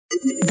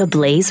the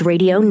Blaze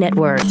Radio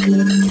Network.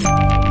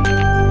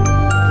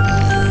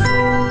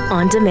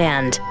 On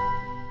demand.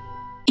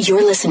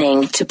 You're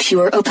listening to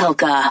Pure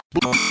Opelka.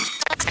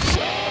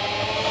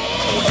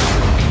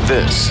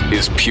 This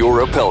is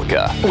Pure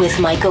Opelka. With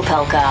Mike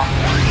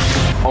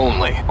Opelka.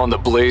 Only on the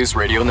Blaze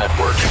Radio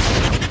Network.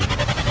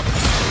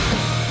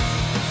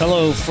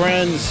 Hello,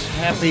 friends.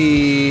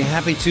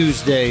 Happy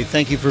Tuesday.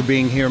 Thank you for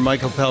being here.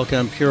 Mike Opelka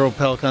and Pure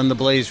Opelka on the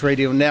Blaze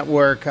Radio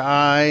Network.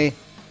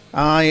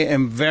 I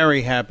am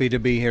very happy to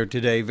be here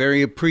today.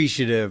 Very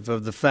appreciative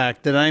of the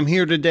fact that I'm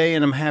here today,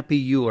 and I'm happy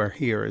you are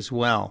here as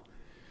well.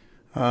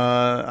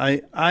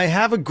 I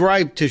have a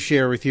gripe to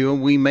share with you,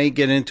 and we may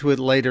get into it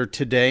later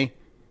today.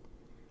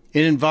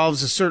 It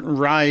involves a certain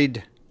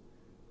ride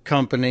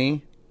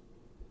company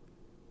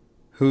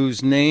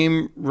whose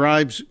name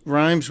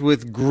rhymes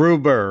with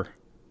Gruber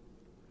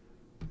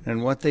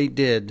and what they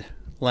did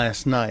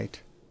last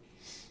night.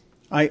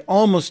 I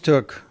almost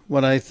took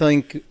what I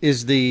think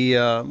is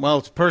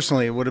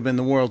personally, it would have been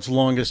the world's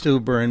longest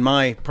Uber in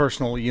my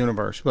personal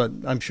universe, but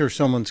I'm sure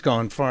someone's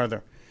gone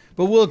farther.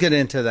 But we'll get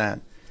into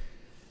that.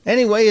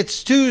 Anyway,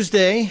 it's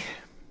Tuesday,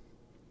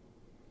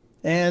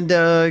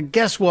 and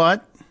guess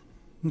what?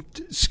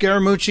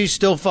 Scaramucci's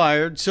still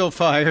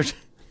fired.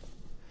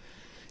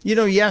 You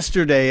know,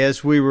 yesterday,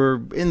 as we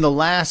were in the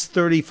last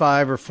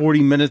 35 or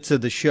 40 minutes of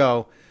the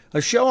show,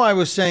 I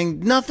was saying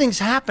nothing's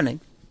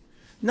happening.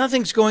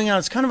 Nothing's going on.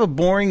 It's kind of a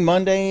boring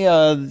Monday.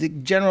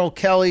 General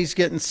Kelly's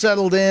getting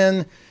settled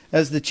in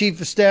as the chief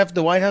of staff at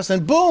the White House,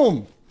 and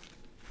boom!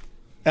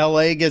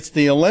 L.A. gets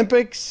the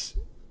Olympics.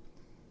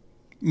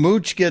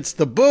 Mooch gets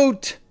the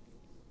boot.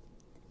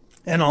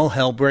 And all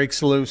hell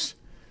breaks loose.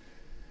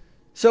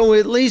 So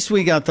at least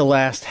we got the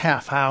last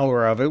half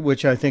hour of it,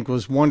 which I think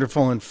was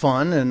wonderful and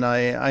fun, and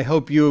I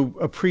hope you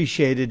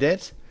appreciated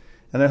it,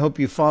 and I hope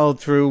you followed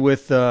through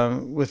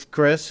with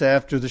Chris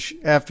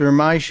after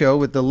my show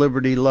with the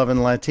Liberty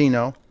Loving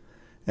Latino,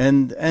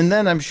 and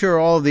then I'm sure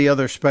all the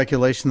other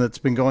speculation that's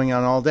been going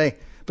on all day.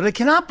 But I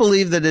cannot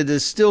believe that it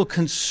is still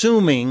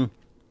consuming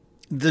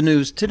the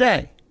news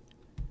today.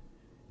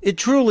 It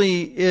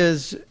truly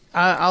is.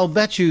 I'll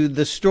bet you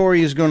the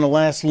story is going to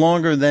last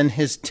longer than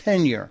his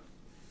tenure.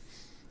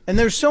 And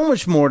there's so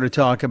much more to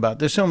talk about.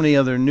 There's so many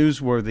other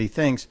newsworthy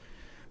things.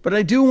 But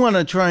I do want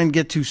to try and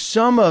get to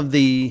some of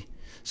the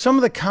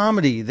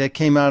comedy that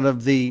came out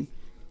of the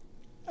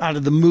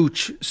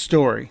Mooch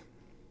story.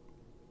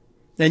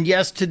 And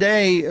yes,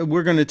 today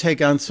we're going to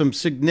take on some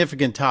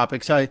significant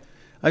topics. I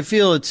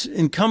feel it's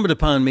incumbent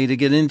upon me to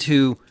get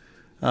into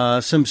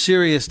some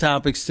serious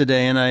topics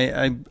today.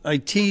 And I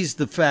teased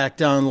the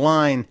fact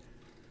online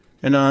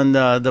and on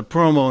the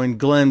promo in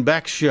Glenn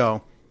Beck's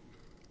show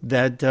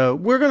that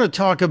we're going to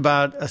talk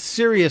about a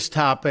serious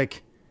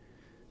topic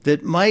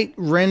that might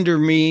render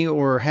me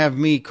or have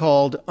me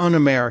called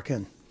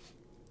un-American.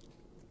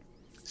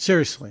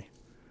 Seriously.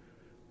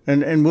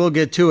 And we'll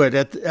get to it.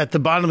 At the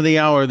bottom of the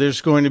hour, there's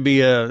going to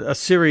be a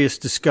serious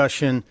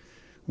discussion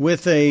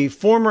with a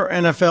former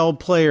NFL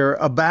player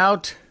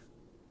about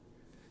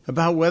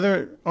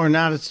whether or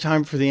not it's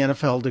time for the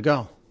NFL to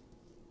go.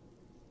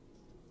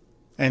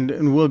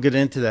 And we'll get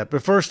into that.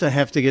 But first, I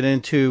have to get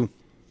into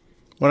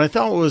what I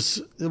thought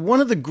was one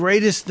of the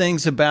greatest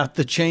things about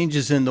the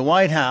changes in the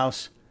White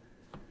House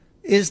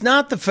is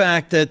not the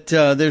fact that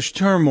there's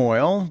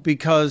turmoil,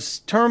 because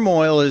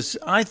turmoil is,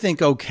 I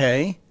think,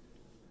 okay.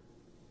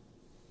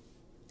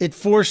 It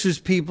forces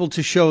people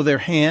to show their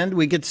hand.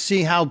 We get to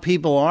see how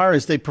people are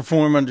as they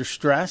perform under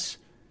stress.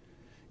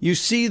 You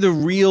see the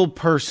real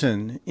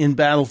person in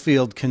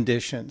battlefield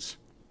conditions.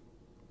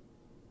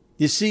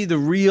 You see the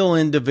real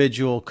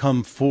individual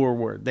come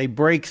forward. They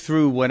break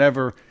through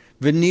whatever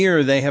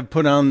veneer they have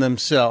put on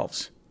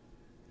themselves.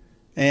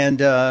 And,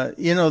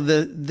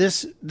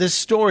 this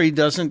story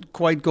doesn't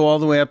quite go all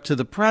the way up to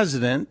the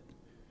president,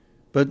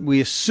 but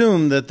we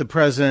assume that the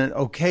president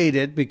okayed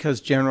it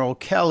because General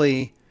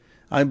Kelly,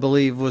 I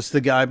believe, was the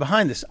guy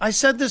behind this. I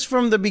said this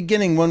from the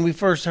beginning when we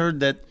first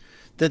heard that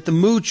the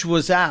Mooch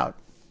was out.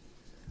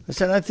 I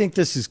said, I think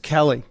this is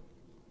Kelly,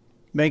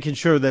 making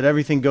sure that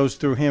everything goes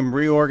through him,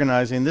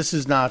 reorganizing. This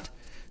is not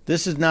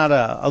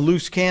a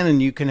loose cannon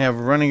you can have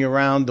running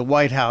around the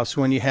White House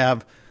when you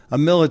have a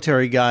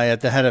military guy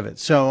at the head of it.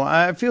 So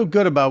I feel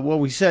good about what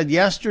we said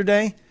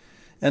yesterday,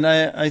 and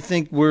I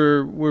think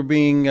we're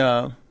being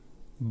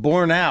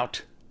borne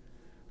out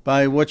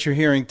by what you're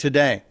hearing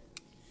today.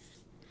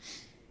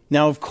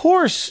 Now, of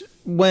course,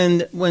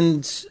 when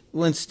Anthony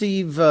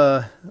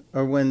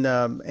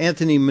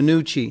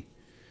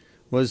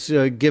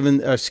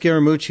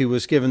Scaramucci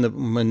was given the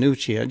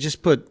Mnuchin. I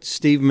just put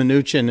Steve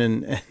Mnuchin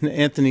and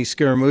Anthony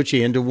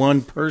Scaramucci into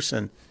one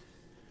person.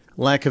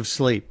 Lack of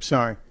sleep,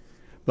 sorry.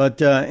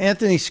 But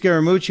Anthony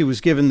Scaramucci was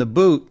given the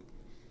boot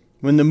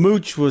when the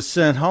Mooch was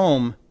sent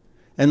home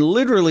and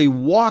literally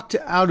walked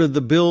out of the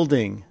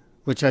building,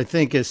 which I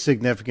think is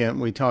significant.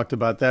 We talked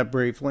about that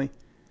briefly.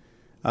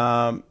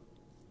 When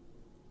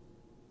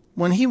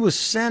he was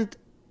sent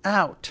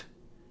out,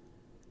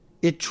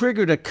 it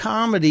triggered a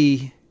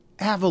comedy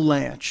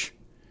avalanche.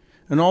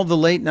 and all the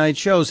late night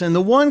shows. And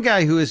the one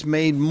guy who has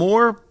made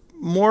more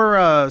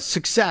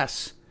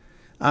success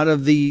out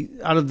of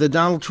the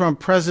Donald Trump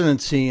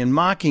presidency and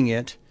mocking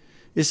it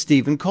is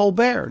Stephen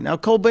Colbert. Now,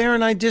 Colbert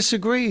and I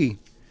disagree.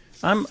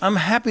 I'm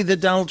happy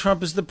that Donald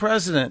Trump is the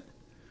president.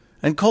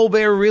 And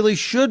Colbert really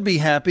should be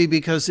happy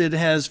because it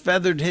has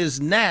feathered his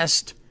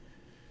nest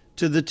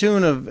to the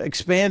tune of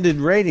expanded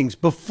ratings.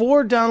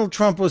 Before Donald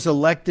Trump was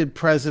elected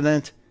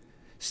president,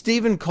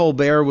 Stephen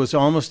Colbert was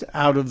almost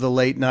out of the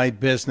late night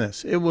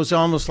business. It was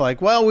almost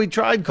like, well, we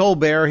tried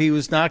Colbert. He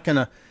was not going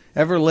to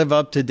ever live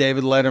up to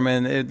David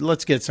Letterman.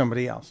 Let's get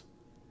somebody else.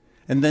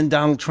 And then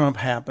Donald Trump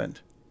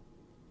happened.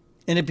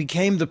 And it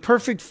became the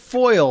perfect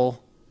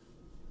foil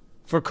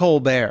for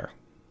Colbert.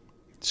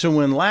 So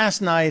when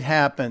last night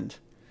happened,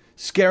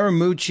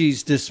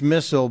 Scaramucci's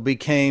dismissal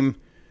became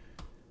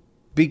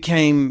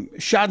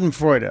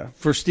Schadenfreude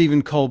for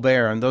Stephen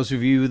Colbert. And those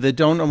of you that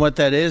don't know what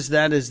that is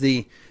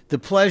the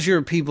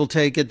pleasure people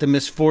take at the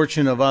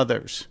misfortune of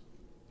others.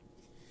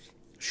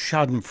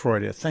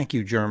 Schadenfreude. Thank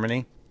you,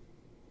 Germany.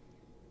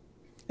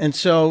 And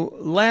so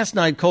last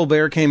night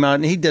Colbert came out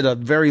and he did a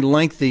very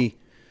lengthy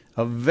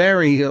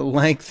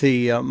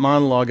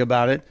monologue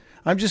about it.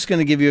 I'm just going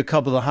to give you a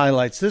couple of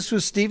highlights. This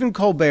was Stephen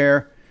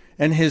Colbert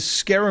and his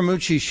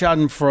Scaramucci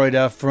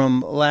Schadenfreude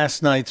from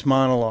last night's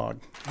monologue.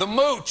 The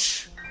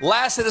Mooch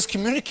lasted as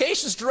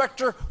communications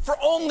director for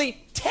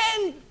only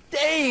 10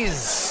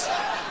 days.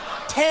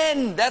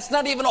 10. That's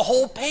not even a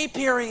whole pay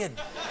period.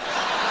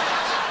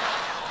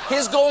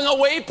 His going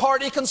away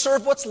party can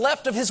serve what's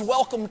left of his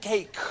welcome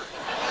cake.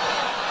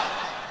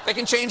 They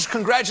can change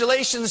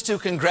congratulations to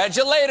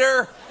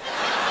congratulator.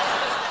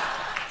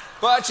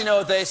 But you know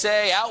what they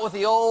say, out with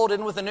the old,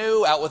 in with the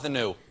new, out with the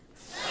new.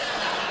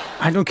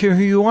 I don't care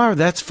who you are.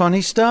 That's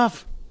funny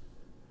stuff.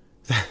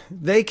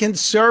 They can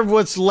serve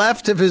what's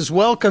left of his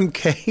welcome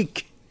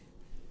cake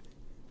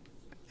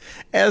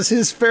as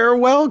his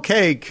farewell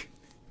cake.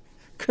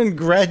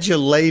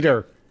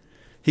 Congratulator.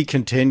 He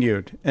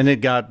continued, and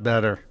it got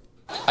better.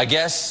 I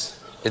guess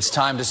it's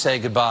time to say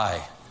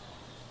goodbye.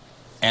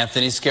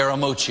 Anthony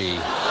Scaramucci.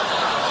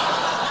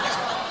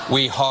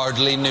 We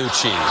hardly knew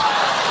Chi.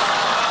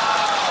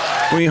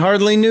 We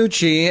hardly knew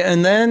Chi.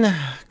 And then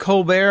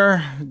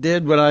Colbert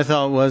did what I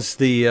thought was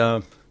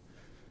the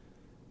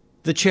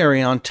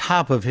cherry on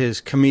top of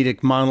his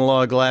comedic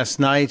monologue last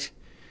night.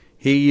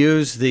 He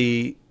used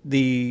the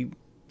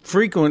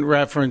frequent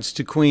reference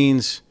to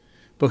Queen's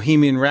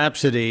Bohemian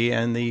Rhapsody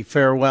and the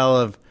farewell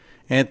of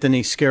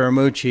Anthony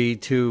Scaramucci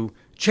to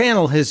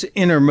channel his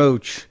inner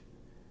Mooch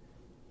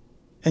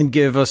and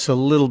give us a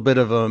little bit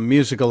of a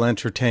musical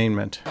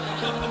entertainment. Mama,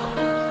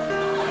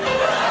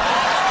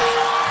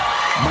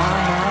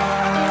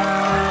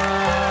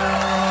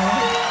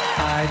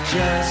 I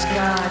just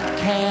got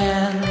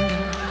canned,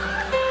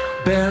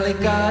 barely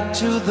got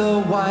to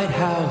the White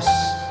House,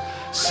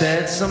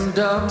 said some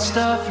dumb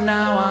stuff,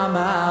 now I'm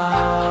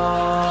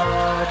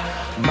out.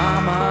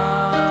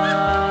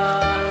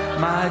 Mama,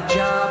 my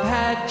job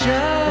had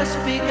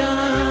just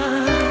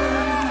begun,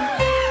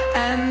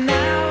 and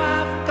now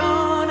I've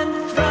gone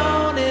and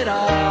thrown it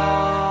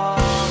all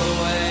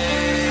away.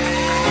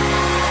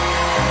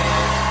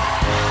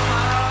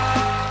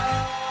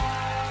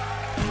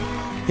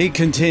 He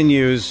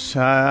continues,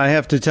 I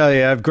have to tell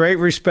you, I have great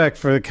respect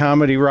for the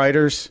comedy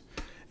writers,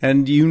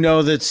 and you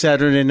know that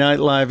Saturday Night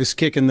Live is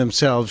kicking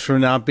themselves for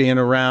not being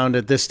around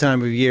at this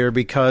time of year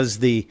because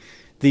the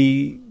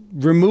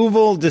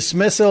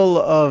dismissal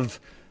of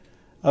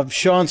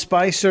Sean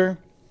Spicer,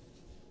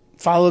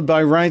 followed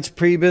by Reince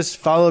Priebus,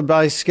 followed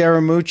by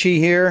Scaramucci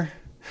here,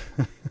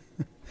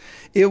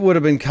 it would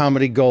have been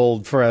comedy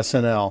gold for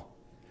SNL.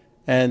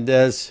 And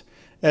as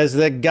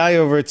that guy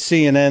over at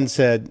CNN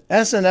said,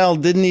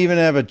 SNL didn't even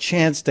have a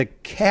chance to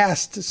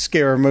cast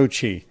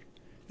Scaramucci,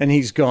 and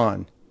he's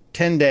gone.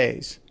 10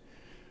 days.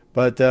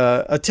 But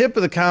a tip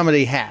of the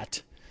comedy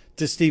hat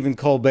to Stephen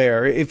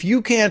Colbert. If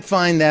you can't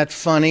find that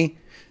funny,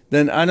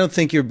 then I don't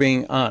think you're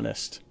being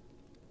honest.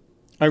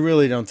 I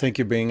really don't think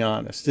you're being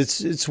honest.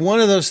 It's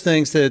one of those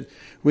things that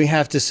we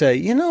have to say,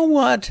 you know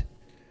what?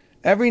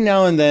 Every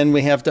now and then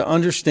we have to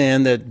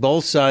understand that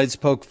both sides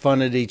poke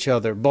fun at each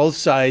other. Both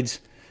sides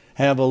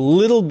have a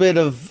little bit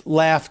of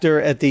laughter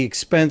at the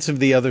expense of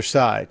the other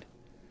side.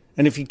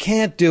 And if you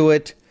can't do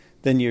it,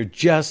 then you're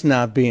just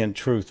not being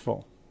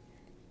truthful.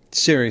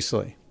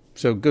 Seriously.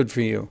 So good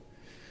for you.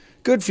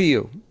 Good for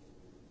you.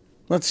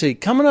 Let's see.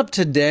 Coming up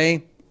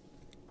today.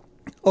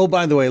 Oh,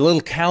 by the way, a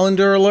little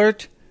calendar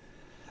alert.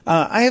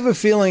 I have a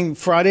feeling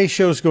Friday's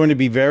show is going to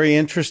be very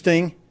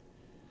interesting.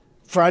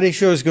 Friday's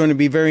show is going to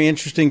be very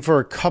interesting for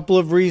a couple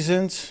of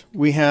reasons.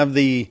 We have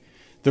the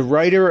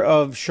writer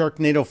of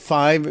Sharknado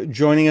 5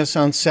 joining us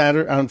on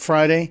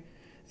Friday,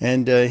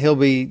 and he'll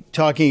be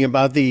talking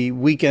about the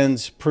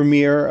weekend's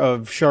premiere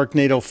of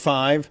Sharknado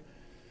 5.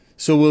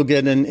 So we'll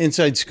get an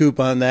inside scoop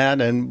on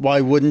that, and why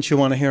wouldn't you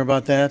want to hear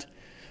about that?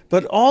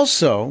 But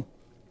also,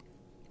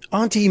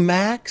 Auntie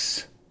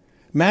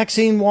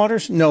Maxine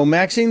Waters? No,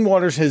 Maxine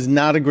Waters has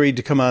not agreed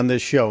to come on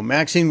this show.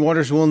 Maxine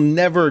Waters will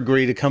never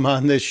agree to come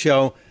on this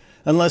show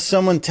unless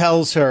someone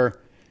tells her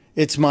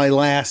it's my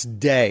last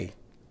day.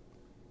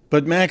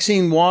 But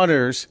Maxine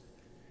Waters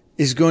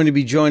is going to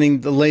be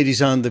joining the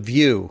ladies on The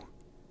View.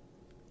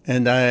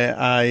 And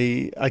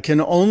I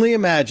can only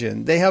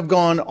imagine they have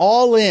gone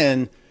all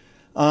in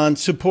on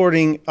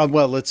supporting,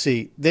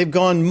 they've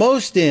gone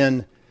most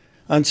in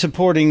on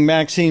supporting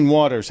Maxine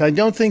Waters. I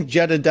don't think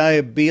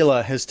Jedediah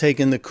Bila has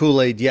taken the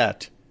Kool-Aid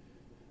yet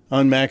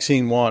on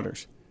Maxine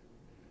Waters.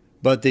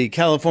 But the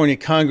California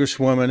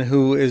Congresswoman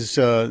who is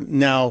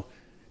now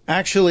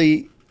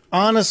actually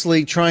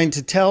honestly trying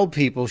to tell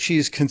people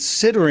she's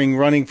considering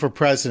running for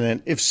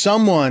president. If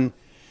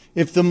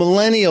the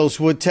millennials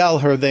would tell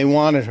her they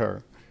wanted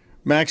her,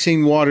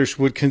 Maxine Waters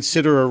would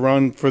consider a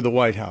run for the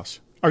White House.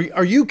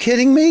 Are you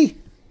kidding me?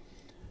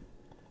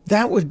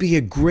 That would be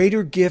a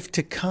greater gift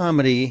to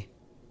comedy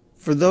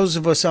for those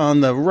of us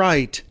on the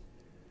right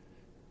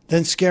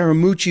than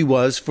Scaramucci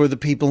was for the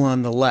people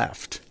on the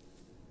left.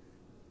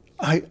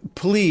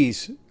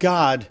 Please,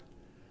 God,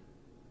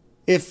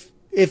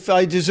 if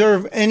I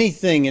deserve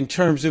anything in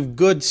terms of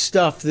good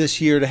stuff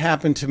this year to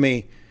happen to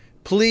me,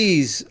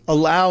 please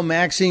allow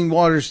Maxine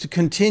Waters to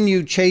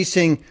continue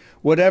chasing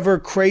whatever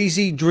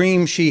crazy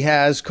dream she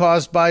has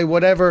caused by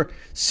whatever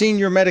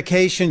senior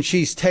medication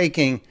she's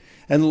taking,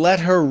 and let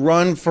her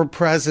run for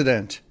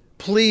president.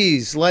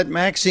 Please let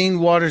Maxine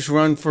Waters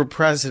run for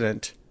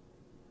president.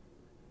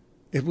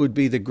 It would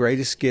be the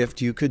greatest gift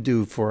you could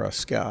do for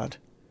us, God.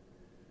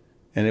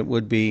 And it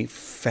would be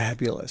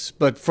fabulous.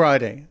 But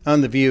Friday,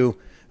 on The View,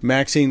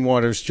 Maxine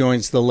Waters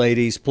joins the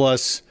ladies,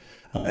 plus,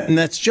 and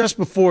that's just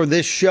before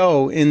this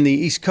show in the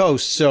East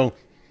Coast, so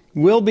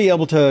we'll be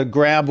able to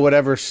grab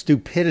whatever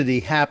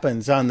stupidity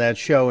happens on that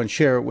show and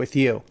share it with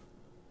you.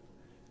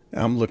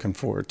 I'm looking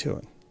forward to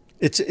it.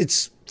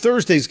 It's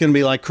Thursday's going to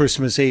be like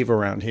Christmas Eve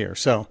around here,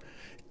 so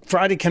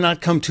Friday cannot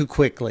come too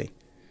quickly.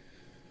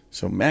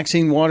 So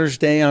Maxine Waters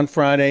Day on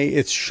Friday.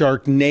 It's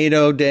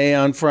Sharknado Day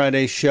on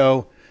Friday's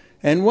show.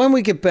 And when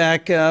we get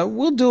back,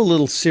 we'll do a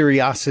little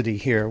seriosity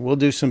here. We'll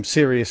do some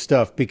serious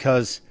stuff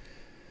because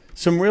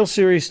some real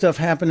serious stuff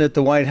happened at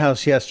the White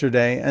House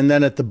yesterday. And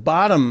then at the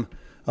bottom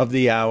of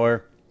the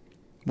hour,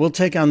 we'll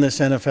take on this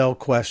NFL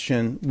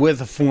question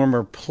with a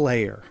former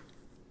player.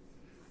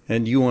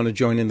 And you want to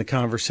join in the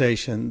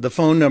conversation. The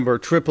phone number,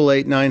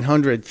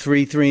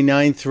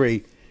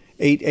 888-900-3393,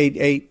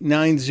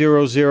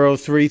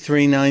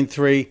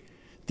 888-900-3393.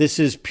 This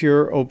is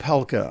Pure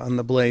Opelka on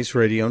the Blaze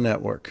Radio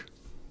Network.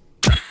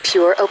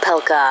 Pure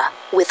Opelka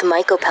with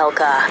Mike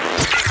Opelka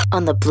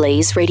on the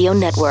Blaze Radio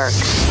Network.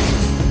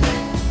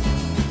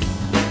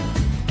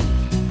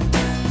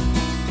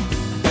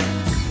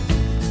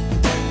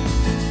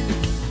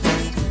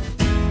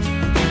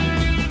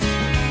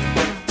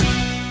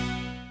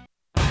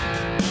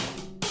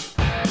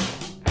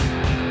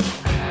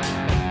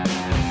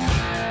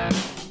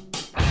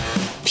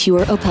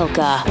 Pure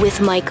Opelka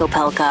with Mike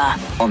Opelka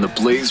on the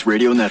Blaze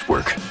Radio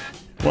Network.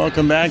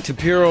 Welcome back to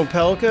Pure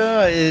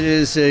Opelka. It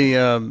is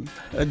a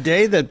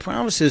day that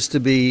promises to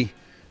be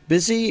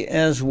busy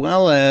as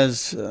well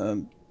as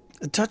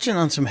touching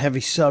on some heavy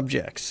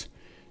subjects.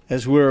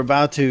 As we're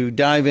about to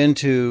dive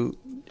into,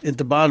 at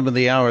the bottom of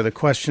the hour, the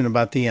question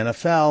about the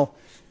NFL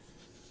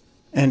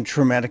and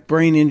traumatic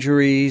brain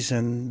injuries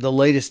and the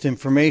latest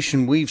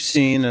information we've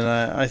seen. And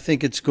I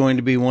think it's going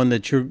to be one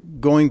that you're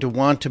going to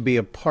want to be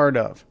a part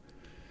of.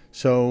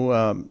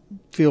 So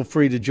feel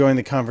free to join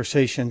the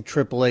conversation,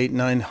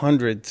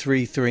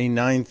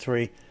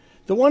 888-900-3393.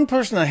 The one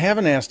person I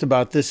haven't asked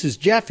about this is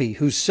Jeffy,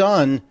 whose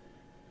son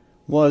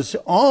was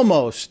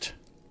almost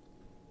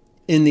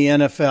in the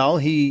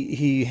NFL.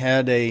 He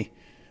had a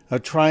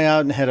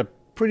tryout and had a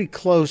pretty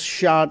close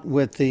shot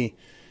with the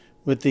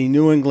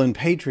New England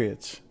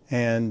Patriots.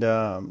 And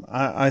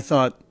I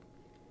thought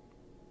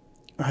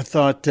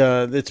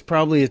it's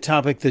probably a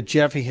topic that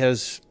Jeffy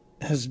has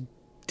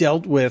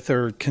dealt with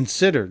or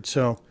considered.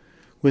 So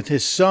with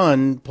his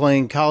son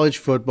playing college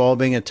football,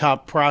 being a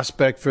top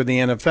prospect for the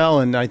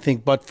NFL, and I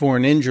think but for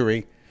an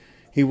injury,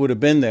 he would have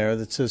been there.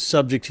 That's a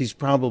subject he's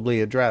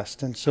probably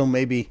addressed. And so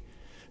maybe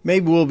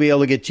we'll be able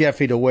to get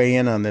Jeffy to weigh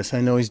in on this.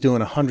 I know he's doing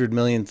 100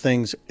 million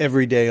things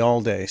every day, all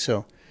day.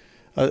 So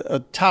a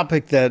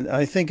topic that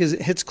I think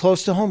hits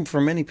close to home for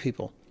many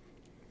people.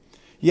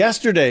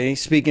 Yesterday,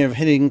 speaking of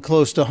hitting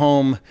close to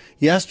home,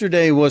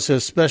 yesterday was a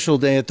special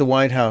day at the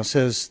White House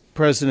as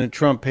President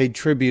Trump paid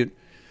tribute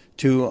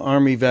to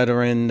Army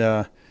veteran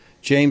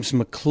James C.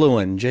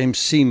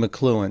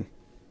 McCloughan,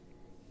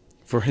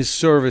 for his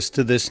service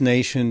to this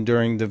nation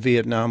during the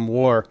Vietnam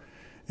War.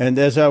 And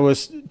as I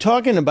was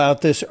talking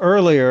about this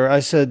earlier,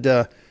 I said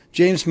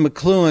James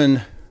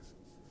McCloughan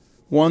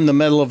won the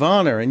Medal of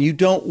Honor, and you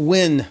don't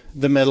win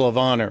the Medal of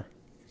Honor.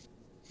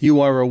 You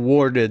are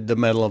awarded the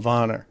Medal of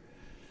Honor.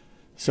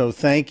 So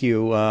thank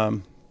you,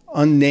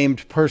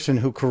 unnamed person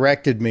who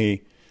corrected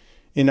me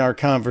in our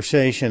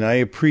conversation. I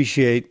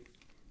appreciate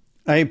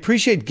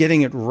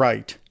getting it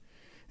right,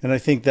 and I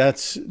think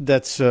that's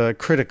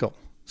critical.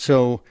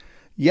 So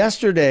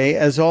yesterday,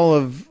 as all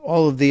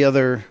of the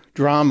other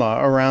drama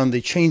around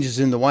the changes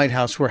in the White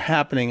House were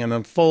happening and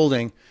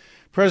unfolding,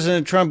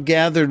 President Trump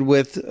gathered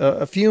with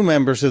a few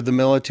members of the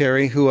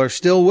military who are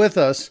still with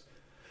us,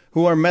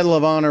 who are Medal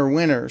of Honor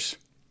winners.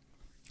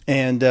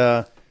 And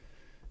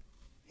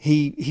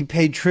he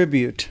paid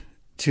tribute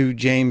to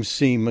James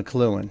C.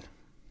 McCloughan.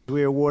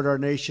 We award our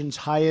nation's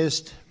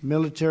highest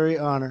military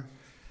honor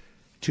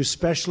to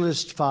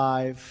Specialist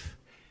 5,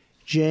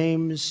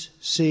 James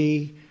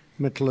C.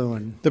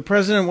 McCloughan. The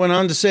president went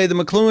on to say the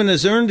McCloughan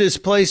has earned his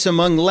place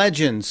among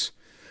legends.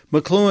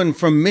 McCloughan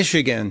from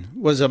Michigan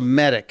was a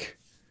medic.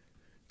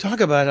 Talk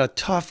about a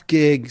tough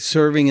gig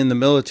serving in the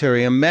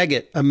military, a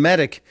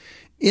medic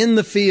in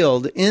the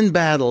field, in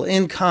battle,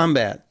 in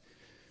combat.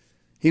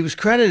 He was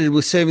credited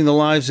with saving the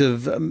lives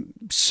of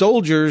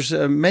soldiers,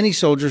 many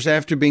soldiers,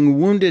 after being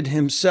wounded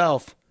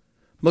himself.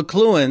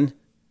 McCloughan,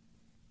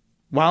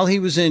 while he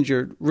was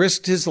injured,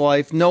 risked his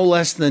life no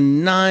less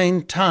than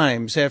 9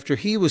 times after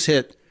he was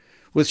hit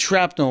with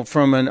shrapnel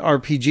from an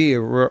RPG,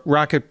 a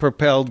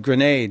rocket-propelled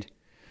grenade.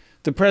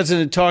 The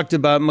president talked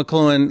about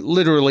McCloughan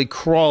literally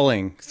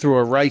crawling through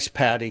a rice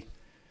paddy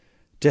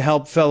to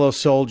help fellow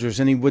soldiers,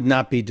 and he would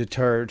not be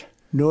deterred.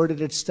 Nor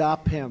did it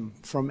stop him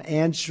from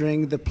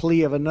answering the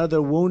plea of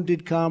another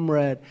wounded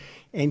comrade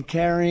and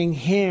carrying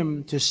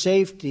him to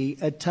safety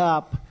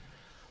atop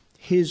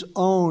his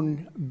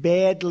own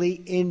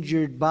badly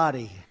injured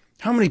body.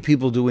 How many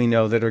people do we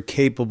know that are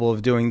capable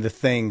of doing the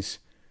things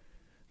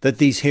that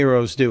these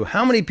heroes do?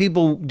 How many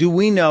people do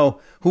we know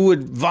who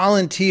would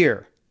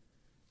volunteer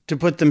to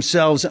put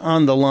themselves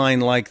on the line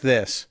like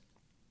this?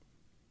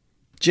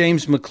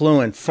 James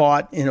McCloughan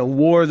fought in a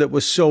war that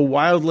was so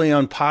wildly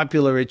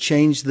unpopular it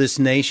changed this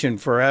nation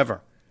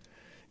forever.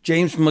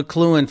 James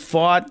McCloughan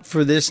fought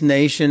for this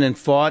nation and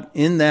fought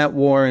in that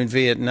war in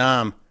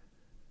Vietnam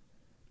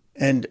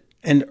and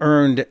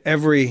earned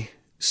every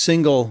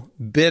single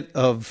bit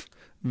of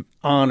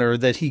honor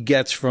that he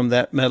gets from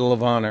that Medal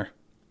of Honor.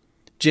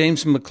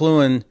 James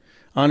McCloughan,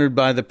 honored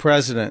by the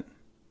president,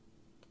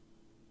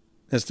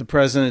 as the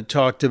president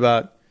talked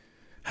about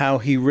how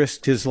he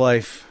risked his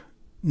life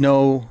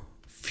no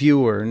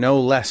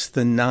less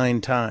than 9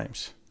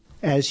 times.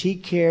 As he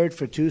cared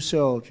for 2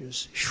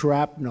 soldiers,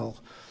 shrapnel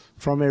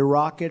from a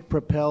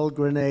rocket-propelled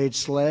grenade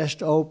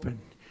slashed open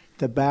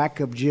the back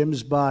of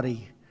Jim's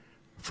body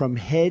from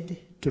head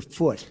to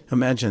foot.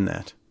 Imagine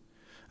that.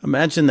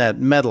 Imagine that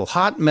metal,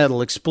 hot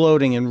metal,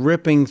 exploding and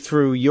ripping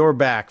through your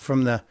back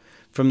from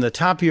the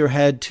top of your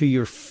head to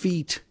your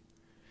feet.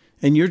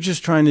 And you're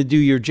just trying to do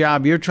your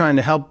job. You're trying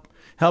to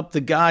help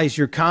the guys,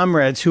 your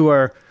comrades who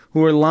are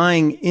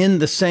lying in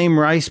the same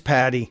rice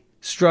paddy,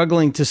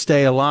 struggling to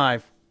stay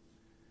alive.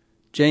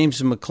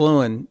 James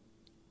McCloughan,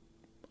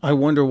 I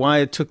wonder why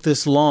it took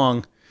this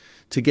long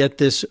to get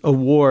this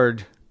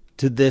award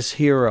to this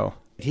hero.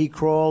 He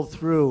crawled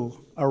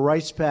through a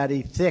rice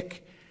paddy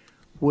thick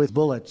with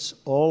bullets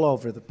all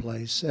over the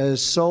place.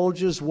 As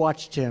soldiers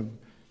watched him,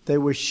 they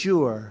were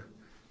sure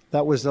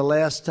that was the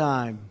last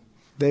time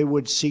they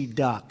would see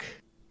Doc.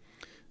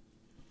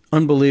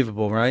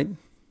 Unbelievable, right?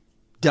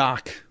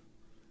 Doc,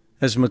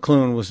 as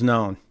McCloughan was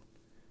known.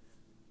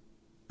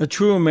 A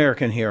true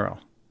American hero.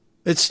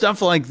 It's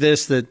stuff like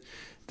this that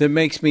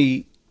makes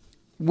me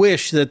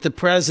wish that the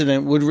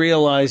president would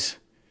realize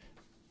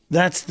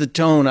that's the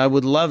tone I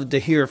would love to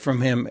hear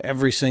from him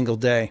every single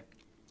day.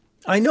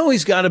 I know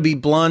he's got to be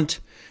blunt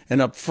and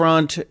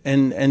upfront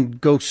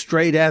and go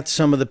straight at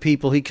some of the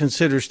people he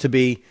considers to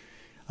be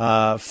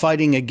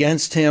fighting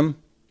against him.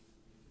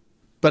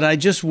 But I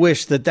just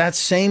wish that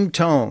same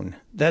tone,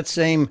 that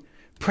same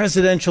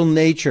presidential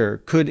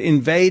nature could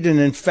invade and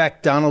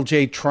infect Donald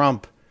J.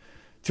 Trump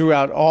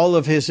throughout all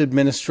of his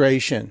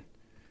administration.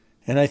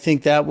 And I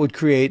think that would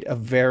create a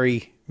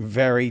very,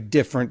 very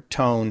different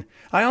tone.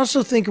 I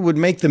also think it would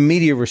make the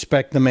media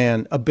respect the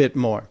man a bit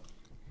more,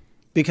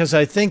 because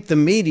I think the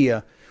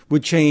media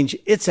would change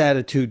its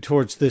attitude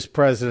towards this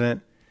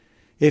president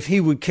if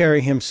he would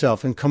carry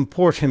himself and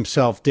comport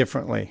himself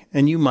differently.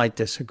 And you might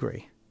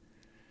disagree,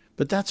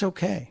 but that's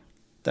okay.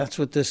 That's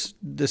what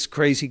this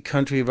crazy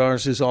country of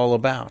ours is all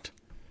about.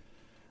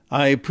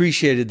 I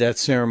appreciated that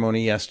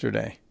ceremony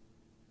yesterday.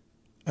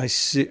 I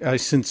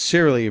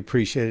sincerely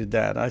appreciated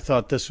that. I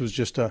thought this was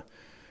just a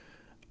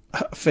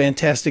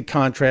fantastic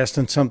contrast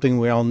and something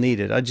we all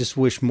needed. I just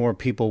wish more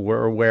people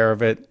were aware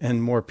of it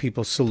and more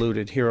people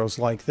saluted heroes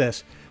like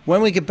this.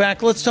 When we get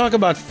back, let's talk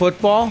about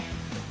football.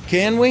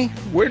 Can we?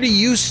 Where do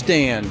you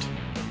stand?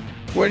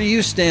 Where do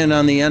you stand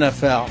on the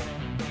NFL?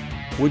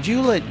 Would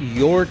you let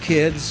your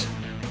kids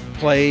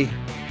play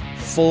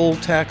full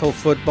tackle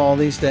football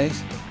these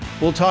days?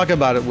 We'll talk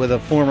about it with a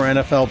former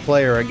NFL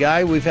player, a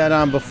guy we've had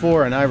on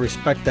before, and I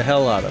respect the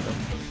hell out of him.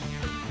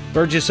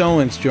 Burgess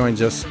Owens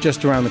joins us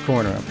just around the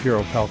corner on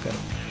Pure Opelka.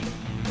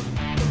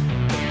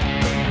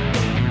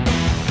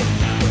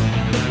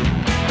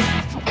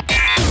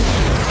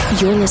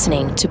 You're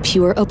listening to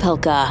Pure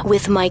Opelka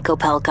with Mike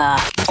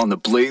Opelka on the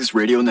Blaze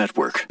Radio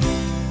Network.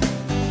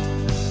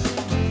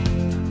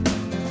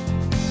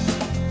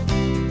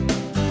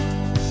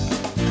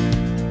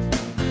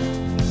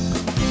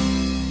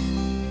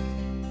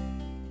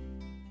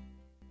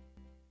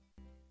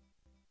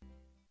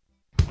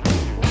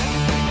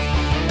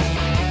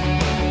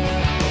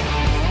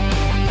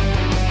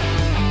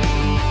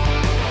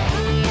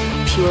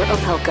 Pure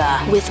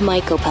Opelka with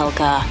Mike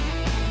Opelka.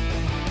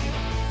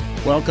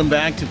 Welcome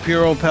back to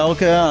Pure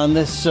Opelka on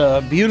this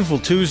beautiful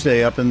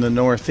Tuesday up in the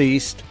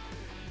Northeast.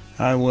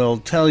 I will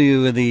tell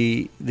you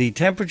the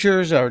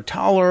temperatures are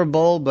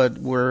tolerable, but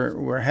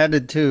we're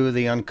headed to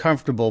the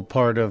uncomfortable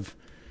part of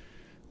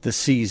the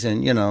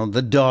season,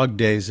 the dog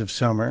days of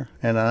summer.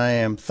 And I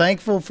am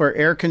thankful for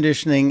air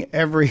conditioning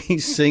every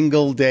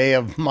single day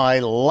of my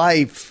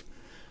life.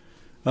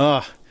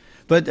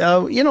 But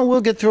we'll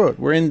get through it.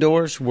 We're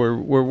indoors. We're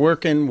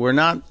working. We're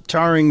not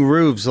tarring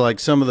roofs like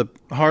some of the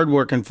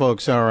hardworking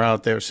folks are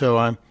out there.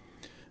 So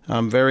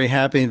I'm very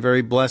happy and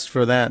very blessed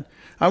for that.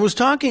 I was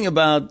talking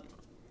about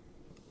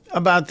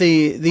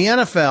the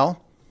NFL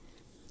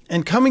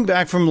and coming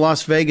back from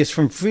Las Vegas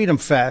from Freedom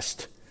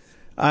Fest.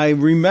 I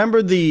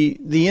remember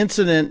the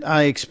incident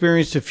I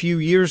experienced a few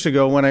years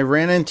ago when I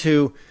ran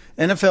into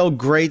NFL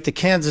great, the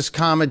Kansas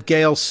Comet,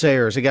 Gale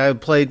Sayers, a guy who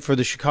played for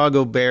the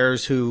Chicago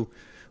Bears, who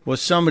was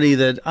somebody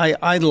that I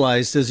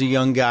idolized as a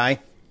young guy.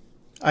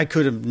 I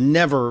could have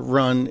never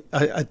run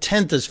a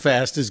tenth as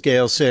fast as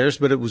Gale Sayers,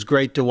 but it was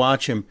great to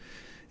watch him.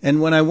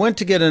 And when I went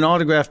to get an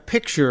autographed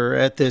picture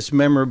at this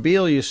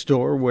memorabilia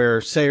store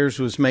where Sayers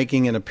was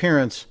making an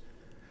appearance,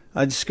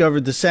 I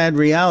discovered the sad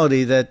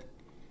reality that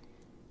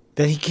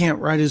he can't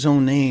write his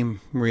own name,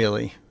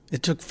 really.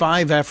 It took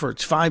 5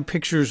 efforts. 5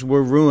 pictures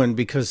were ruined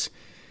because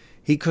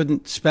he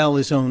couldn't spell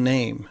his own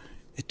name.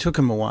 It took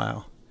him a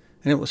while,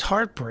 and it was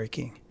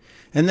heartbreaking.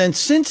 And then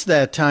since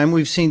that time,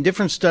 we've seen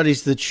different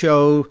studies that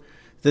show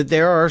that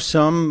there are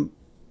some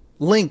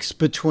links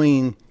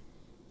between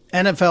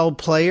NFL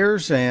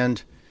players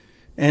and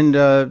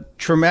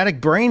traumatic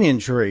brain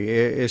injury,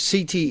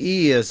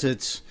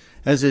 CTE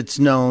as it's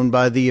known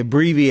by the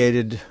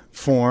abbreviated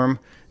form,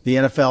 the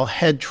NFL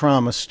head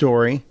trauma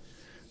story.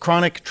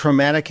 Chronic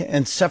traumatic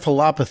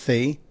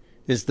encephalopathy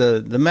is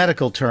the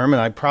medical term,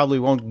 and I probably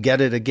won't get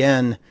it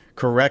again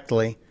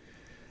correctly.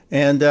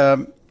 And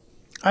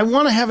I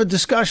want to have a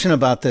discussion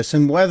about this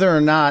and whether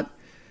or not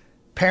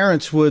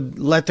parents would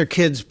let their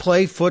kids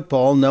play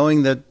football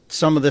knowing that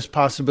some of this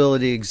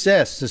possibility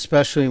exists,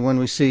 especially when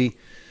we see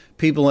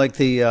people like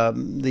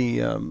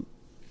the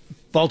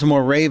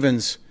Baltimore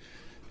Ravens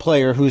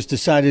player who's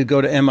decided to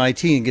go to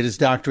MIT and get his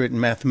doctorate in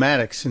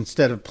mathematics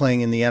instead of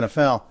playing in the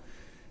NFL.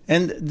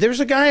 And there's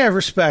a guy I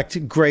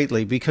respect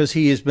greatly because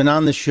he has been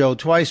on the show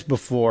twice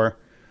before,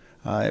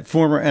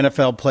 former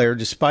NFL player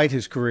despite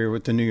his career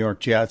with the New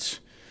York Jets.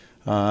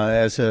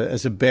 As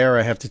a Bear,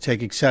 I have to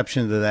take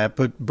exception to that.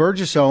 But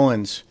Burgess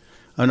Owens,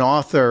 an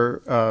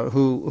author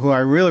who I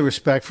really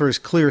respect for his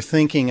clear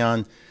thinking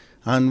on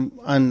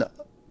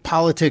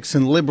politics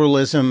and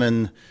liberalism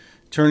and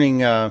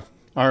turning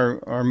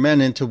our men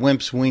into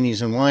wimps,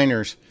 weenies, and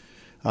whiners,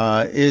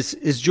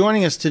 is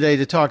joining us today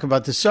to talk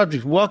about the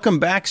subject. Welcome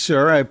back,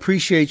 sir. I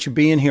appreciate you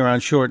being here on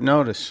short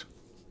notice.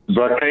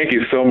 Buck, thank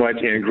you so much,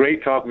 and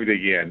great talking with you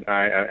again.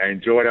 I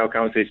enjoyed our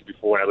conversation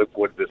before, and I look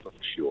forward to this one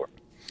for sure.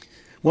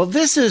 Well,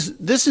 this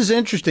is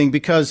interesting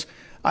because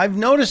I've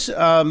noticed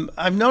that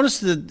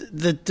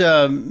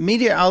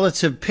media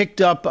outlets have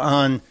picked up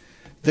on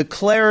the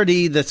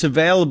clarity that's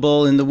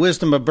available in the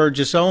wisdom of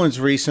Burgess Owens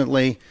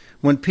recently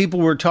when people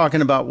were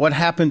talking about what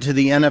happened to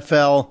the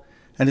NFL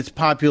and its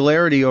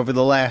popularity over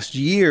the last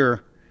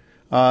year.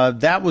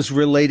 That was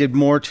related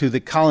more to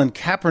the Colin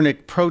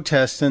Kaepernick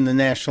protest than the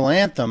national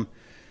anthem.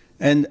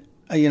 And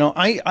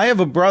I have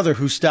a brother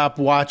who stopped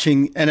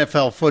watching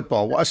NFL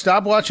football. I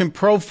stopped watching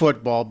pro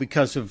football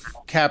because of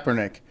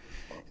Kaepernick.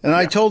 And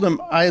I told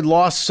him I had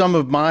lost some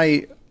of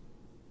my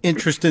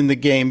interest in the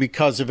game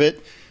because of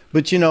it.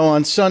 But,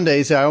 on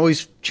Sundays, I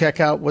always check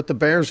out what the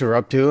Bears are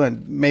up to,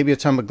 and maybe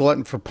it's I'm a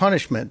glutton for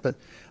punishment. But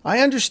I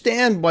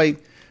understand why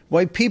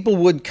people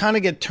would kind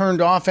of get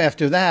turned off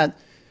after that.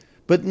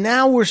 But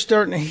now we're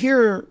starting to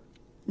hear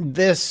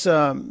this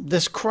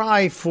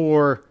cry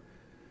for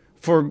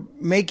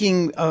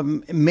making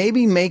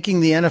maybe making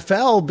the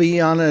NFL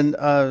be on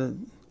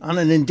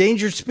an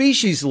endangered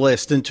species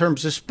list in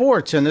terms of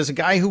sports. And as a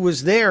guy who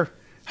was there,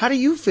 how do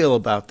you feel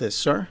about this,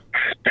 sir?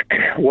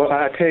 Well,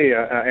 I tell you,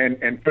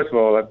 and first of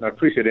all, I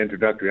appreciate the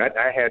introductory.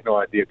 I had no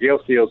idea. Gale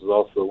Sayers was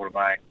also one of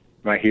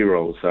my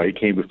heroes. He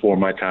came before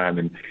my time,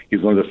 and he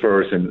was one of the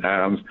first. And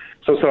I'm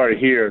so sorry to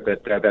hear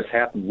that that's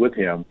happened with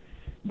him.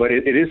 But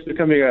it is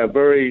becoming a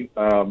very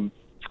something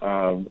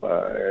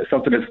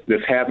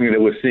that's happening that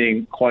we're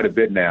seeing quite a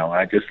bit now.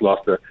 I just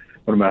lost one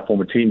of my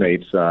former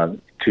teammates to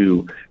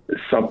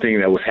something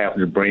that was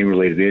happening to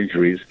brain-related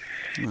injuries.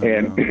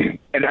 And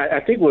I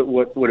think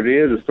what it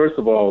is first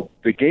of all,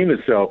 the game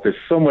itself, there's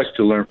so much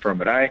to learn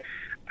from it.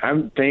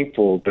 I'm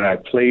thankful that I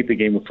played the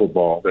game of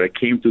football, that I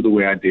came through the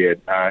way I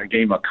did. I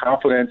gained my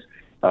confidence,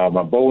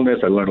 my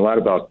boldness. I learned a lot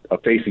about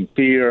facing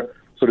fear.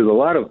 So there's a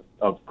lot of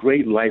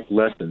great life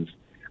lessons.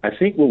 I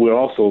think what we're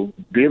also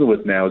dealing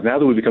with now is now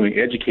that we're becoming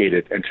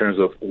educated in terms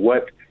of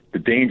what the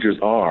dangers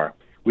are,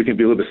 we can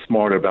be a little bit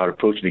smarter about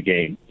approaching the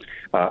game.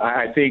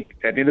 I think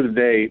at the end of the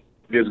day,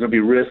 there's going to be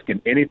risk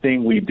in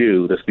anything we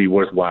do that's be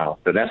worthwhile.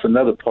 So that's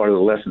another part of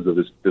the lessons of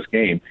this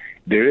game.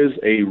 There is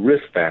a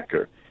risk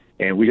factor.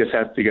 And we just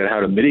have to figure out how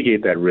to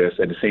mitigate that risk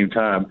at the same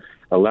time,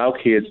 allow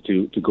kids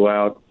to go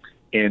out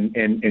and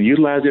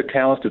utilize their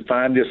talents to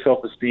find their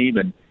self-esteem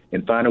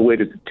and find a way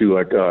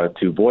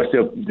to voice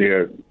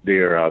their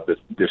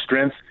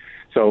strengths.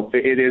 So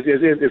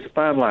it's a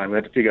fine line. We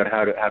have to figure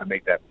out how to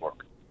make that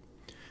work.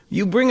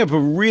 You bring up a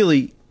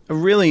really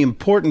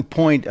important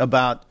point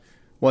about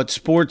what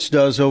sports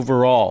does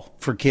overall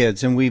for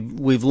kids, and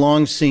we've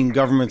long seen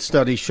government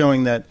studies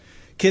showing that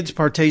kids'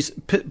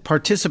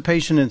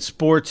 participation in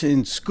sports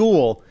in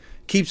school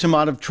keeps them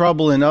out of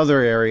trouble in other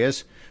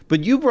areas.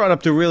 But you brought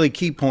up the really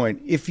key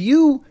point. If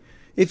you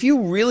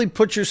really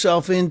put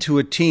yourself into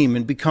a team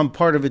and become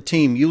part of a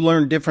team, you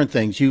learn different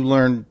things. You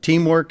learn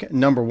teamwork,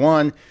 number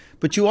one,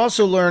 but you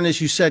also learn,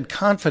 as you said,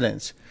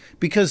 confidence.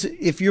 Because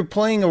if you're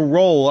playing a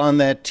role on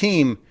that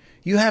team,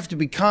 you have to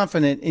be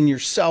confident in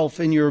yourself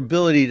and your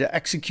ability to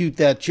execute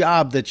that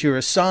job that you're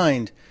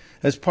assigned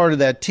as part of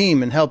that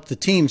team and help the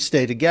team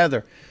stay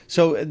together.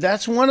 So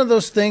that's one of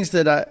those things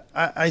that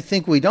I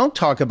think we don't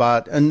talk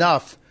about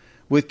enough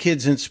with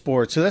kids in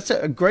sports. So that's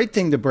a great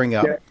thing to bring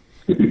up.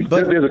 Yeah.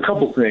 But there's a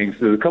couple things.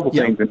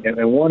 Things,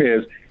 and one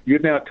is you're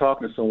now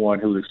talking to someone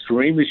who was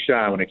extremely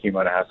shy when they came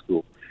out of high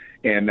school.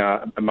 And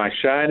my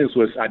shyness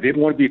was I did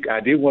want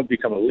to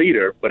become a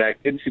leader, but I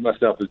didn't see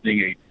myself as being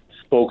a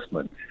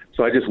spokesman.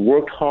 So I just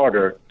worked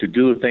harder to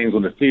do the things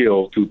on the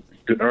field to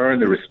earn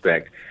the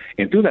respect.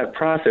 And through that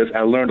process,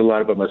 I learned a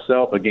lot about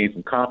myself. I gained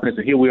some confidence,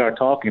 and here we are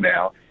talking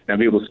now, and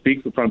I'm able to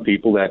speak in front of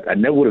people that I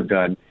never would have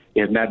done if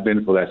it had not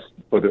been for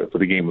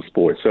the game of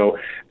sports. So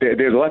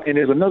there's a lot, and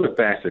there's another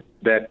facet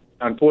that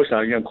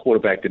unfortunately a young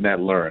quarterback did not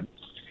learn.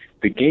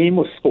 The game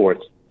of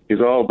sports is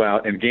all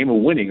about, and the game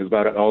of winning is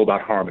all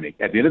about harmony.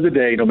 At the end of the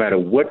day, no matter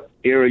what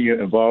area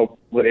you're involved,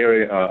 what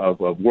area of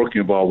work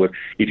you're involved with,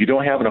 if you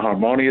don't have a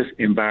harmonious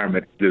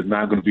environment, there's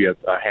not going to be a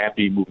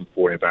happy moving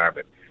forward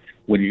environment.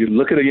 When you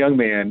look at a young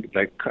man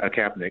like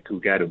Kaepernick, who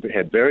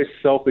had very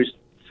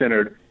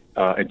selfish-centered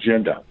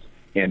agenda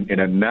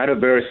and not a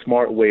very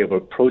smart way of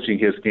approaching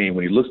his game,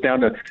 when he looks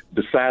down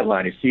the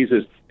sideline, he sees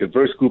this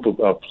diverse group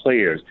of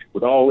players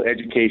with all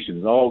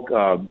educations,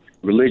 all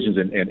religions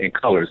and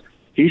colors.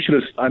 He should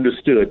have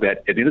understood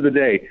that at the end of the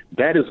day,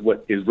 that is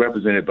what is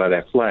represented by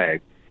that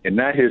flag and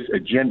not his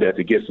agenda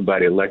to get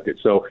somebody elected.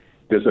 So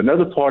there's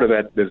another part of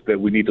that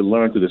we need to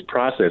learn through this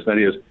process. That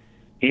is,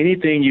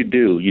 anything you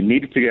do, you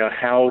need to figure out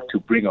how to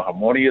bring a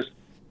harmonious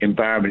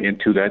environment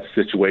into that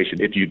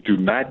situation. If you do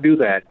not do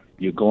that,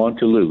 you're going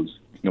to lose,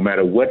 no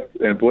matter what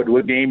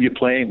game you're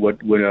playing,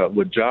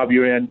 what job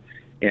you're in.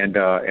 And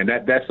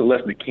that's the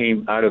lesson that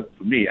came out of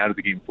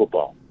the game of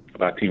football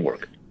about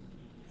teamwork.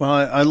 Well,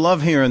 I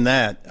love hearing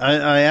that.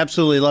 I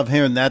absolutely love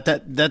hearing that.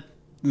 That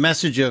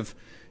message of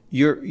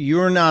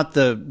you're not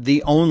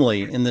the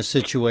only in this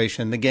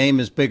situation. The game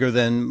is bigger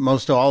than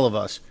most all of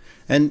us.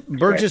 And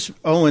Burgess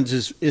Owens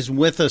is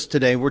with us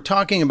today. We're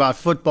talking about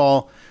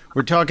football.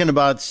 We're talking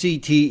about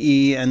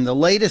CTE. And the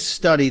latest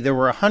study, there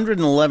were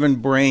 111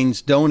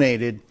 brains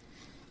donated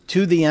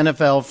to the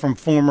NFL from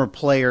former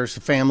players,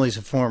 families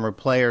of former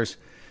players,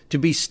 to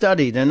be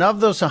studied. And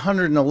of those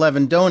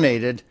 111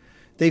 donated,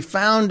 they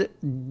found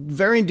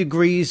varying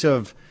degrees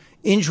of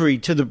injury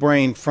to the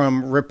brain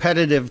from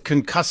repetitive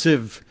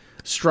concussive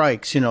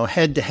strikes,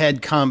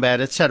 head-to-head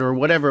combat, et cetera,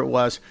 whatever it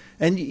was.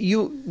 And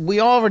we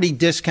already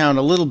discount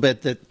a little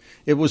bit that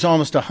it was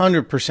almost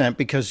 100%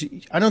 because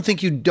I don't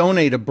think you'd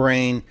donate a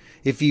brain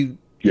if you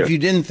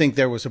didn't think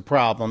there was a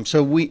problem.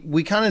 So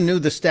we kind of knew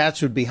the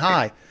stats would be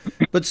high.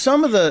 But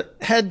some of the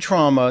head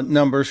trauma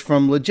numbers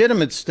from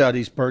legitimate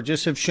studies,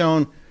 Burgess, have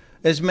shown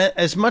as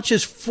much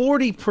as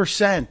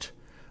 40%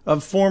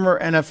 of former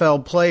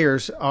NFL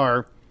players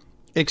are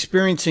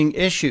experiencing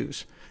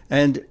issues.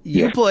 And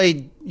you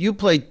played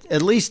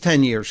at least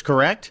 10 years,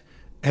 correct?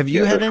 Have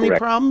you had any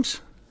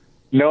problems?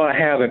 No, I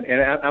haven't.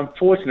 And I'm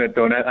fortunate,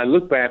 though, and I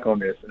look back on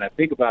this, and I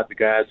think about the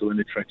guys who are in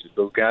the trenches,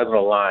 those guys on the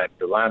line,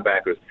 the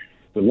linebackers,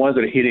 the ones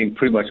that are hitting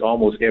pretty much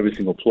almost every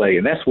single play.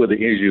 And that's where the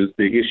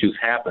issues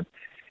happen.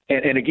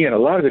 And again, a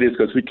lot of it is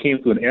because we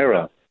came through an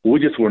era where we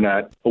just were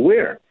not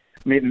aware.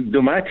 I mean,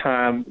 during my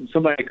time,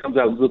 somebody comes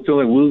out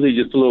feeling woozy,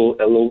 just a little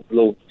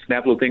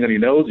snap, little thing on your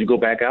nose, you go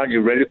back out and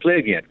you're ready to play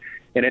again.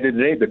 And at the end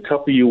of the day, the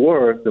tougher you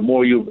were, the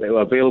more you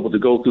were available to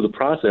go through the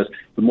process,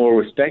 the more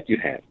respect you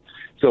had.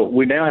 So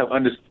we now have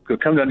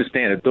come to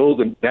understand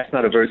that that's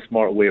not a very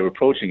smart way of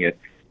approaching it,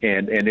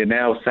 and they're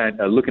now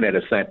looking at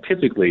it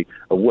scientifically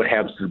of what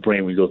happens to the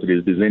brain when you go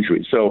through these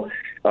injuries. So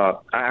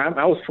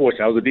I was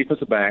fortunate. I was a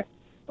defensive back.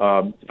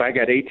 If I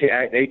got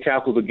eight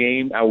tackles a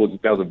game, that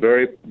was a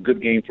very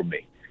good game for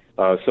me.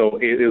 So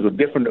it was a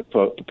different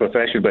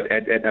profession, but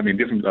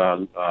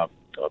different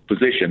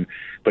position.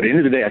 But at the end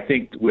of the day, I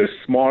think we're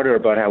smarter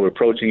about how we're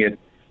approaching it.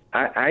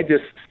 I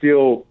just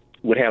still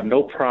would have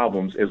no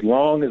problems as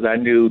long as I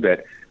knew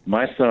that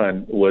my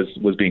son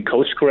was being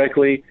coached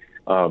correctly,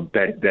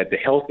 that the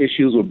health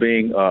issues were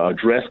being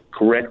addressed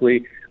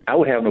correctly. I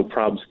would have no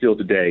problem still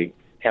today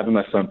having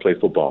my son play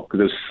football because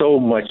there's so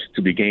much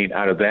to be gained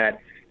out of that.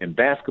 And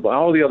basketball,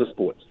 all the other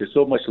sports, there's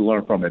so much to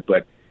learn from it.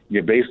 But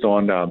based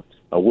on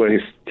where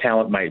his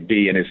talent might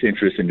be and his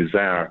interest and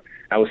desire,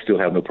 I would still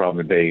have no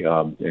problem today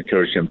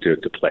encourage him to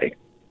play.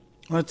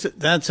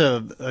 That's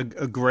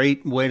a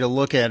great way to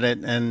look at it.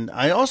 And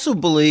I also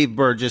believe,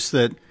 Burgess,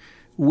 that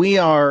we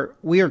are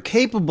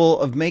capable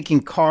of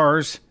making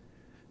cars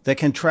that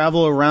can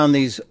travel around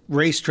these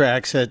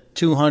racetracks at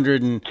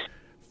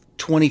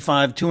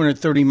 225,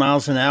 230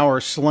 miles an hour,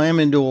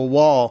 slam into a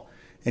wall,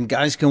 and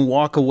guys can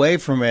walk away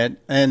from it.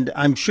 And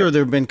I'm sure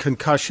there have been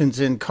concussions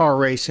in car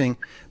racing,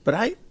 but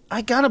I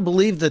got to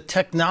believe the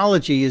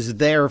technology is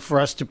there for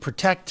us to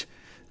protect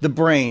the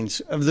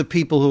brains of the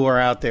people who are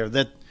out there,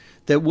 that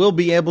we'll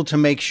be able to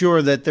make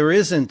sure that there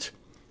isn't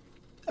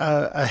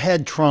a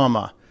head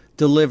trauma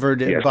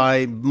delivered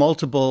by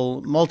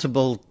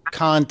multiple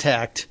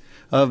contact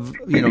of,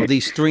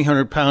 these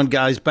 300-pound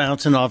guys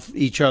bouncing off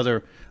each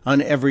other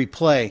on every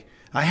play.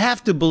 I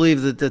have to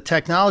believe that the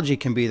technology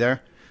can be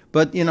there,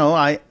 but,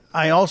 I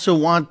also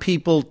want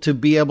people to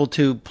be able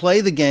to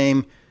play the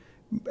game,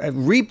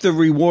 reap the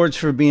rewards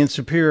for being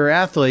superior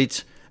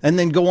athletes, and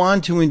then go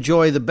on to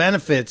enjoy the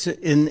benefits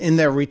in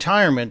their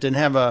retirement and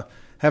have a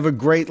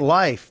great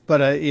life.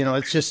 But,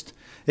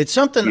 it's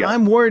something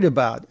I'm worried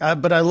about.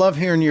 But I love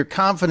hearing your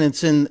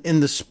confidence in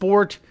the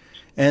sport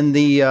and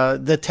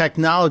the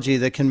technology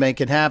that can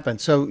make it happen.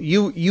 So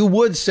you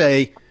would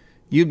say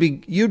you'd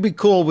be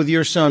cool with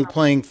your son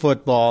playing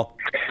football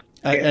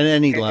at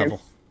any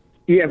level.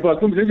 Yeah,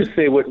 but let me just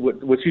say what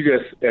you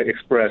just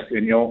expressed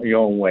in your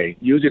own way.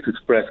 You just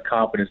expressed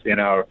confidence in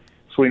our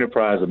free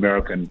enterprise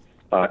American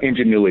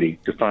ingenuity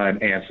to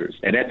find answers.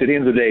 And at the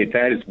end of the day,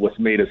 that is what's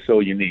made us so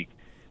unique.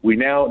 We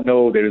now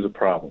know there is a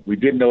problem. We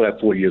didn't know that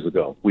 4 years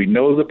ago. We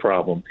know the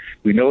problem.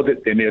 We know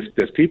that, and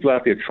there's people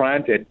out there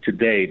trying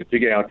today to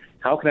figure out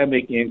how can I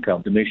make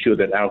income to make sure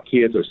that our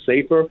kids are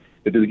safer,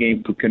 that the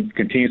game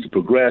continues to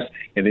progress,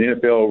 and the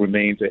NFL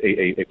remains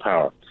a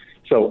power.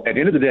 So at the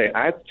end of the day,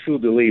 I truly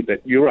believe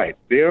that you're right.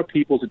 There are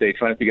people today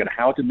trying to figure out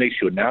how to make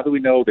sure, now that we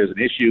know there's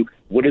an issue,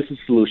 what is the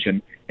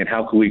solution, and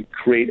how can we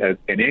create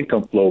an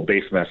income flow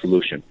based on that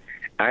solution?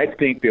 I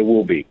think there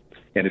will be.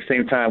 And at the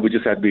same time, we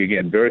just have to be,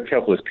 again, very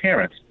careful as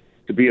parents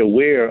to be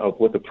aware of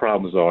what the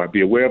problems are, be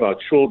aware of our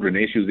children,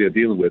 the issues they're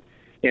dealing with.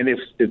 And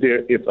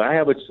if I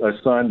have a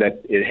son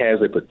that it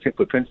has a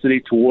propensity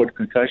toward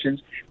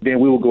concussions, then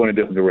we will go in a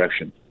different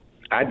direction.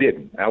 I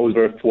didn't. I was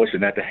very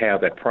fortunate not to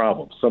have that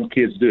problem. Some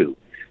kids do.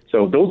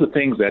 So those are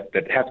things that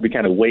have to be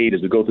kind of weighed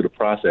as we go through the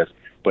process.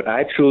 But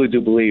I truly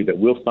do believe that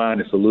we'll find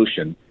a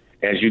solution.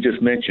 As you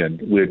just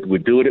mentioned, we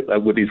do it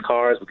with these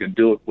cars. We can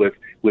do it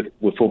with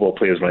football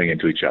players running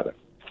into each other.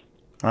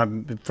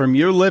 From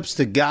your lips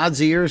to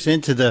God's ears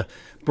into the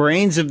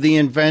brains of the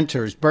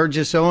inventors.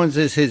 Burgess Owens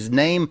is his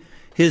name.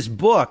 His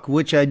book,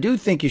 which I do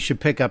think you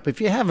should pick up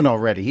if you haven't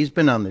already. He's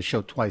been on the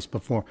show twice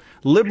before.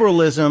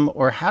 Liberalism,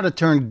 or How to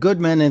Turn Good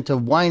Men into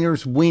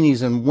Whiners,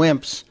 Weenies, and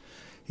Wimps.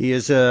 He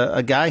is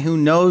a guy who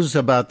knows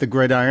about the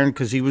gridiron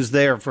because he was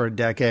there for a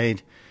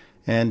decade.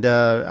 And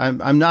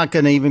I'm not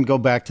going to even go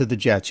back to the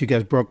Jets. You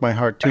guys broke my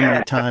heart too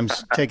many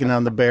times taking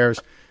on the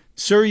Bears.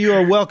 Sir, you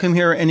are welcome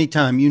here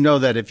anytime. You know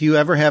that. If you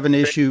ever have an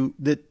issue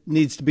that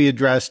needs to be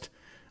addressed,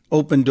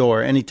 open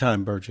door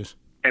anytime, Burgess.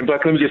 And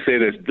Buck, let me just say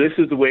this. This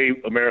is the way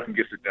American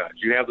gets it done.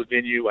 You have the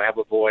venue, I have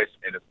a voice,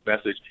 and a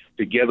message.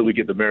 Together we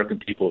get the American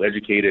people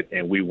educated,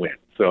 and we win.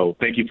 So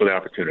thank you for the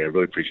opportunity. I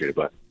really appreciate it,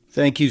 Buck.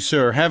 Thank you,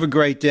 sir. Have a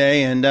great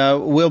day, and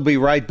we'll be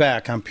right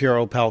back on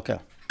Pure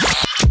Opelka.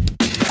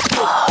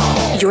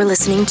 You're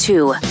listening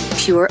to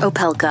Pure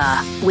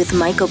Opelka with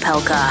Mike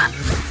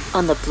Opelka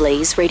on the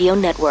Blaze Radio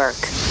Network.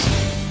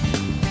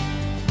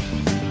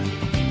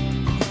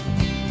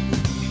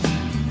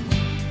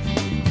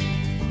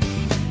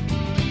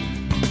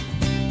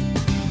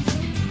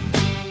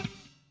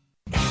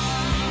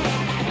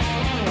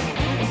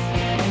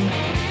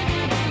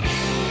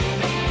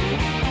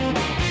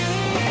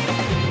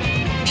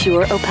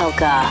 Pure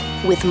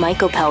Opelka with Mike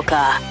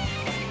Opelka.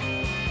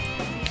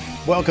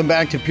 Welcome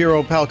back to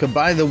Pure Opelka.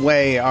 By the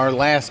way, our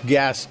last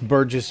guest,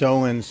 Burgess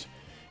Owens,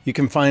 you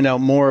can find out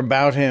more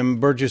about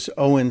him,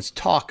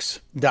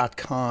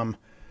 BurgessOwensTalks.com.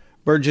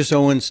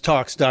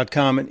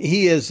 BurgessOwensTalks.com. And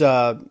he is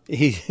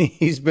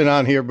he's been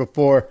on here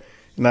before,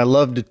 and I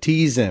love to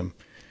tease him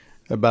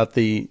about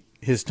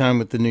his time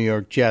with the New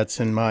York Jets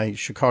and my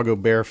Chicago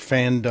Bear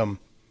fandom.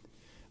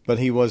 But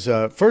he was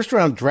a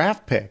first-round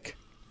draft pick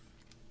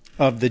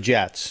of the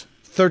Jets,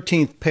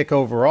 13th pick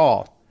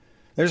overall.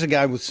 There's a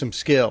guy with some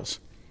skills.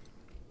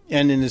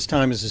 And in his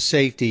time as a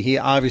safety, he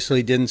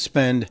obviously didn't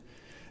spend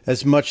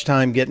as much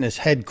time getting his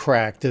head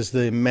cracked as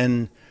the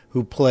men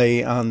who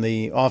play on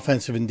the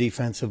offensive and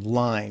defensive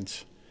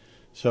lines.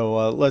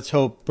 So let's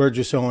hope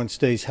Burgess Owens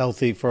stays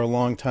healthy for a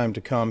long time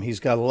to come.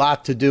 He's got a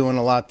lot to do and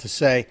a lot to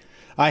say.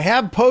 I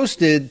have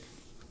posted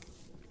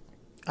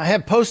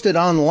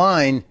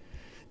online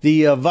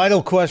the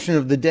vital question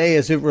of the day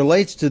as it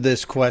relates to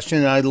this question,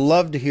 and I'd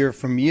love to hear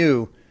from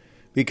you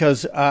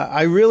because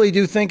I really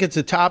do think it's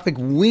a topic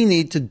we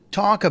need to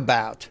talk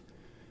about.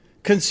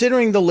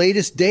 Considering the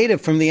latest data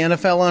from the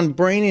NFL on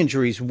brain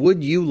injuries,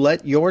 would you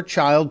let your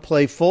child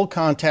play full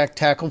contact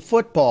tackle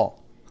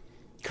football?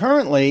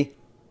 Currently,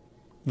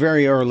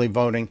 very early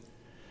voting,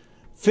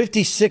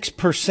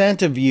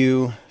 56% of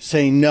you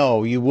say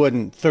no, you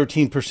wouldn't.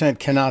 13%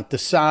 cannot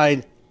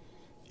decide.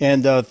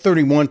 And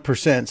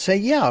 31% say,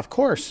 yeah, of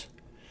course.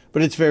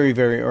 But it's very,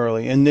 very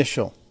early,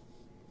 initial.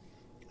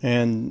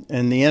 And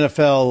the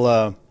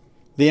NFL,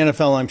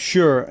 I'm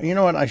sure, you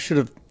know what, I should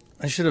have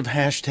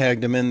hashtagged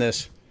them in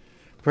this.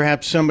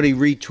 Perhaps somebody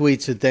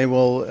retweets it. They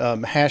will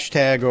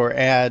hashtag or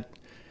add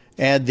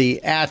the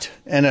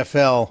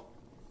 @NFL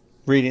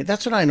reading.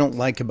 That's what I don't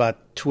like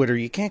about Twitter.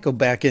 You can't go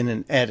back in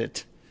and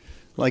edit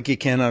like you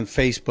can on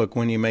Facebook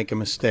when you make a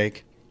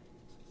mistake.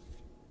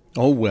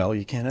 Oh well,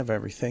 you can't have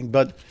everything.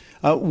 But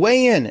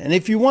weigh in, and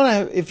if you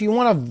want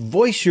to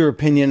voice your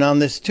opinion on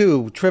this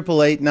too,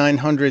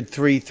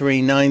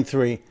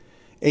 888-900-3393,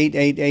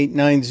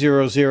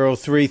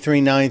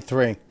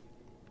 888-900-3393.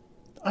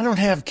 I don't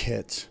have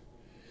kids,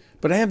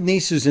 but I have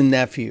nieces and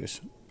nephews,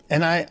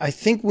 and I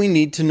think we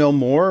need to know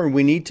more, and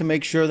we need to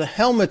make sure the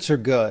helmets are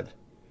good.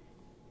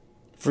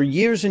 For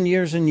years and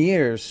years and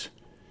years,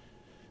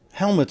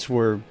 helmets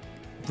were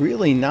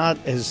really not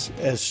as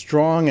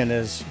strong and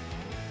as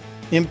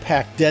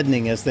impact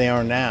deadening as they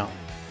are now.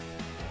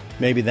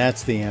 Maybe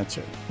that's the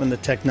answer. When the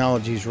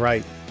technology's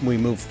right, we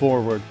move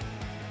forward.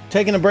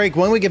 Taking a break.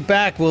 When we get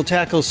back, we'll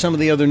tackle some of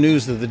the other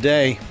news of the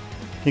day,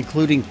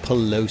 including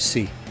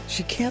Pelosi.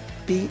 She can't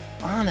be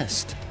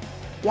honest.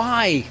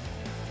 Why?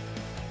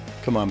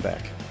 Come on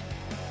back.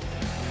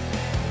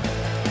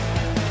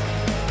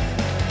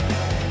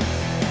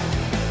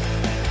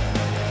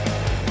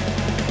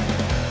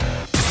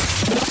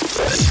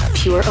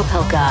 Pure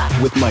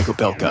Opelka. With Mike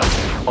Opelka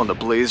on the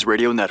Blaze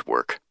Radio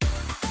Network.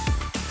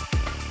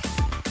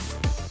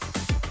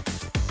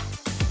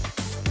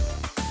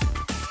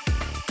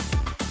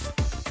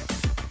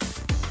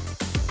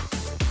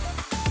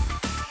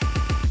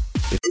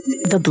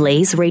 The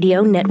Blaze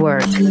Radio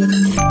Network.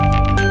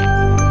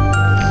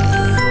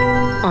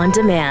 On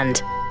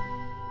demand.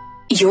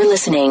 You're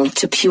listening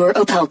to Pure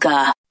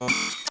Opelka.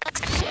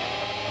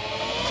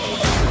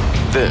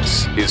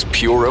 This is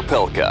Pure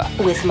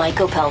Opelka. With Mike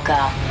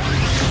Opelka.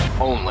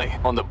 Only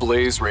on the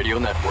Blaze Radio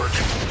Network.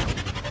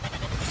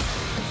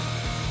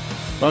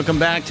 Welcome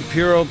back to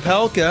Pure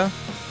Opelka.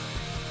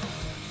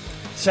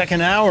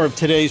 Second hour of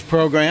today's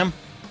program.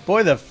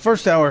 Boy, the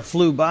first hour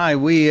flew by.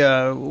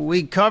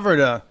 We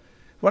covered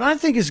what I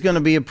think is going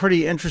to be a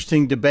pretty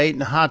interesting debate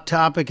and a hot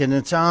topic, and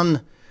it's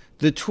on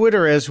the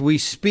Twitter as we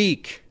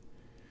speak.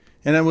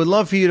 And I would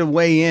love for you to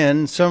weigh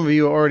in. Some of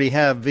you already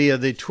have via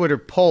the Twitter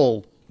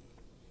poll.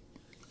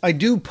 I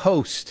do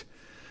post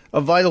a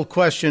vital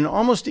question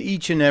almost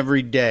each and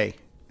every day,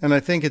 and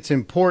I think it's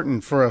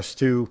important for us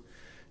to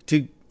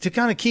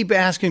kind of keep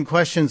asking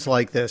questions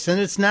like this, and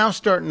it's now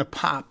starting to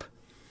pop.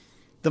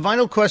 The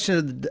vital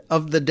question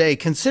of the day,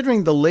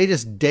 considering the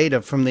latest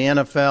data from the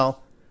NFL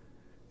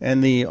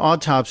and the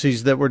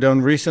autopsies that were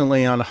done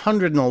recently on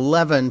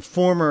 111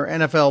 former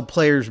NFL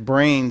players'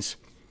 brains,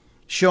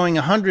 showing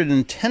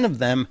 110 of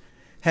them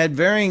had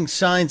varying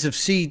signs of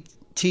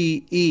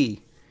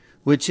CTE,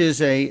 which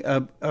is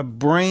a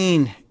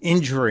brain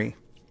injury.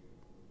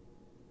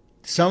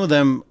 Some of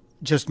them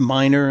just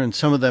minor and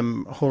some of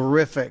them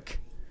horrific,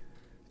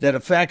 that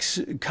affects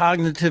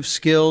cognitive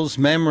skills,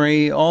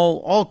 memory,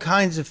 all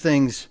kinds of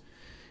things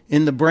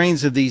in the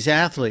brains of these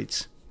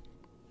athletes.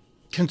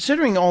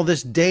 Considering all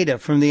this data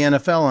from the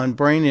NFL on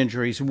brain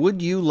injuries,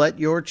 would you let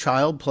your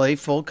child play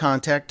full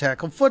contact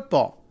tackle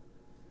football?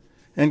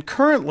 And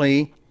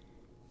currently,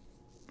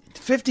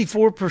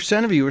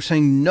 54% of you are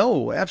saying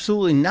no,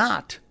 absolutely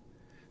not.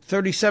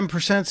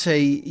 37%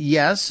 say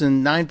yes,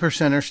 and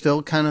 9% are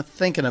still kind of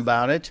thinking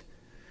about it.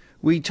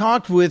 We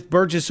talked with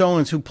Burgess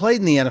Owens, who played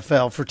in the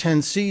NFL for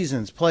 10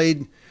 seasons,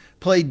 played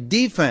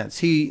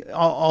defense.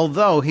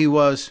 Although he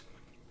was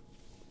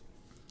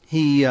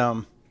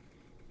in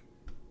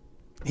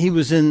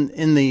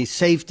the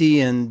safety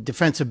and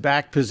defensive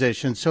back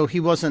position, so he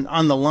wasn't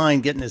on the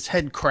line getting his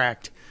head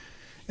cracked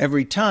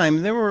every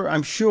time. There were,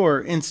 I'm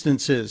sure,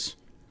 instances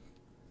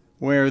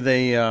where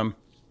they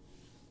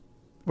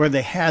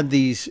had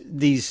these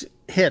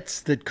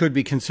hits that could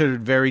be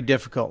considered very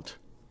difficult.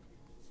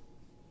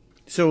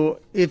 So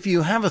if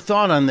you have a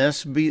thought on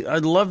this,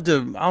 I'd love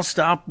to. I'll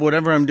stop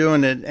whatever I'm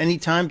doing at any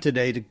time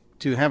today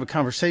to have a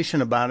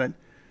conversation about it.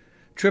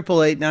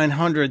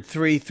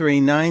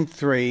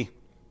 888-900-3393.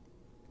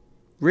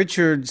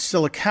 Richard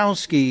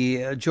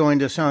Silikowski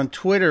joined us on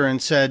Twitter and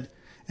said,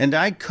 "And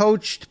I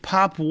coached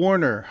Pop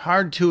Warner.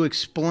 Hard to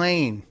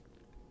explain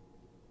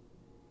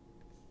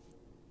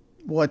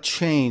what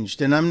changed."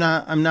 And I'm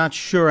not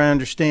sure I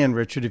understand,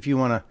 Richard. If you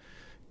want to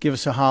give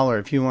us a holler,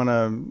 if you want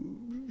to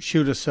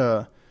shoot us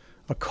a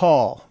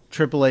call,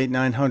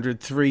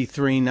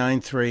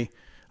 888-900-3393.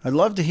 I'd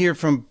love to hear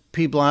from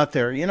people out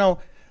there. You know,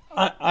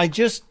 I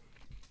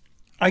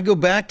go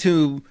back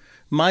to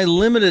my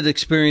limited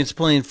experience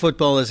playing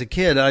football as a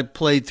kid. I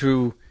played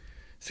through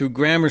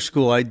grammar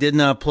school. I did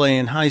not play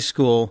in high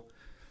school.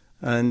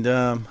 And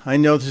I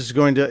know this is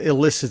going to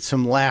elicit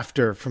some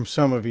laughter from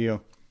some of you.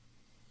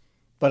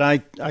 but I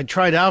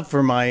tried out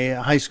for my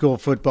high school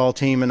football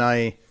team, and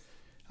I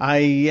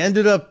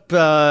ended up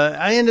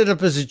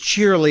as a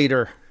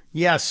cheerleader.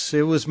 Yes,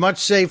 it was much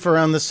safer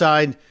on the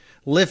side,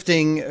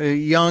 lifting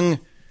young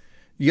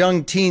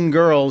teen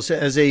girls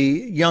as a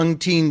young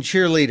teen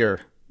cheerleader,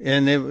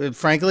 and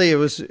frankly, it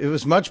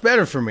was much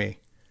better for me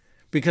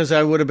because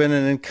I would have been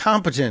an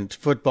incompetent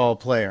football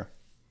player.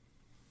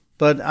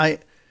 But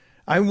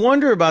I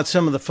wonder about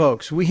some of the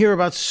folks. We hear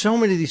about so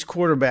many of these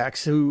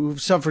quarterbacks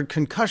who've suffered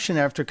concussion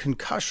after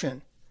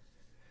concussion,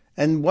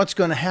 and what's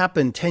going to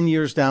happen 10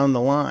 years down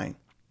the line.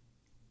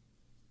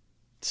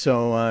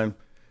 So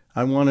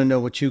I want to know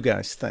what you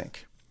guys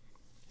think.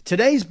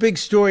 Today's big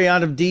story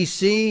out of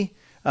D.C.,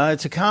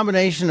 it's a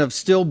combination of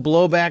still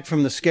blowback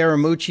from the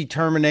Scaramucci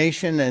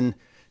termination and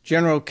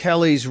General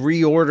Kelly's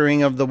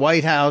reordering of the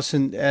White House,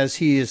 and as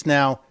he is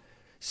now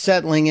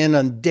settling in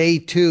on day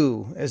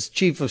 2 as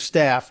chief of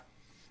staff.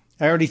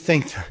 I already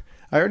think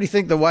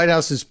the White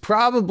House is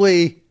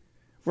probably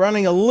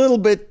running a little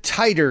bit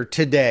tighter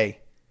today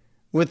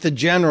with the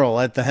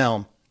general at the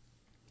helm.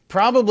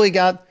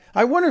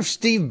 I wonder if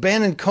Steve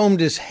Bannon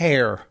combed his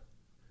hair.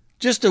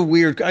 Just a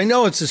weird, I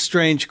know it's a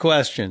strange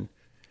question,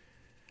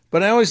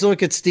 but I always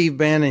look at Steve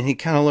Bannon, he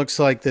kind of looks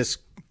like this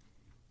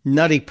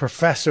nutty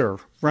professor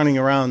running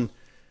around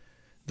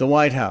the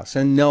White House.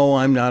 And no,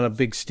 I'm not a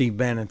big Steve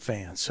Bannon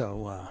fan,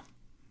 so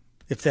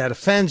if that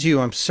offends you,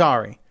 I'm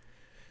sorry.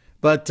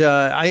 But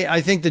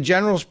I think the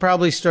general's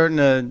probably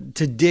starting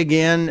to dig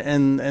in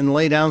and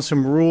lay down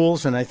some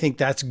rules, and I think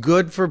that's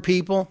good for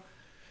people.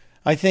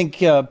 I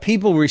think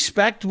people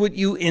respect what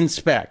you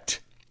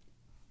inspect.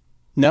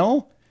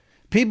 No?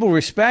 People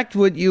respect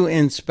what you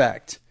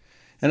inspect.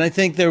 And I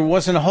think there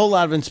wasn't a whole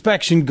lot of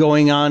inspection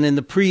going on in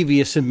the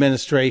previous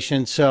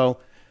administration, so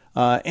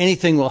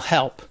anything will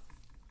help.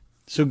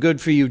 So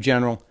good for you,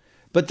 General.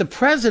 But the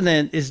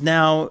president is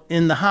now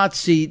in the hot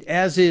seat,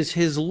 as is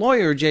his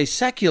lawyer, Jay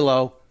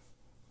Sekulow,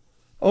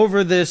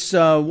 over this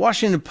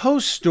Washington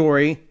Post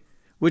story,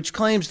 which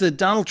claims that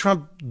Donald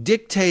Trump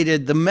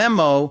dictated the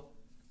memo,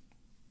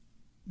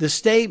 the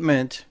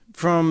statement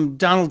from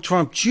Donald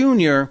Trump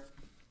Jr.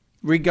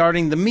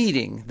 regarding the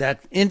meeting,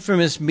 that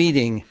infamous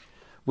meeting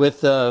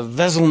with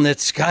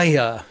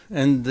Veselnitskaya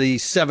and the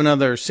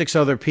 6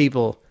 other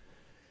people.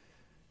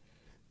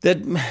 That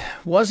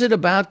was it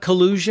about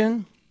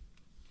collusion?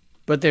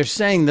 But they're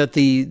saying that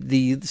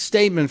the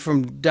statement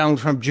from Donald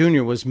Trump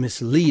Jr. was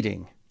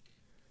misleading.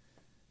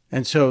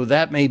 And so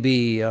that may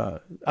be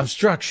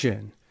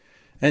obstruction.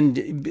 And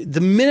the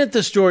minute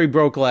the story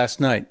broke last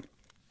night,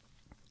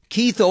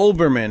 Keith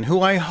Olbermann,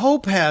 who I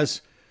hope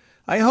Keith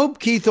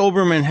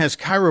Olbermann has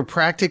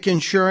chiropractic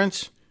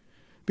insurance,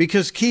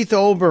 because Keith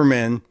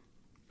Olbermann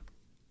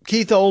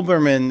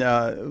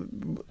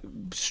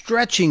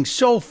stretching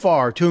so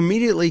far to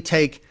immediately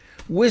take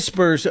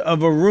whispers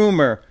of a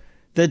rumor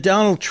that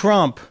Donald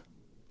Trump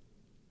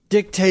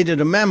dictated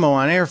a memo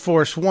on Air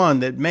Force One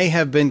that may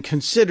have been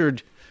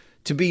considered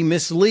to be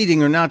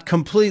misleading or not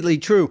completely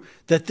true,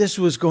 that this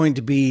was going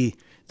to be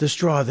the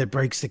straw that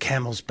breaks the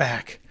camel's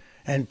back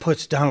and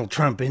puts Donald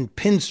Trump in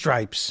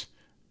pinstripes.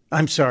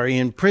 I'm sorry,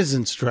 in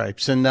prison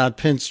stripes and not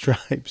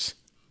pinstripes.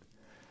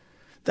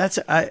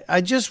 I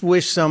just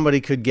wish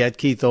somebody could get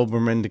Keith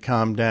Olbermann to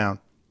calm down.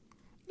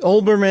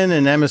 Olbermann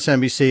and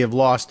MSNBC have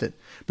lost it,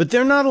 but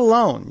they're not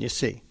alone, you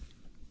see.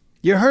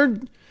 You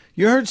heard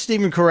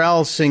Stephen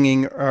Colbert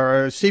singing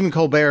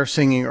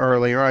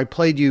earlier. I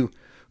played you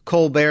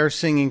Colbert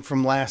singing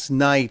from last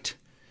night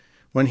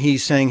when he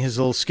sang his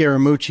little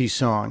Scaramucci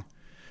song.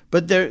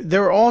 But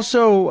they're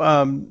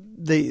also,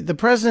 the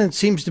president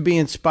seems to be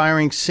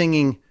inspiring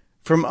singing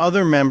from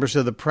other members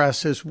of the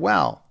press as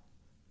well.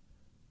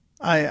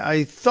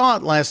 I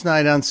thought last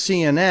night on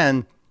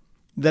CNN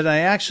that I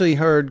actually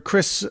heard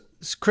Chris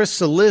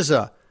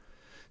Cillizza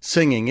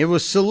singing. It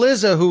was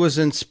Cillizza who was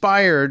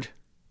inspired,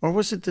 or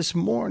was it this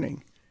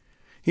morning?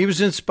 He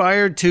was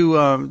inspired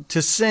to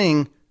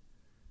sing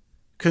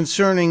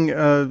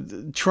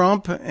concerning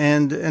Trump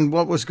and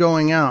what was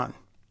going on.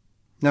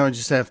 Now I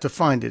just have to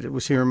find it. It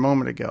was here a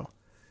moment ago.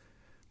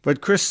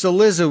 But Chris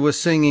Cillizza was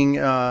singing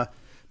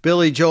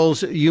Billy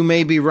Joel's "You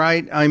May Be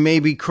Right, I May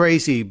Be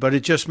Crazy, but It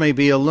Just May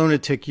Be a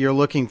Lunatic You're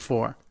Looking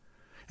For."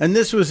 And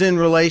this was in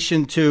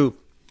relation to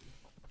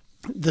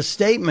the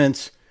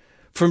statements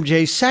from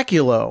Jay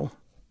Sekulow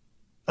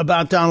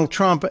about Donald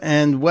Trump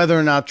and whether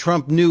or not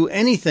Trump knew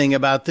anything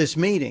about this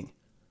meeting,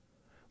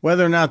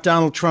 whether or not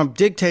Donald Trump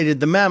dictated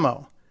the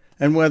memo,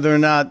 and whether or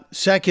not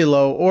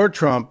Sekulow or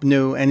Trump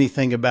knew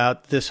anything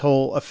about this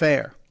whole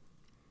affair.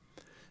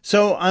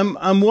 So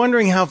I'm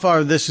wondering how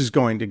far this is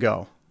going to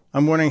go.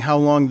 I'm wondering how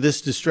long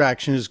this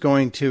distraction is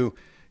going to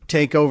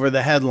take over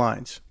the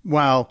headlines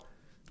while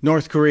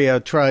North Korea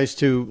tries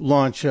to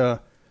launch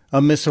a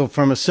missile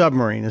from a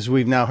submarine. As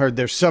we've now heard,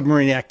 there's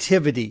submarine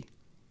activity.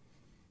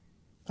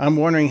 I'm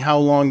wondering how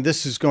long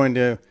this is going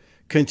to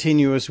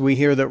continue as we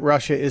hear that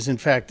Russia is, in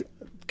fact,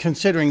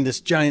 considering this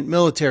giant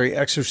military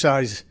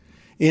exercise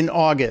in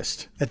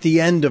August, at the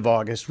end of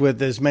August,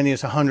 with as many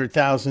as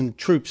 100,000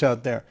 troops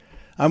out there.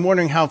 I'm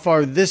wondering how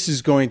far this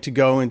is going to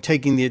go in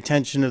taking the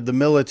attention of the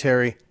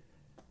military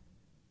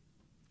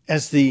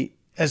as the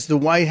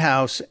White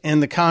House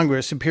and the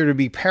Congress appear to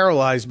be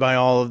paralyzed by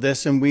all of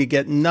this, and we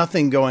get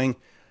nothing going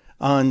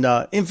on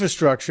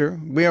infrastructure.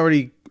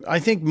 I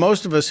think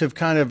most of us have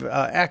kind of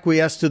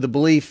acquiesced to the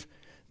belief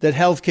that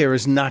healthcare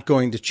is not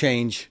going to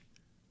change,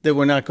 that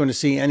we're not going to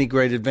see any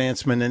great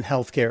advancement in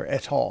healthcare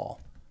at all.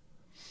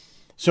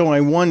 So I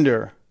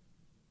wonder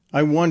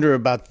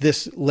about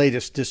this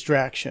latest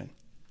distraction.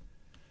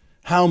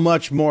 How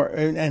much more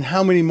and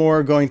how many more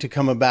are going to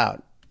come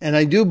about? And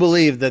I do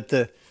believe that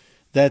the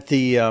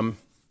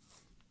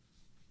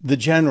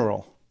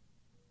General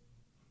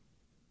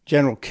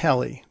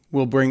Kelly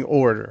will bring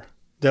order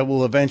that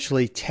will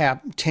eventually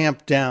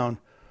tamp down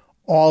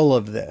all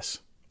of this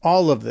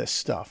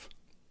stuff,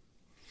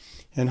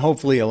 and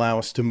hopefully allow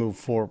us to move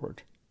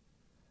forward.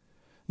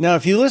 Now,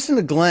 if you listen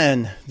to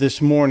Glenn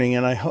this morning,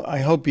 and I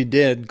hope you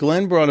did,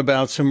 Glenn brought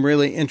about some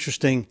really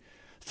interesting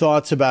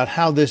thoughts about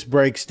how this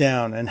breaks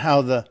down and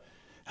how the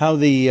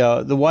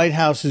White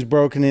House is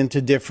broken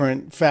into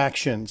different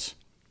factions.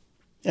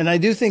 And I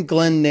do think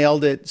Glenn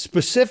nailed it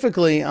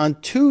specifically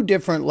on two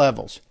different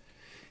levels.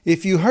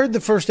 If you heard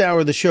the first hour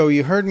of the show,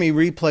 you heard me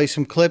replay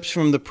some clips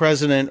from the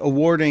president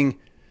awarding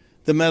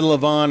the Medal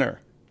of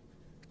Honor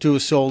to a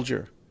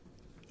soldier,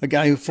 a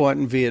guy who fought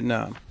in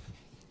Vietnam.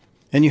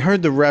 And you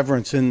heard the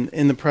reverence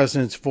in the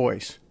president's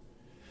voice.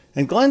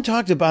 And Glenn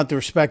talked about the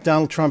respect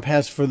Donald Trump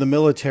has for the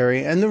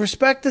military and the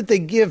respect that they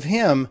give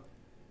him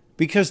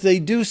because they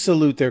do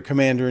salute their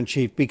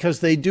commander-in-chief, because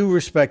they do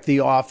respect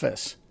the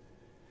office.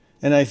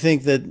 And I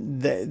think that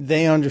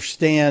they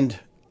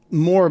understand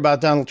more about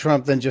Donald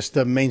Trump than just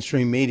the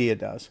mainstream media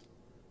does.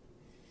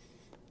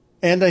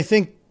 And I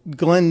think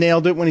Glenn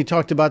nailed it when he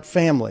talked about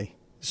family.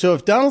 So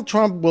if Donald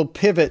Trump will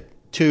pivot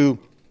to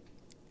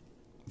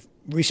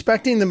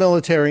respecting the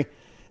military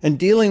and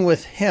dealing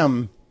with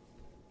him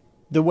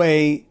the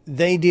way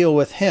they deal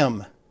with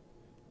him.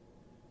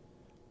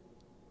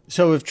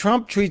 So if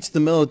Trump treats the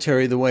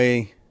military the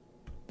way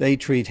they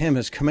treat him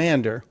as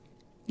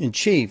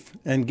commander-in-chief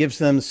and gives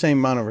them the same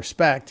amount of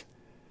respect,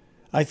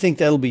 I think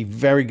that'll be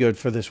very good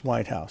for this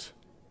White House.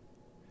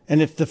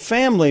 And if the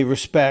family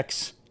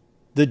respects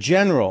the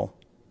general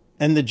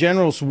and the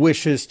general's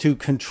wishes to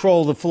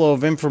control the flow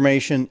of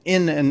information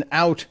in and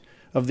out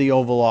of the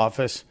Oval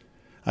Office,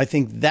 I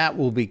think that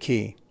will be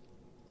key.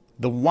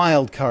 The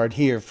wild card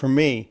here for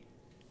me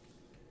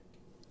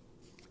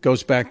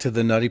goes back to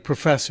the nutty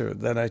professor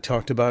that I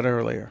talked about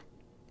earlier.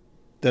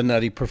 The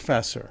nutty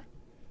professor.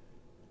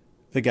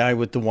 The guy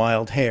with the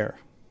wild hair.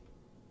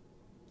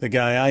 The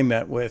guy I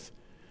met with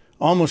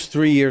almost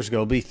 3 years ago.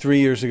 It'll be 3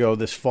 years ago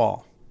this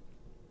fall.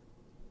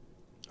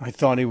 I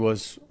thought he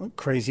was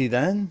crazy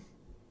then.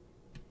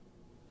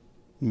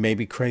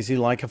 Maybe crazy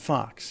like a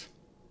fox.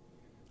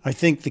 I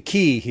think the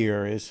key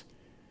here is,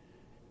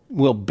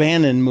 will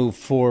Bannon move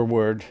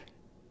forward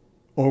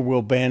or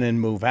will Bannon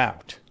move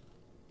out?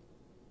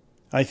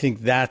 I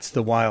think that's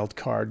the wild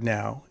card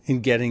now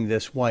in getting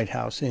this White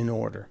House in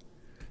order.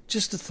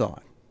 Just a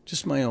thought,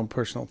 just my own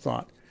personal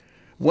thought.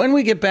 When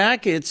we get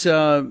back, it's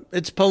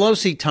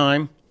Pelosi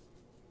time.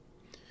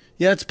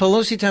 Yeah, it's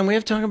Pelosi time. We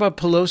have to talk about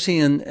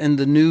Pelosi and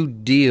the new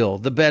deal,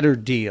 the better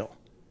deal.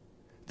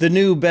 The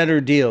new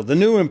better deal, the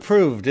new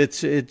improved.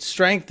 It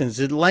strengthens,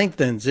 it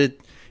lengthens,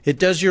 it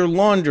does your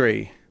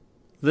laundry.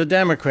 The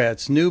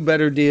Democrats, new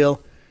better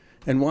deal,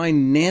 and why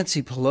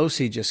Nancy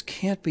Pelosi just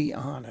can't be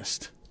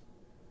honest.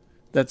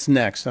 That's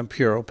next on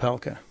Pure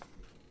Opelka.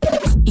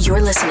 You're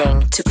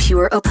listening to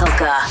Pure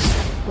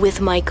Opelka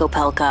with Mike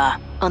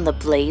Opelka on the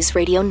Blaze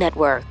Radio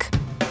Network.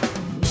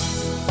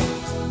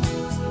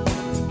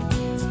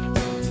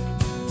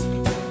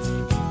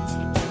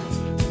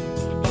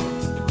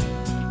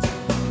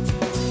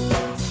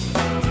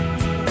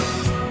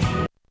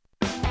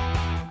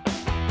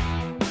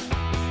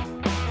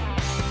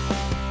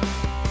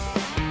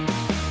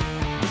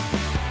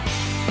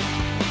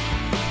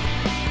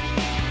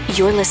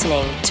 You're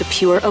listening to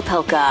Pure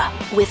Opelka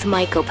with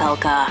Mike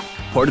Opelka.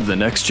 Part of the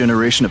next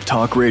generation of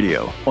talk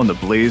radio on the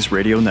Blaze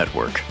Radio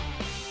Network.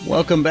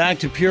 Welcome back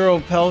to Pure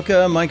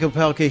Opelka. Mike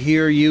Opelka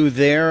here, you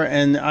there.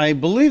 And I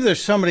believe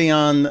there's somebody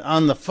on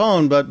the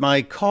phone, but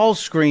my call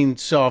screen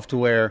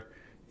software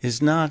is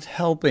not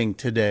helping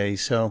today.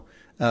 So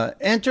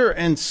enter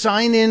and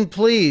sign in,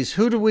 please.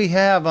 Who do we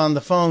have on the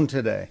phone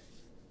today?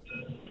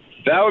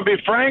 That would be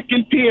Frank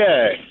in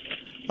PA.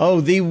 Oh,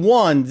 the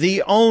one,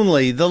 the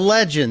only, the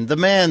legend, the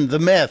man, the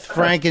myth,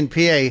 Frank in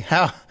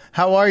PA.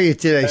 How are you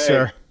today,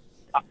 sir?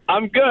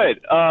 I'm good.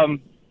 I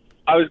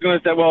was going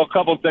to say, well, a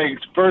couple things.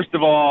 First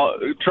of all,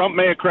 Trump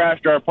may have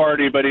crashed our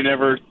party, but he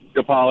never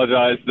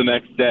apologized the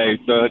next day,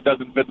 so it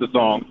doesn't fit the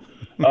song.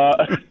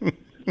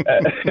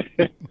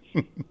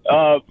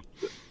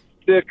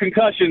 The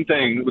concussion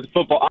thing with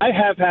football. I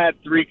have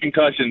had 3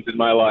 concussions in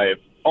my life.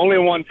 Only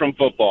one from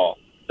football.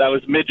 That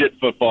was midget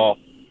football.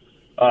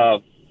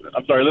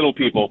 I'm sorry, little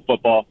people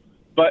football.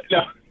 But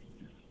no,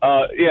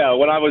 yeah,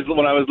 when I was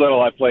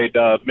little, I played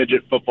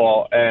midget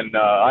football, and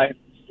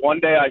one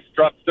day I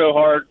struck so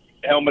hard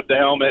helmet to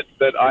helmet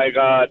that I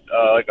got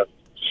like a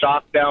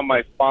shock down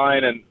my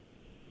spine and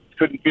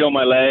couldn't feel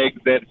my legs.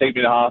 They had to take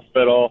me to the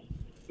hospital.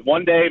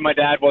 One day, my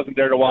dad wasn't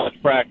there to watch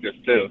practice,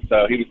 too,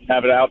 so he was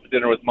having out to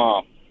dinner with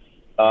Mom.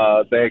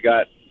 They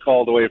got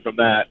called away from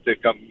that to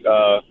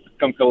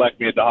come collect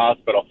me at the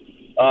hospital.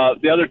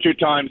 The other 2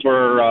 times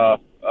were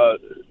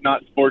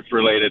not sports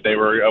related. They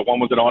were one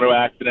was an auto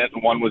accident,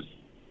 and one was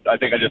I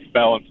think I just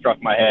fell and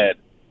struck my head.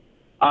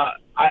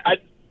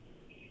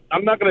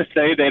 I'm not going to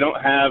say they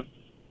don't have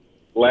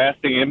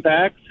lasting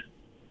impacts,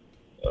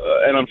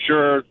 and I'm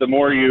sure the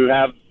more you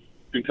have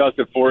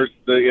concussive force,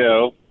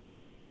 the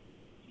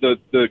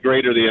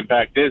greater the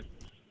impact is.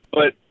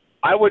 But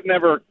I would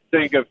never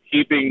think of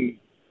keeping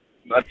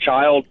a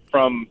child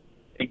from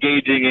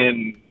engaging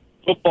in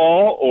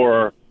football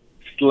or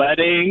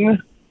sledding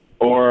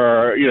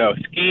or,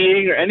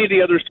 skiing or any of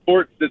the other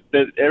sports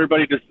that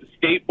everybody just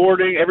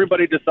skateboarding.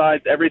 Everybody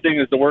decides everything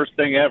is the worst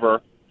thing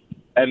ever,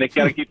 and they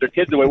got to keep their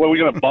kids away. What, are we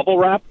going to bubble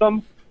wrap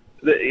them?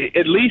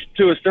 At least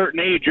to a certain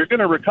age, you're going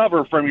to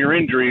recover from your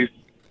injuries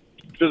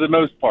for the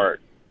most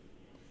part.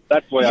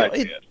 That's the way I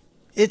see it.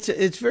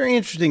 It's very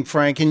interesting,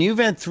 Frank, and you've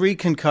had 3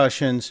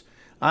 concussions.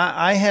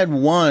 I had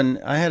one.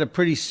 I had a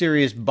pretty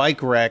serious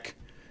bike wreck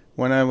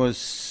when I was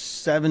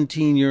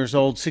 17 years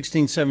old,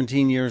 16,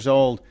 17 years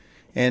old,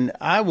 and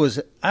I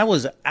was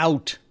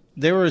out.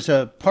 There was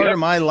a part of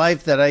my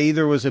life that I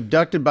either was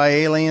abducted by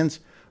aliens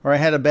or I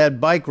had a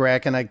bad bike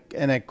wreck, and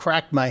I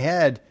cracked my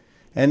head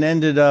and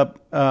ended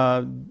up,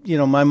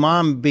 my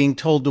mom being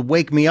told to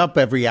wake me up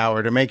every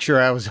hour to make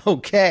sure I was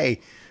okay.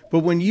 But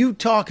when you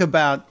talk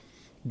about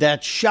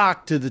that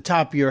shock to the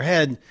top of your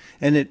head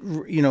and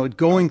it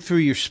going through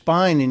your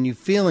spine and you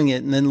feeling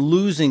it and then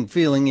losing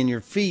feeling in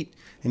your feet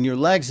and your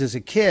legs as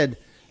a kid,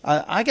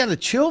 I got a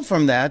chill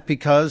from that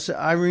because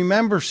I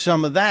remember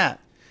some of that.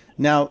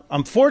 Now,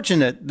 I'm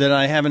fortunate that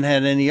I haven't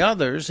had any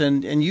others,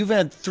 and you've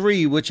had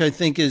 3, which I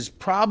think is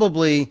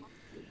probably,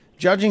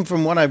 judging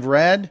from what I've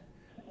read,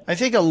 I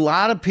think a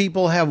lot of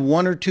people have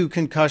 1 or 2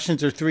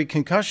 concussions or 3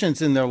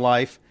 concussions in their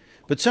life.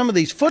 But some of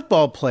these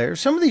football players,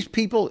 some of these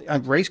people,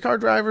 race car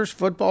drivers,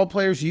 football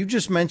players, you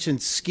just mentioned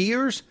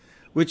skiers,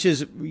 which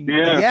is,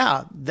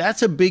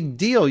 that's a big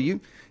deal.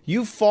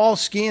 You fall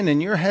skiing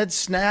and your head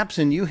snaps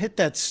and you hit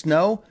that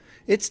snow.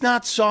 It's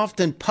not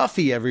soft and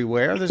puffy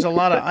everywhere. There's a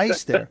lot of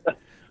ice there.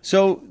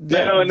 So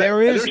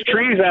there's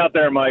trees out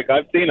there, Mike.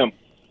 I've seen them.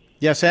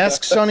 Yes,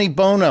 ask Sonny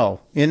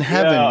Bono in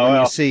heaven when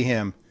you see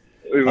him.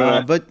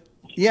 But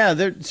yeah,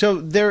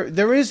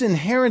 there is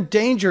inherent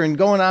danger in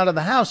going out of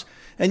the house.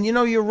 And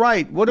you're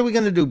right. What are we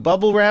going to do?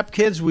 Bubble wrap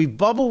kids? We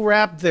bubble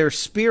wrap their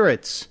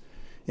spirits,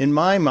 in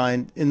my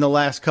mind, in the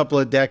last couple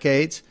of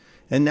decades.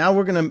 And now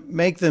we're going to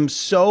make them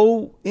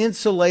so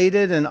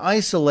insulated and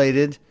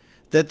isolated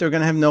that they're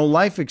going to have no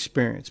life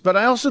experience. But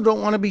I also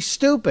don't want to be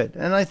stupid.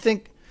 And I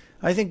think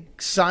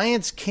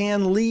science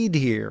can lead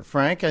here,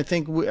 Frank. I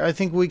think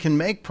we can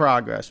make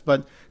progress.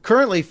 But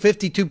currently,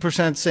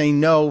 52% say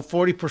no,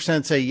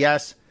 40% say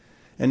yes,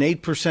 and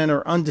 8%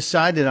 are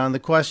undecided on the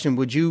question.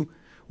 Would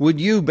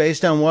you,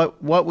 based on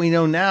what we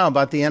know now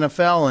about the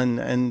NFL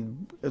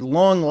and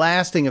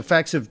long-lasting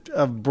effects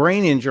of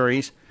brain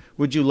injuries,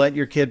 would you let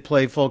your kid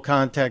play full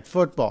contact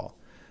football?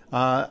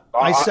 I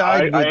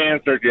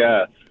answered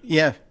yes.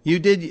 Yeah, you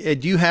did.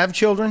 Do you have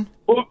children?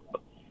 Well,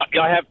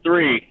 I have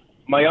 3.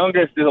 My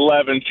youngest is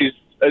 11. She's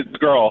a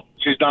girl.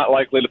 She's not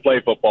likely to play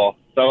football.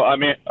 So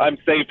I'm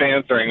safe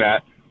answering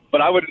that.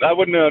 But I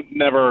wouldn't have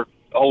never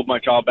hold my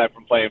child back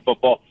from playing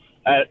football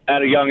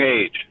at a young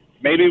age.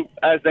 Maybe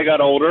as they got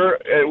older,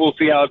 we'll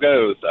see how it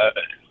goes.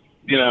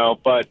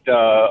 But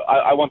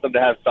I want them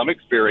to have some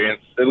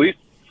experience, at least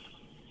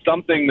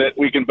something that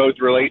we can both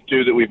relate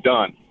to that we've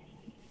done.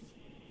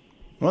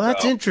 Well,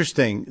 that's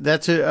interesting.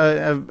 That's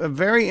a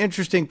very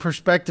interesting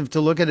perspective to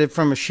look at it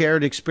from a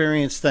shared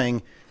experience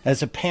thing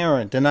as a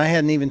parent, and I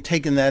hadn't even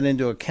taken that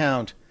into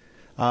account.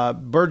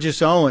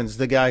 Burgess Owens,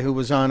 the guy who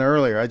was on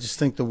earlier, I just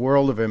think the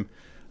world of him.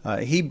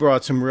 He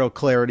brought some real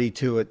clarity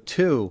to it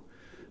too.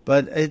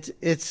 But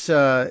it's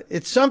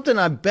something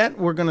I bet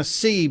we're going to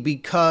see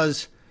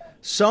because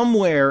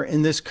somewhere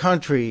in this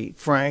country,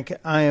 Frank,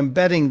 I am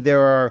betting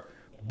there are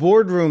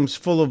boardrooms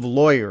full of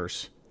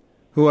lawyers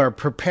who are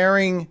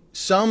preparing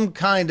some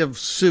kind of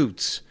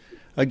suits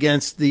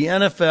against the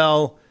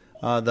NFL,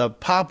 the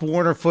Pop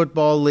Warner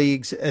football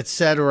leagues,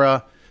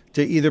 etc.,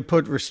 to either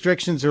put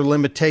restrictions or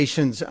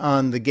limitations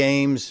on the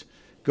games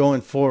going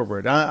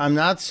forward. I'm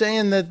not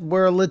saying that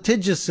we're a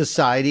litigious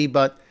society,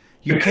 but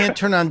you can't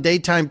turn on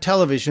daytime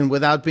television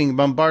without being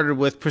bombarded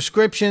with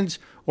prescriptions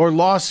or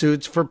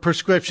lawsuits for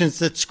prescriptions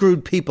that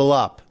screwed people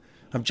up.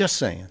 I'm just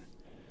saying.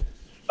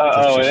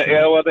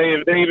 Well,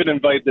 they even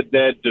invite the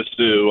dead to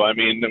sue. I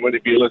mean,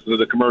 if you listen to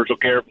the commercial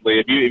carefully,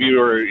 if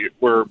you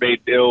were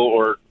made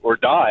ill or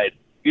died,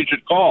 you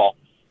should call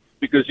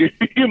because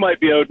you might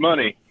be owed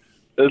money.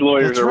 Those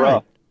lawyers That's are right.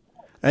 rough.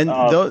 And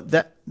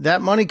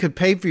that money could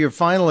pay for your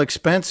final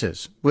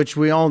expenses, which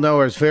we all know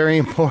is very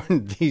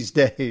important these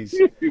days.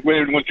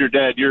 Once you're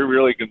dead, you're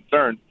really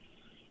concerned.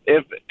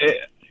 If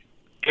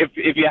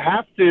you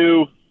have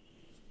to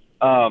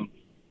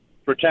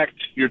protect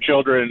your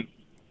children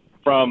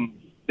from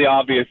the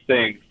obvious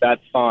things,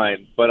 that's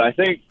fine. But I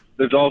think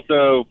there's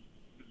a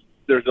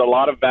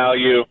lot of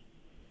value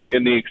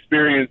in the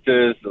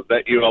experiences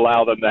that you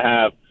allow them to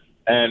have.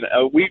 And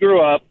we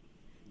grew up,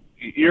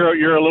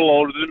 you're a little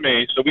older than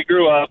me, so we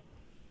grew up,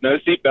 no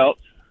seatbelts,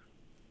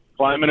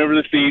 climbing over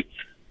the seats,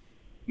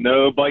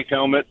 no bike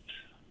helmets,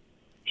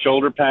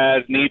 shoulder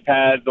pads, knee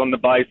pads on the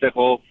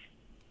bicycles.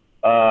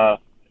 I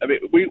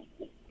mean,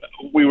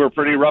 we were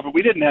pretty rough.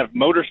 We didn't have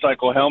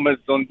motorcycle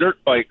helmets on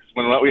dirt bikes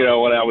when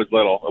I was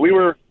little. We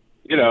were,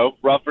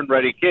 rough and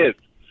ready kids.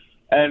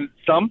 And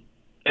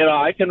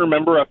I can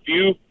remember a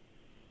few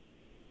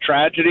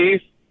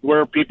tragedies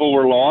where people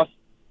were lost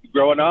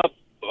growing up,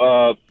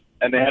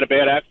 and they had a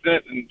bad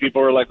accident, and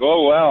people were like,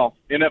 "Oh well,"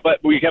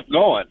 But we kept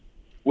going.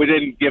 We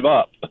didn't give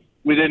up.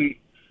 We didn't,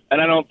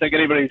 and I don't think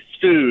anybody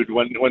sued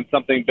when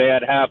something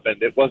bad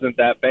happened. It wasn't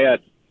that bad,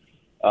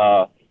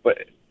 but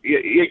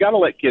you got to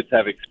let kids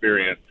have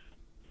experience.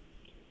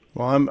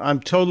 Well, I'm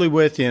totally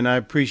with you, and I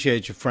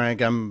appreciate you,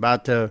 Frank. I'm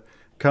about to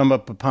come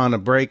up upon a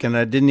break, and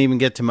I didn't even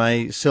get to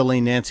my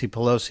silly Nancy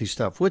Pelosi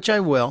stuff, which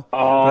I will.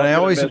 Oh, but I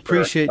always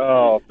appreciate.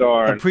 Oh,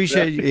 darn!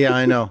 Yeah,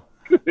 I know.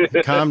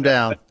 Calm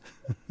down.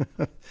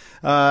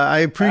 I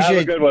appreciate.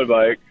 Have a good one,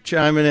 Mike.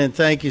 Chiming in.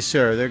 Thank you,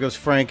 sir. There goes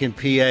Frank in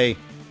PA,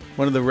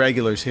 one of the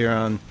regulars here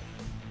on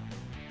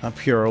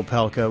Pure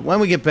Opelka. When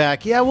we get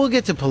back, we'll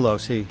get to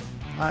Pelosi.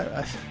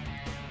 I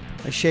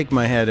shake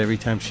my head every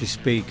time she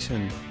speaks,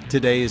 and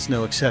today is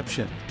no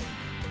exception.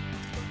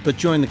 But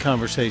join the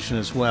conversation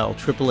as well.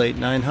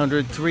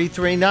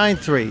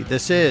 888-900-3393.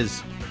 This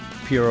is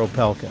Pure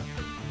Opelka.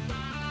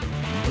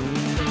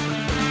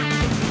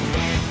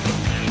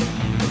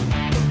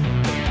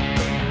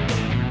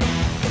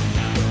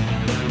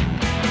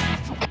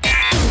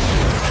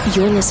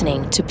 You're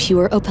listening to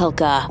Pure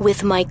Opelka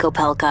with Mike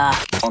Opelka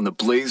on the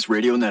Blaze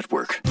Radio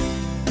Network.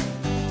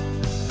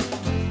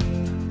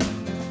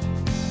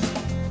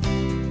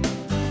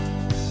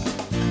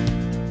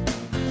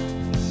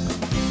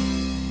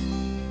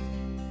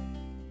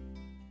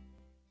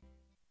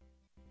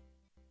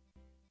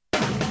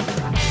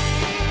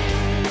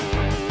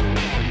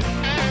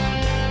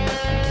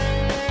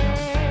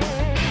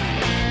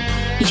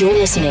 You're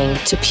listening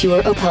to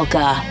Pure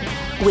Opelka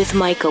with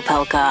Mike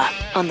Opelka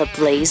on the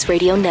Blaze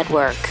Radio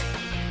Network.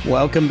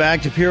 Welcome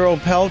back to Pure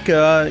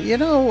Opelka.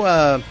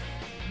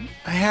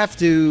 I have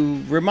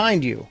to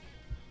remind you,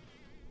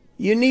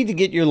 you need to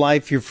get your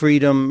life, your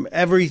freedom,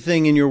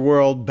 everything in your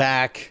world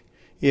back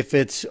if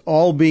it's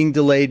all being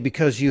delayed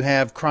because you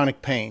have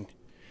chronic pain.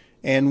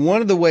 And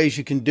one of the ways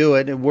you can do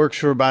it, it works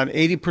for about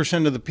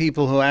 80% of the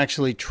people who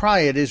actually try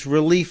it, is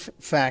Relief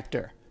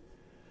Factor.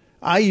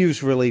 I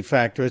use Relief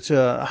Factor. It's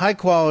a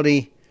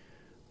high-quality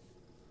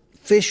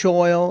fish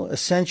oil,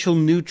 essential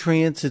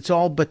nutrients. It's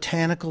all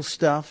botanical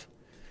stuff.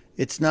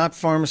 It's not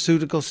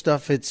pharmaceutical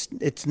stuff.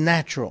 It's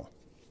natural.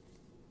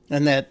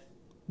 And that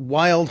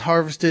wild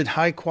harvested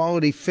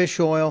high-quality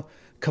fish oil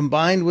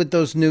combined with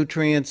those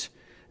nutrients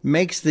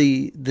makes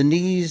the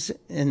knees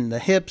and the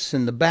hips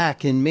and the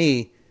back in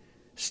me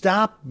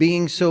stop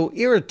being so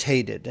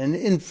irritated, and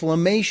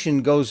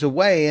inflammation goes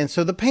away, and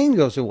so the pain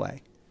goes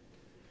away.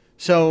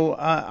 So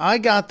I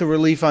got the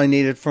relief I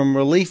needed from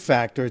Relief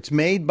Factor. It's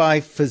made by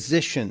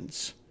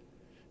physicians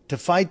to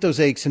fight those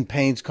aches and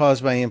pains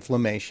caused by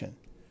inflammation.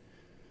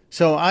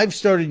 So I've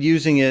started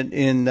using it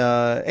in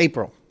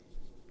April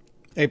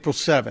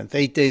 7th.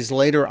 8 days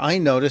later, I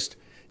noticed,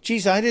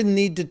 geez, I didn't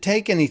need to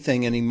take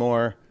anything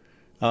anymore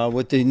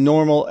with the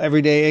normal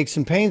everyday aches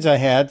and pains I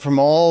had from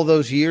all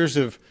those years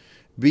of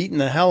beating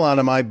the hell out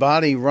of my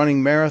body,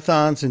 running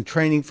marathons and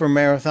training for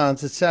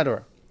marathons,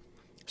 etc.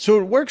 So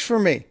it works for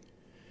me.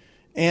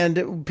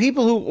 And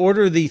people who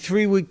order the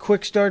 3-week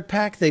quick start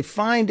pack, they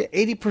find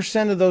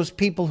 80% of those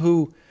people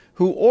who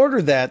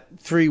order that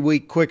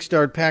 3-week quick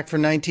start pack for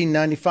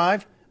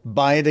 $19.95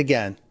 buy it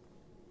again.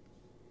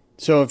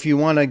 So if you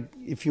want to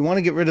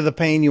get rid of the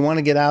pain, you want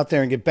to get out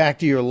there and get back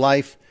to your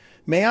life,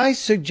 may I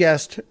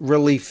suggest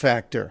Relief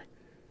Factor?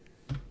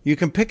 You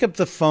can pick up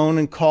the phone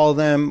and call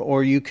them,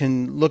 or you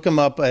can look them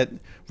up at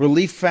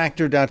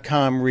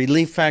relieffactor.com,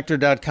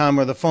 relieffactor.com,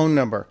 or the phone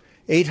number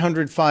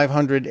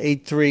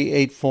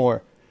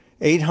 800-500-8384,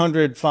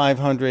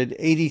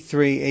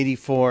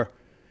 800-500-8384.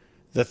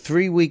 The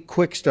 3-week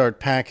quick start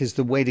pack is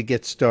the way to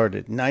get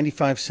started.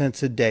 95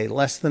 cents a day,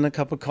 less than a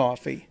cup of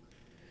coffee.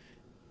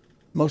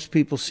 Most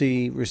people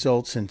see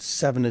results in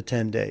 7 to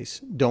 10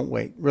 days. Don't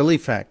wait.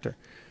 Relief Factor.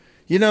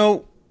 You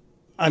know,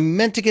 I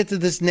meant to get to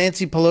this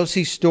Nancy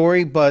Pelosi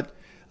story, but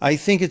I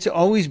think it's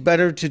always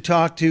better to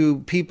talk to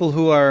people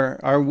who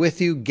are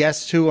with you,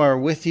 guests who are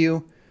with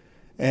you.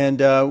 And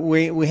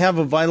we have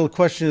a vital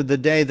question of the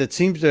day that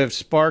seems to have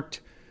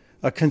sparked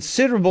a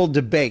considerable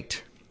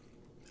debate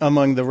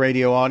among the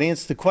radio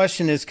audience. The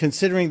question is,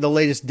 considering the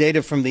latest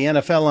data from the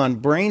NFL on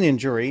brain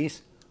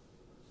injuries,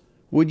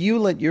 would you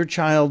let your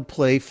child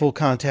play full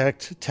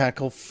contact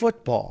tackle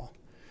football?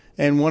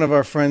 And one of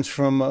our friends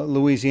from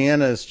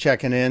Louisiana is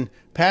checking in.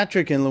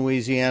 Patrick in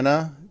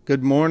Louisiana,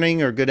 good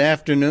morning or good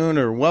afternoon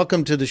or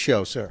welcome to the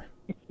show, sir.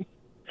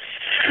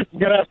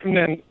 Good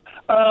afternoon.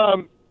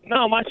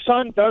 No, my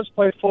son does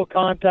play full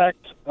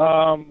contact.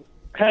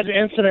 Had an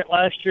incident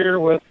last year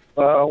with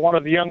one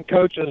of the young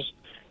coaches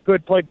who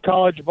had played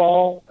college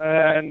ball,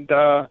 and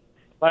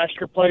last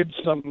year played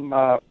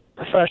some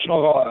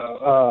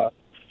professional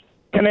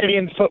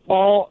Canadian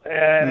football.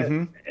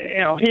 And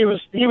he was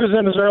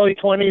in his early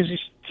 20s.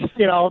 He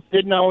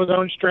didn't know his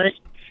own strength,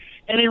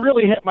 and he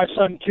really hit my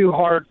son too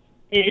hard,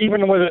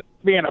 even with it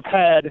being a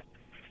pad,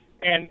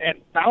 and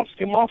bounced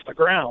him off the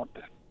ground.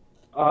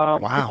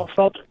 Wow. People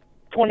felt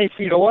 20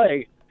 feet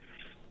away.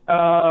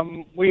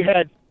 We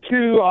had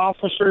 2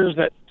 officers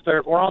that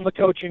were on the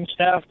coaching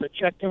staff that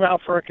checked him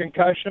out for a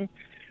concussion.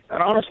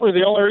 And honestly,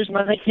 the only reason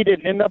I think he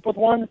didn't end up with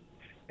one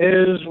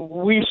is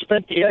we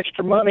spent the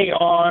extra money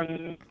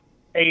on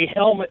a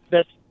helmet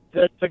that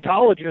the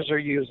colleges are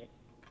using.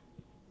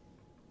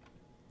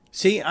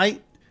 See, I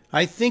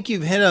think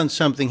you've hit on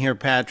something here,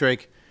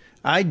 Patrick.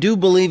 I do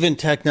believe in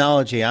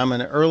technology. I'm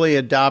an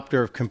early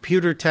adopter of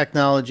computer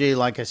technology.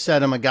 Like I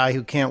said, I'm a guy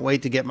who can't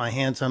wait to get my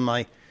hands on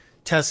my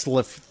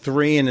Tesla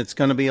 3, and it's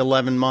going to be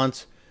 11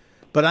 months.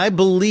 But I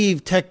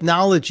believe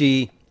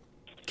technology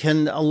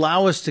can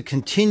allow us to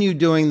continue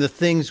doing the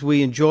things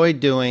we enjoy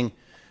doing,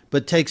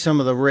 but take some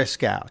of the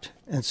risk out.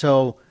 And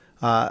so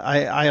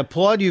I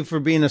applaud you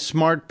for being a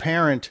smart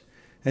parent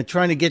and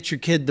trying to get your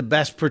kid the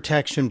best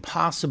protection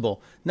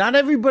possible. Not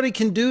everybody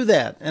can do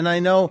that. And I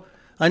know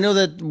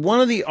that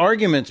one of the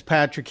arguments,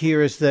 Patrick,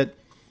 here is that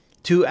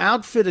to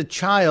outfit a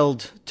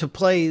child to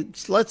play,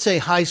 let's say,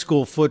 high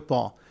school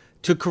football,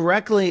 to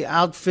correctly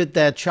outfit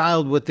that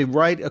child with the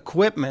right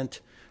equipment,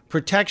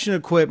 protection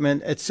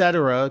equipment,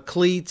 etc.,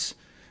 cleats,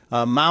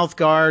 mouth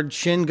guard,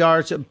 shin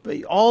guards,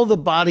 all the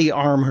body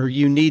armor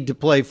you need to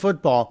play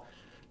football,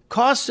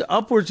 costs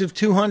upwards of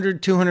 $200,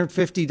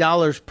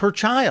 $250 per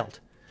child,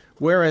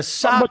 whereas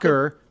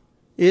soccer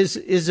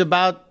is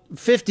about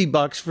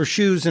 $50 for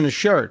shoes and a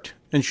shirt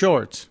and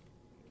shorts.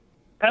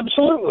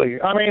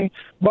 Absolutely. I mean,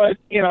 but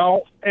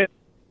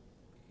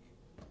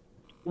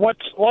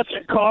what's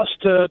it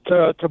cost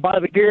to buy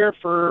the gear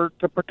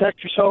to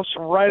protect yourself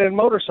from riding a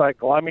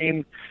motorcycle? I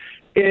mean,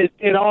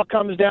 it all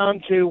comes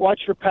down to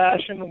what's your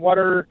passion, what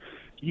are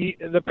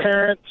the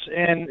parents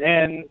and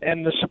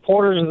the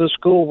supporters of the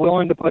school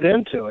willing to put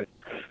into it.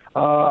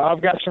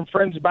 I've got some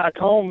friends back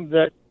home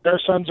that their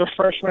sons are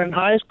freshmen in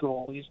high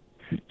school. He's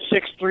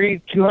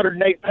 6'3",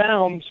 208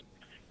 pounds,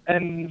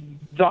 and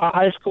the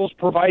high school's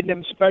providing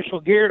him special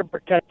gear to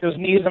protect his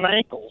knees and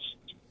ankles.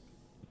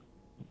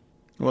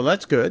 Well,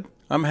 that's good.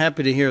 I'm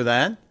happy to hear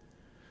that.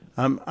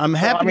 I'm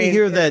happy to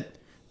hear that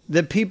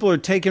people are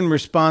taking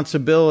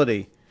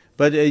responsibility.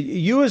 But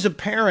you as a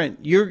parent,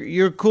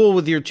 you're cool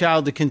with your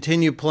child to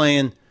continue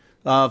playing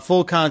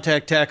full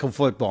contact tackle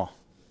football.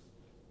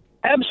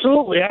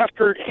 Absolutely.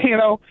 After, he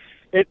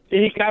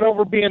got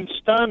over being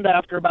stunned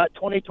after about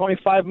 20,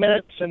 25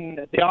 minutes,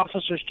 and the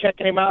officers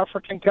checking him out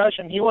for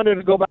concussion. He wanted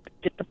to go back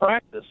and get to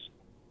practice.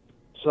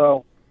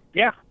 So,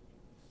 yeah.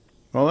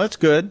 Well, that's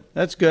good.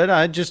 That's good.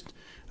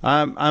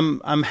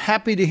 I'm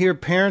happy to hear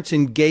parents'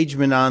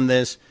 engagement on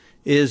this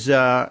is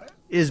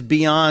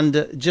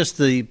beyond just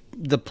the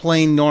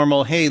plain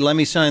normal, hey, let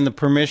me sign the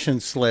permission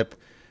slip.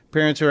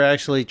 Parents are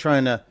actually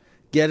trying to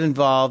get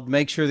involved,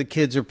 make sure the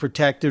kids are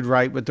protected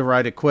right with the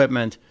right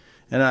equipment.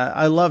 And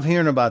I love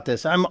hearing about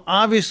this. I'm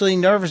obviously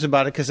nervous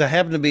about it because I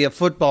happen to be a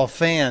football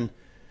fan.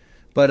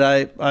 But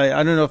I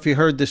don't know if you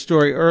heard the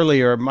story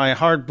earlier. My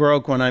heart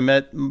broke when I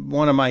met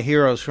one of my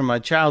heroes from my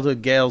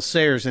childhood, Gale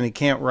Sayers, and he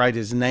can't write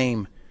his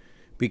name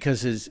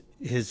because his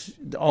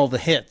all the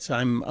hits,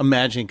 I'm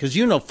imagining. Because,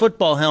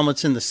 football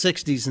helmets in the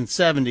 60s and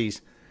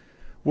 70s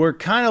were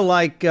kind of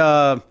like,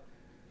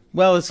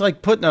 it's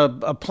like putting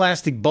a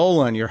plastic bowl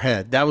on your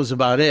head. That was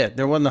about it.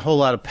 There wasn't a whole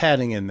lot of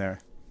padding in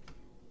there.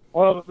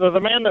 Well, the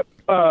man that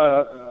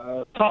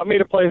taught me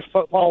to play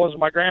football was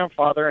my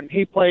grandfather, and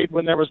he played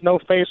when there was no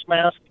face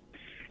mask,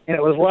 and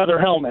it was leather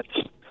helmets.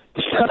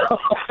 So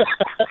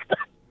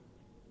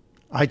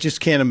I just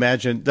can't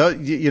imagine.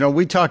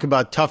 We talk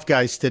about tough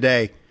guys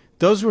today.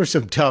 Those were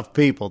some tough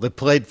people that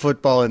played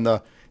football in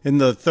the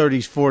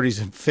 30s,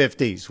 40s, and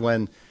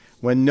 50s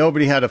when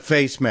nobody had a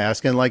face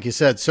mask, and like you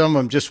said, some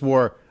of them just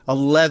wore a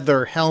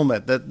leather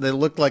helmet that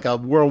looked like a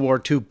World War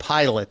II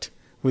pilot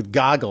with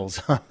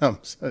goggles on them.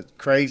 So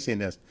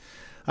craziness.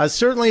 I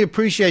certainly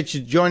appreciate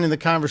you joining the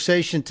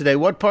conversation today.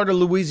 What part of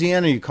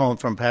Louisiana are you calling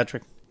from,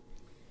 Patrick?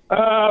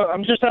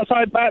 I'm just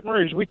outside Baton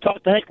Rouge. We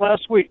talked to Hank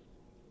last week.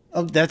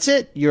 Oh, that's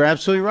it. You're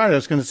absolutely right. I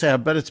was going to say, I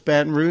bet it's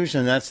Baton Rouge,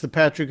 and that's the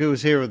Patrick who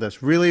was here with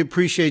us. Really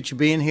appreciate you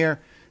being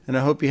here, and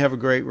I hope you have a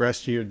great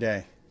rest of your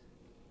day.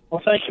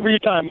 Well, thank you for your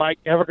time, Mike.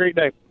 Have a great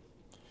day.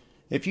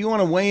 If you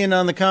want to weigh in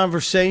on the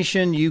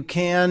conversation, you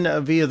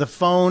can via the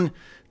phone,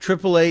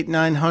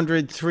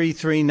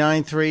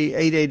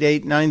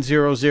 888-900-3393,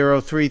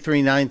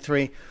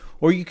 888-900-3393.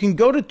 Or you can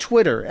go to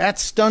Twitter.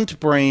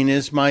 @StuntBrain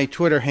is my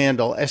Twitter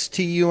handle,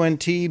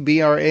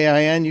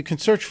 StuntBrain. You can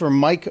search for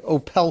Mike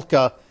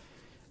Opelka,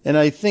 and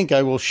I think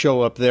I will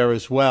show up there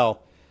as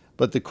well.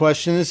 But the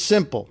question is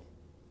simple.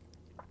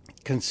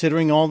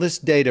 considering all this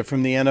data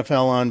from the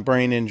NFL on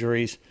brain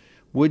injuries,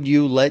 would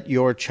you let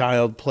your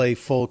child play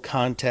full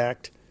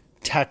contact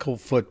tackle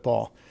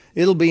football?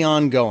 It'll be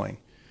ongoing.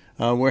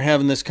 We're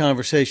having this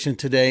conversation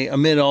today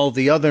amid all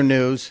the other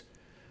news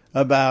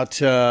about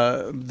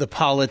the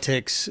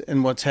politics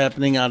and what's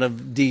happening out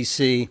of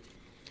D.C.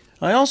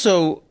 I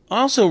also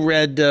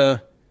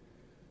read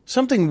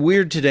something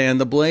weird today on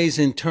the Blaze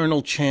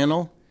internal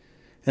channel,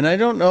 and I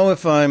don't know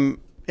if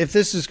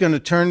this is going to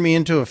turn me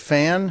into a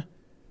fan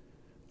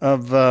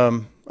of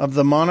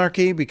the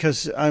monarchy,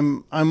 because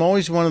I'm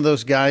always one of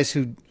those guys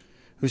who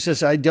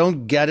says I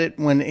don't get it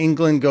when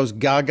England goes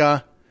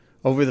gaga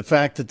over the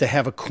fact that they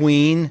have a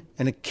queen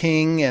and a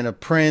king and a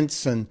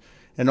prince and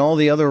all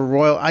the other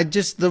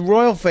the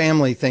royal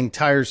family thing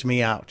tires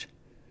me out.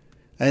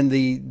 And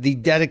the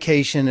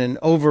dedication and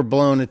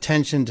overblown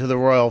attention to the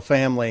royal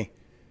family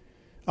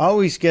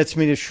always gets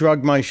me to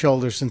shrug my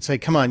shoulders and say,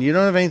 come on, you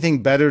don't have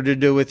anything better to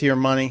do with your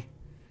money?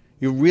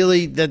 You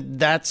really,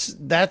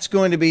 that's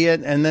going to be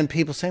it? And then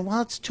people say,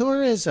 well, it's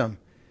tourism.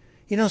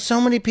 You know, so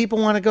many people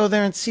want to go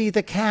there and see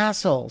the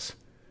castles.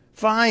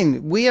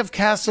 Fine, we have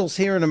castles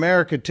here in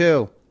America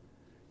too.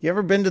 You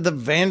ever been to the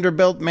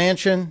Vanderbilt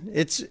mansion?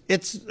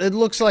 It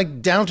looks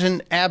like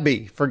Downton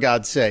Abbey, for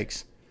God's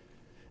sakes.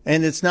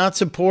 And it's not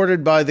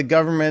supported by the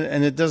government,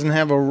 and it doesn't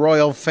have a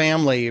royal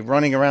family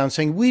running around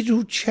saying, we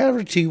do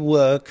charity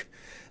work,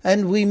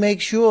 and we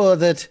make sure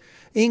that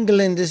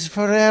England is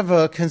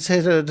forever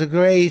considered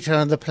great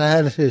on the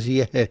planet.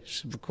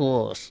 Yes, of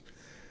course.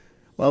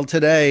 Well,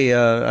 today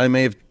I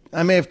may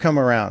have come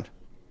around.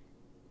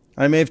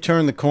 I may have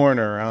turned the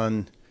corner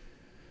on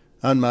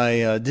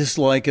my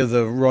dislike of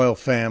the royal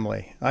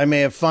family. I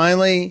may have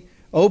finally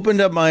opened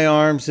up my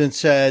arms and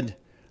said,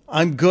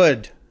 I'm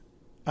good.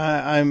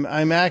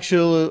 I'm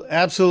actually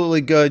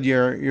absolutely good,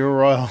 Your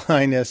Royal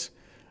Highness.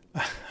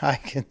 I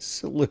can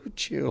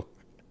salute you.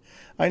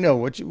 I know.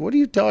 What are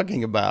you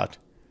talking about?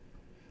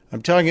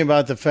 I'm talking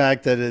about the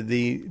fact that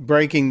the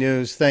breaking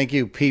news, thank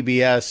you,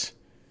 PBS,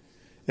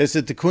 is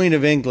that the Queen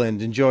of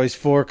England enjoys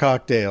 4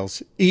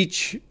 cocktails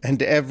each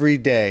and every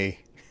day.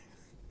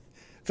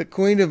 The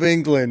Queen of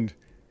England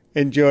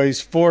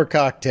enjoys 4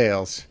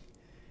 cocktails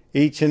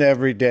each and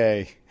every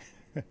day.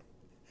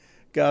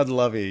 God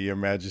love you, Your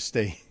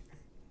Majesty.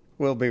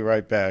 We'll be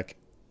right back.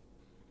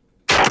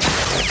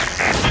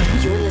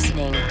 You're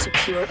listening to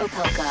Pure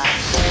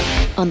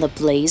Opelka on the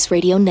Blaze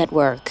Radio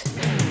Network.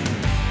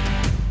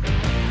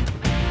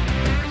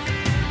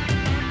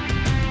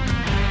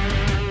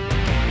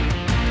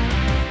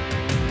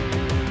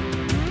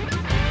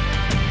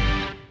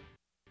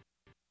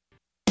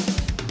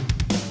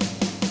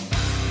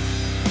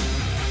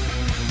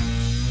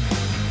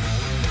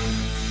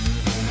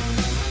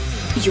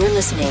 You're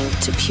listening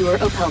to Pure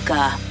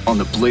Opelka on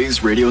the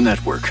Blaze Radio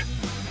Network.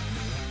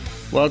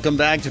 Welcome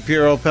back to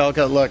Pure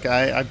Opelka. Look,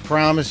 I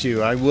promise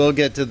you, I will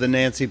get to the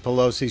Nancy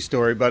Pelosi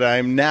story, but I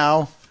am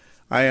now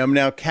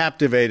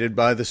captivated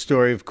by the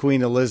story of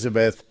Queen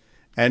Elizabeth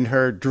and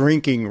her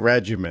drinking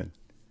regimen.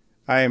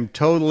 I am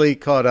totally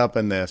caught up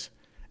in this.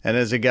 And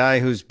as a guy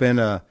who's been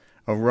a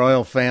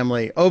royal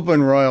family,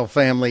 open royal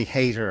family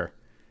hater,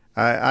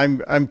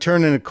 I'm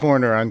turning a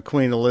corner on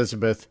Queen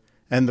Elizabeth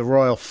and the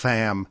royal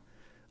fam.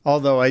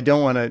 Although I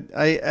don't want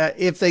to,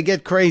 if they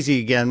get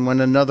crazy again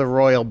when another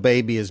royal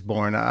baby is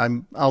born,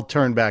 I'll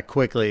turn back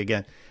quickly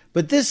again.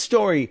 But this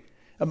story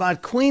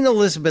about Queen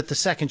Elizabeth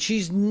II,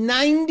 she's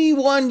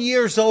 91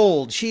 years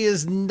old. She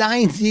is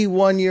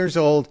 91 years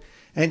old,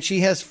 and she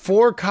has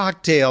 4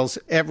 cocktails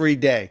every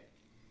day.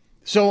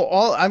 So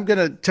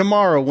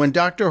tomorrow when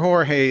Dr.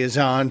 Jorge is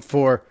on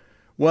for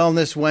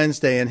Wellness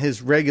Wednesday in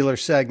his regular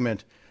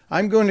segment,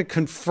 I'm going to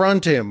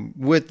confront him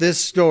with this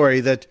story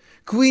that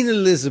Queen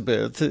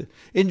Elizabeth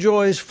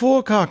enjoys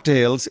 4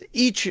 cocktails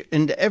each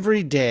and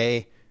every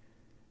day,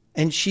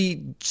 and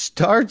she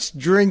starts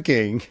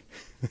drinking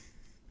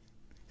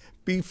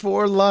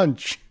before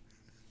lunch.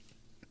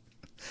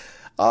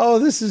 Oh,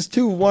 this is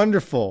too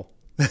wonderful.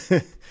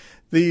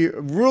 The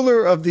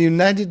ruler of the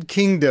United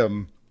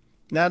Kingdom,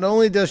 not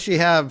only does she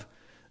have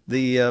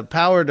the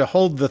power to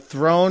hold the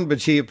throne,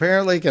 but she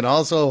apparently can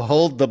also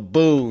hold the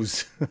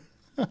booze.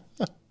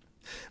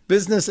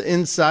 Business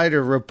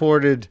Insider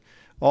reported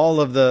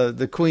all of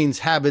the Queen's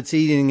habits,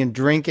 eating and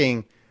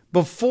drinking.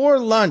 Before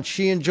lunch,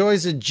 she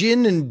enjoys a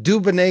gin and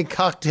Dubonnet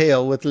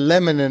cocktail with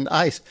lemon and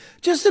ice.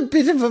 Just a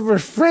bit of a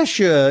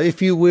refresher,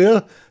 if you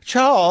will.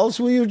 Charles,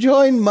 will you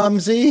join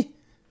Mumsy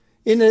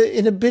in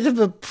a bit of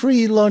a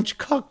pre-lunch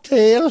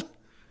cocktail?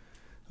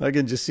 I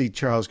can just see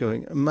Charles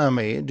going,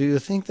 Mummy, do you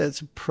think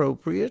that's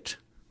appropriate?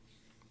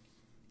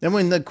 And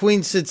when the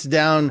Queen sits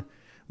down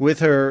with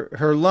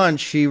her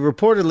lunch, she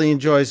reportedly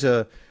enjoys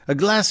a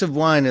glass of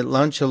wine at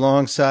lunch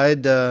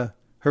alongside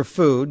her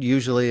food,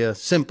 usually a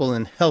simple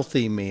and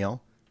healthy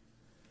meal.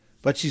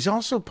 But she's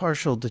also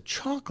partial to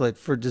chocolate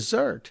for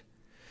dessert.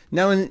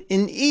 Now, in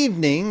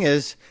evening,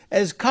 as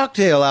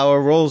cocktail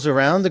hour rolls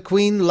around, the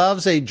Queen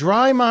loves a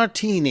dry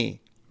martini.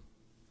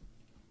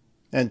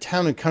 And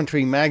Town and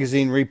Country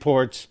magazine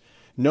reports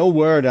No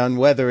word on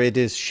whether it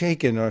is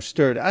shaken or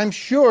stirred. I'm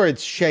sure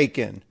it's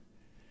shaken.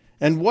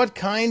 And what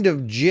kind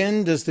of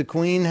gin does the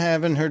Queen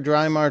have in her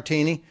dry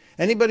martini?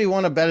 Anybody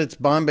want to bet it's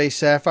Bombay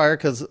Sapphire?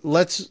 Because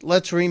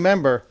let's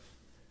remember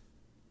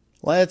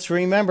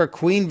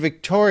Queen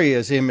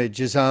Victoria's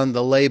image is on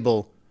the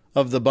label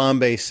of the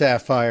Bombay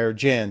Sapphire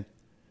gin.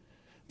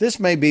 This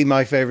may be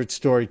my favorite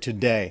story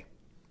today.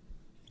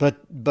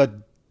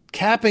 But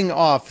capping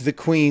off the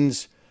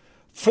Queen's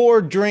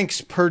 4 drinks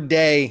per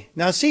day.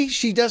 Now see,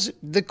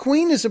 the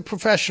Queen is a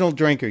professional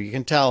drinker, you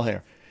can tell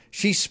here.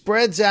 She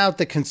spreads out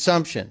the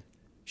consumption.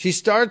 She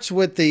starts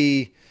with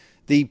the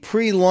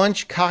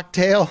pre-lunch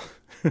cocktail,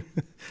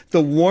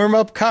 the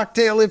warm-up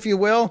cocktail, if you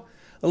will.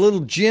 A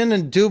little gin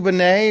and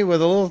Dubonnet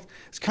with a little,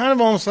 it's kind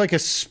of almost like a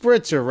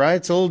spritzer, right?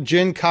 It's a little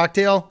gin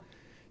cocktail,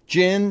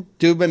 gin,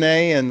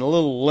 Dubonnet, and a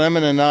little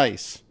lemon and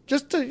ice.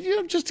 Just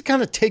to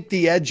kind of take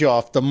the edge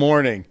off the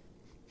morning.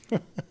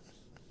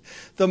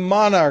 The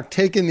monarch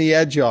taking the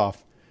edge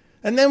off.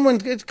 And then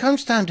when it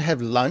comes time to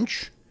have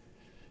lunch,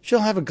 she'll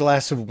have a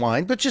glass of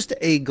wine, but just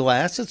a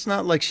glass. It's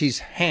not like she's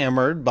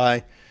hammered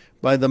by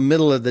the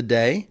middle of the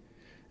day.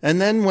 And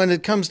then when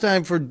it comes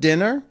time for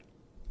dinner,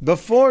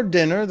 before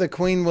dinner, the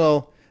Queen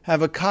will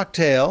have a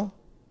cocktail,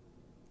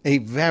 a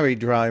very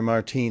dry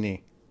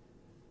martini.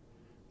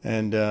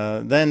 And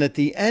then at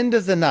the end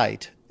of the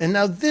night, and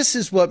now this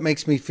is what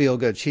makes me feel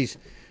good. She's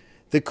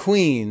the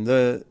Queen,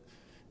 the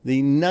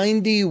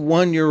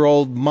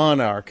 91-year-old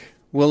monarch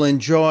will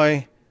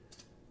enjoy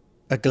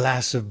a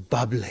glass of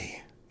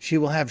bubbly. She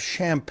will have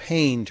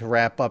champagne to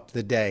wrap up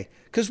the day.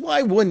 Because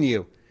why wouldn't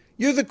you?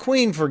 You're the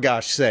Queen, for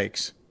gosh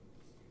sakes.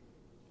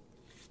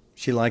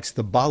 She likes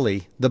the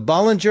Bolly, the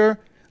Bollinger,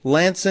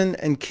 Lanson,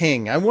 and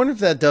King. I wonder if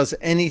that does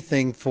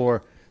anything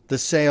for the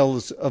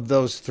sales of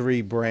those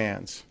 3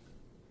 brands.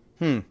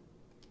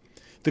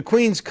 The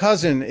Queen's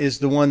cousin is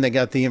the one they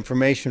got the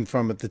information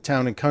from at the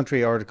Town and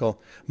Country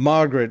article.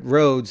 Margaret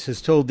Rhodes has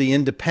told The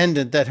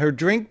Independent that her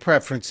drink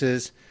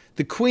preferences,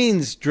 the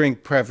Queen's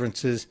drink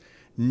preferences,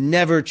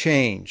 never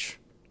change.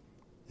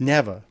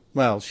 Never.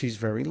 Well, she's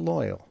very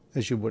loyal,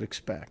 as you would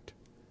expect.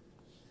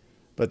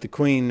 But the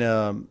Queen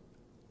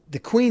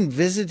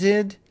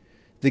visited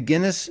the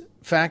Guinness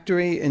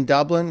factory in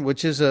Dublin,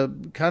 which is a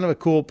kind of a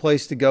cool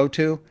place to go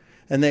to,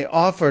 and they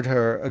offered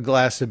her a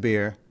glass of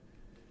beer.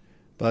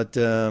 But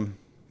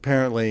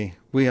apparently,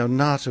 we are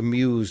not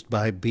amused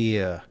by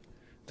beer.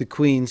 The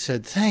Queen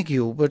said, "Thank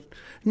you, but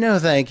no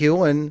thank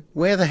you, and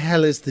where the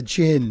hell is the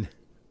gin?"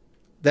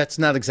 That's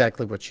not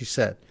exactly what she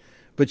said,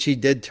 but she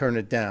did turn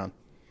it down.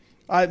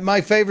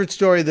 My favorite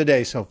story of the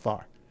day so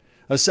far,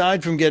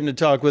 aside from getting to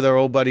talk with our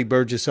old buddy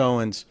Burgess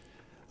Owens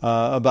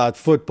about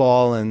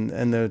football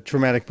and the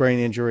traumatic brain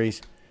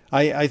injuries,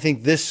 I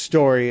think this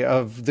story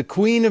of the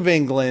Queen of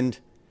England,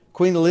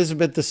 Queen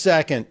Elizabeth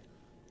II,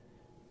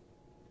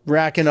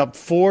 racking up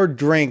 4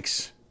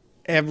 drinks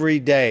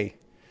every day.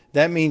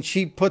 That means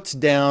she puts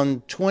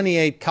down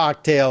 28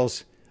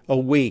 cocktails a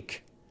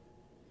week.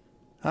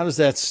 How does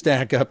that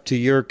stack up to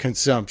your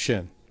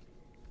consumption?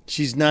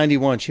 She's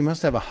 91. She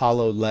must have a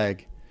hollow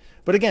leg.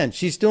 But again,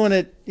 she's doing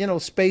it,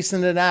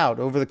 spacing it out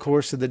over the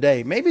course of the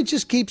day. Maybe it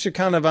just keeps her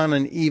kind of on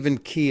an even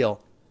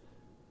keel.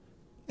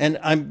 And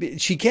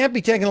she can't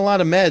be taking a lot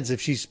of meds if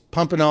she's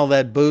pumping all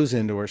that booze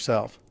into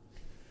herself.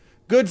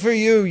 Good for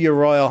you, Your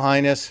Royal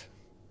Highness.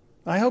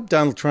 I hope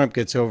Donald Trump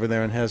gets over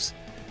there and has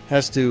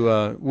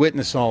to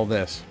witness all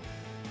this.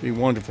 It'd be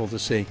wonderful to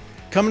see.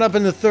 Coming up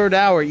in the 3rd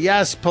hour,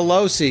 yes,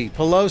 Pelosi,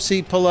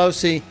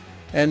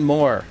 and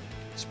more.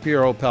 It's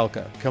Pure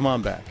Opelka. Come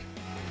on back.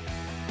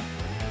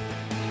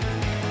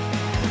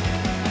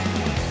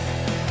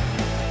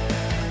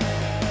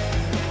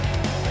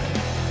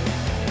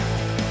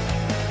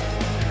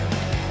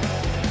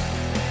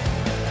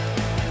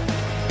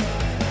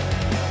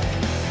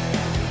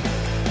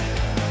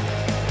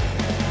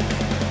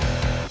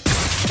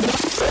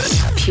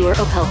 Pure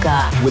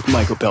Opelka. With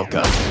Mike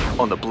Opelka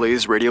on the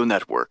Blaze Radio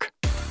Network.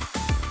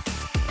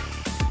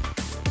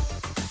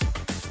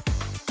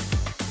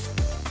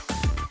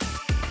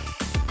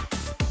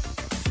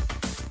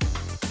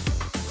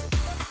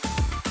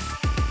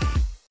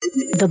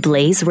 The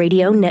Blaze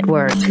Radio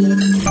Network.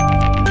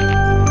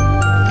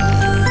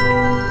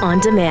 On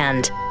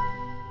demand.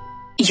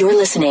 You're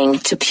listening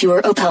to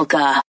Pure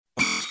Opelka.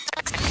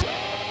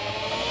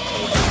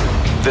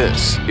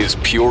 This is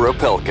Pure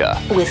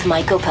Opelka. With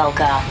Mike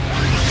Opelka.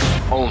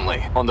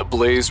 Only on the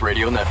Blaze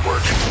Radio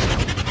Network.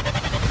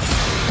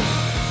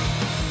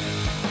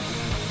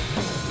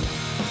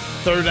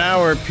 3rd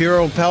hour,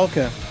 Pure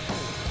Opelka.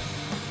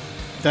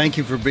 Thank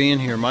you for being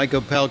here. Mike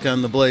Opelka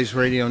on the Blaze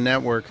Radio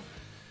Network.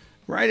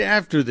 Right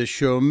after the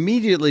show,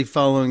 immediately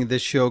following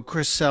this show,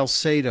 Chris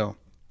Salcedo,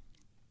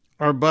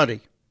 our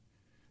buddy,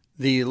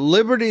 the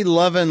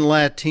liberty-loving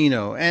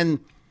Latino. And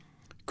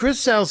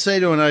Chris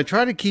Salcedo and I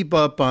try to keep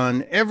up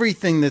on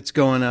everything that's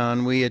going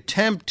on. We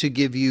attempt to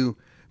give you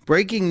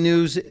breaking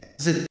news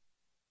as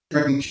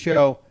a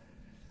show,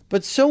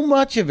 but so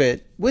much of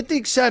it, with the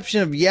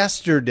exception of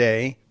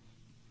yesterday,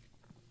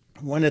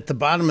 when at the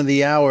bottom of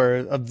the hour,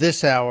 of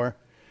this hour,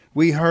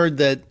 We heard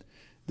that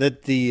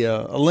the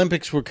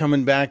Olympics were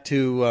coming back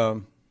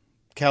to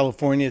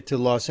California, to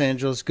Los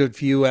Angeles. Good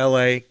for you,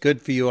 LA.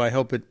 Good for you. I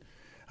hope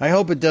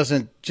it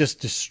doesn't just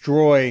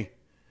destroy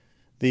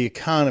the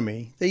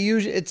economy.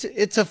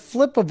 It's a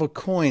flip of a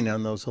coin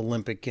on those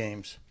Olympic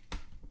Games.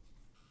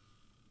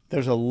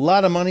 There's a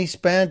lot of money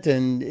spent,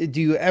 and do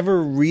you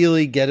ever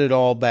really get it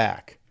all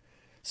back?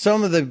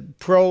 Some of the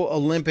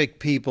pro-Olympic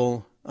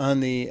people on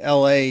the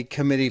LA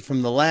committee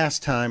from the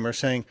last time are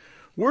saying,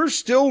 we're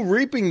still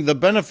reaping the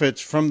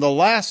benefits from the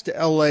last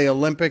LA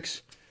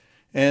Olympics,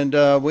 and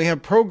we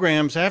have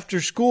programs,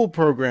 after-school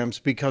programs,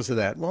 because of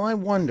that. Well, I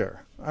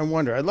wonder.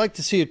 I'd like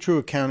to see a true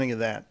accounting of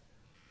that.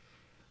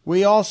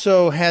 We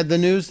also had the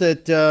news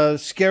that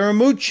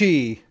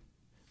Scaramucci,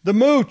 the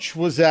Mooch,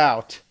 was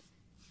out,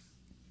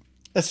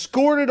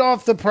 escorted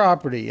off the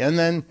property, and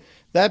then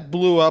that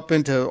blew up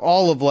into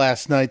all of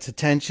last night's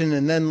attention.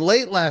 And then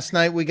late last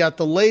night, we got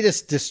the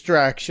latest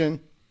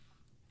distraction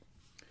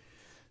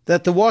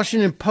that the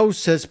Washington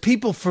Post says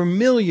people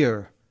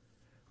familiar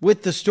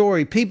with the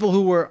story, people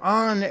who were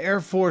on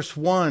Air Force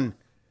One,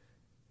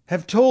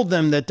 have told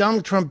them that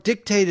Donald Trump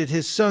dictated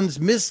his son's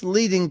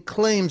misleading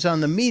claims on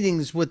the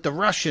meetings with the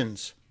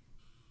Russians.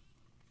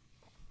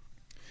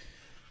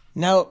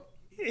 Now,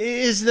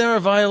 is there a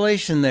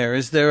violation there?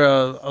 Is there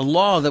a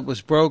law that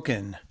was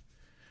broken?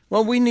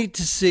 Well, we need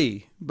to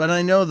see. But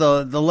I know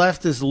the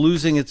left is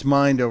losing its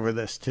mind over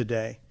this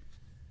today.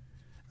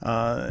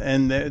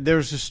 And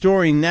there's a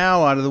story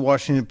now out of the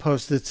Washington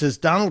Post that says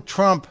Donald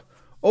Trump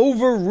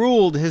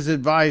overruled his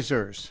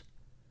advisors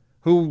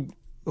who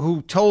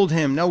told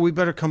him, no, we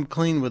better come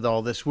clean with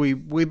all this.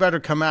 We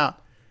better come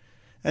out.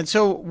 And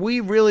so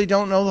we really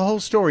don't know the whole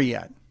story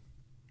yet.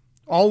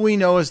 All we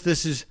know is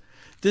this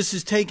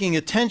is taking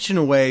attention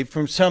away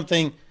from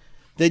something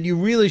that you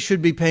really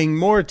should be paying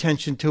more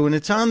attention to. And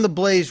it's on The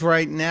Blaze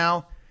right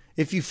now.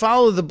 If you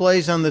follow The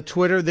Blaze on the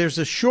Twitter, there's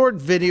a short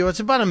video. It's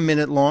about a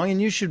minute long,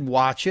 and you should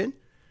watch it.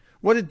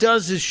 What it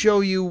does is show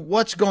you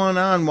what's going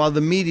on while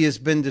the media has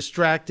been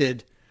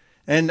distracted.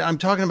 And I'm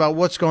talking about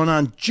what's going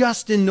on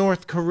just in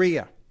North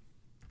Korea.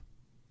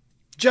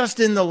 Just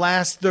in the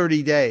last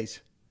 30 days.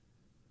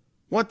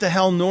 What the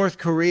hell North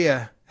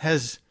Korea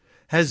has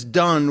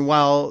done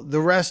while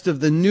the rest of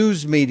the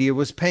news media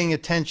was paying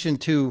attention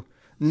to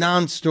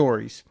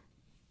non-stories.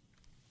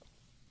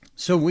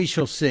 So we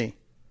shall see.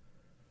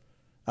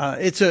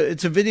 It's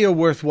a video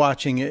worth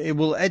watching. It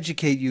will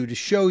educate you to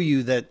show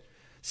you that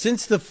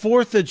since the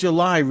 4th of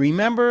July,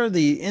 remember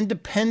the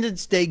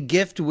Independence Day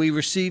gift we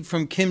received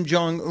from Kim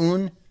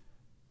Jong-un?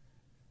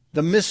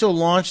 The missile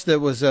launch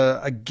that was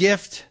a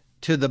gift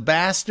to the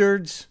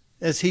bastards,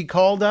 as he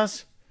called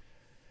us?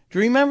 Do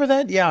you remember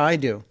that? Yeah, I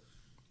do.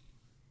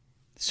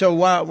 So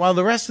while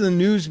the rest of the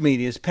news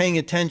media is paying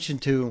attention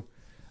to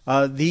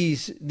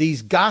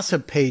these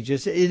gossip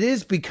pages,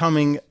 it's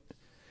becoming,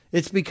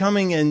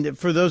 and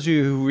for those of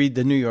you who read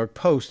the New York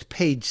Post,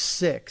 page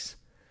 6.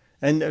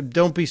 And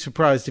don't be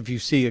surprised if you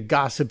see a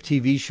gossip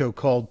TV show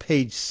called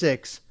Page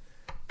 6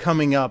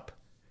 coming up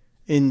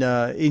in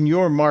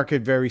your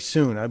market very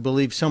soon. I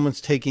believe someone's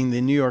taking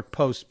the New York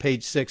Post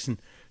Page 6 and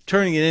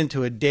turning it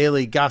into a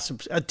daily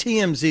gossip, a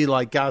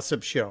TMZ-like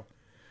gossip show,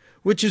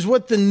 which is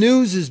what the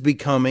news is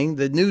becoming.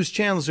 The news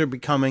channels are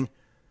becoming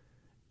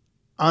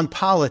on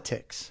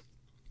politics.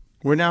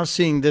 We're now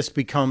seeing this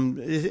become,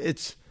 they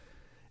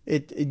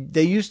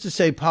used to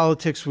say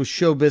politics was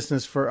show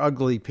business for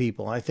ugly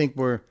people. I think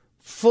we're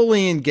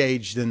fully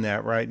engaged in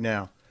that right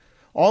now.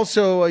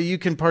 Also, you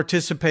can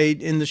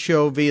participate in the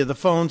show via the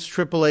phones,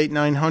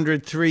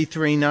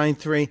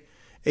 888-900-3393,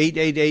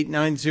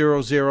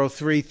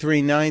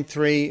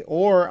 888-900-3393,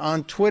 or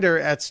on Twitter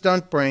at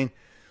StuntBrain.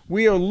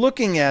 We are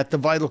looking at the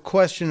vital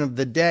question of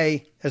the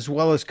day as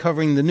well as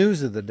covering the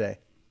news of the day.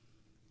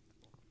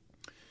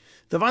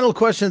 The vital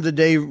question of the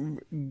day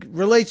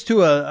relates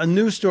to a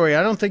news story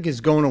I don't think is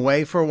going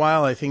away for a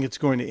while. I think it's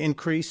going to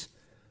increase.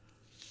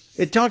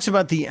 It talks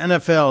about the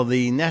NFL,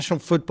 the National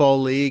Football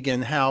League,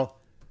 and how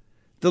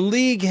the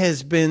league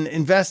has been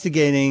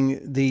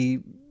investigating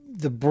the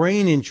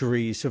brain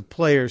injuries of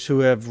players who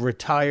have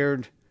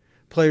retired,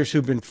 players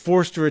who've been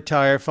forced to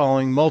retire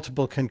following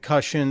multiple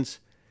concussions,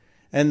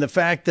 and the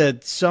fact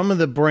that some of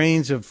the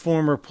brains of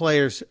former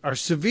players are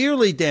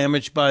severely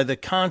damaged by the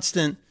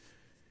constant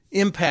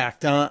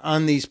impact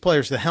on these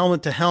players, the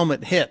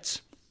helmet-to-helmet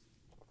hits.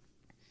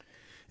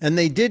 And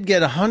they did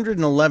get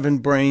 111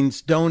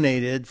 brains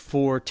donated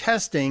for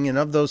testing, and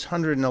of those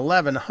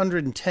 111,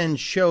 110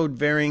 showed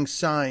varying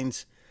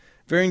signs,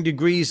 varying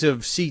degrees of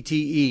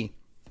CTE.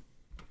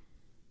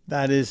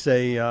 That is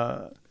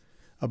a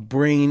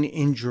brain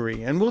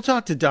injury. And we'll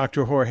talk to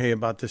Dr. Jorge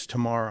about this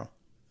tomorrow.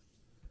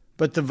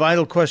 But the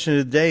vital question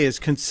of the day is,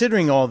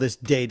 considering all this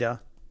data,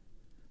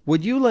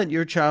 would you let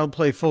your child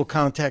play full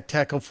contact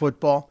tackle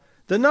football?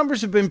 The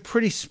numbers have been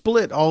pretty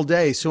split all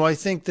day, so I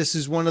think this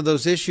is one of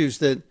those issues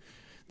that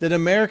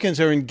Americans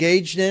are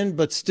engaged in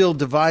but still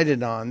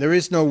divided on. There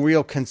is no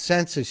real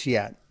consensus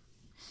yet.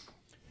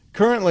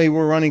 Currently,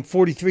 we're running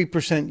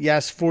 43%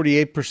 yes,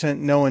 48%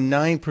 no, and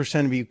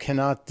 9% of you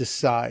cannot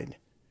decide.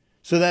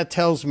 So that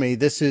tells me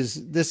this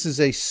is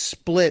a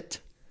split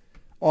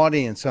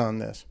audience on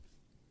this.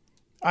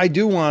 I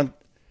do want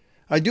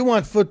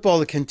football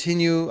to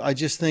continue. I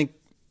just think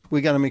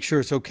we got to make sure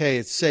it's okay.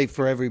 It's safe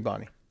for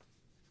everybody.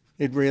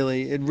 It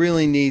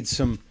really needs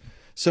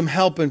some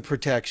help and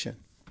protection.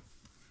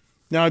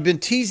 Now, I've been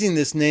teasing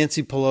this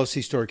Nancy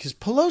Pelosi story because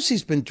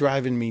Pelosi's been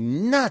driving me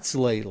nuts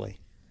lately.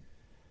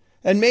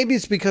 And maybe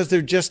it's because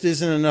there just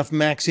isn't enough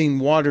Maxine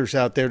Waters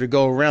out there to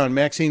go around.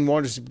 Maxine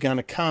Waters has kind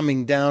of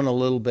calming down a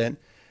little bit,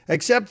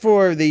 except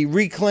for the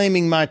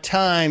Reclaiming My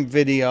Time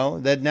video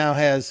that now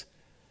has,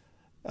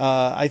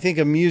 I think,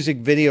 a music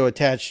video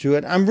attached to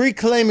it. I'm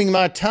reclaiming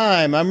my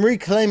time. I'm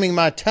reclaiming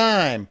my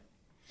time.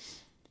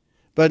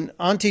 But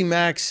Auntie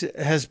Max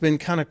has been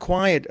kind of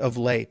quiet of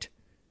late.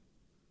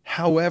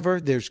 However,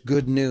 there's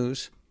good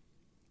news.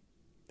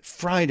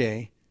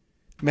 Friday,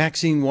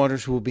 Maxine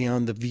Waters will be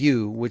on The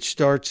View, which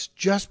starts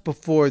just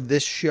before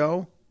this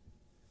show.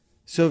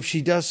 So if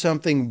she does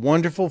something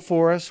wonderful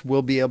for us,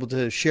 we'll be able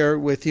to share it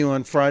with you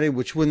on Friday,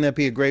 which wouldn't that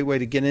be a great way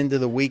to get into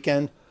the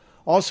weekend?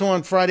 Also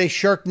on Friday,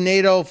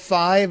 Sharknado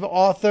 5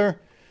 author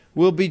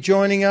will be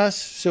joining us,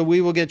 so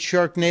we will get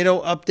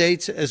Sharknado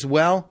updates as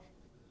well.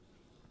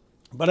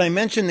 But I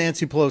mentioned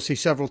Nancy Pelosi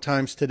several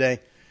times today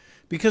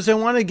because I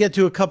want to get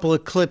to a couple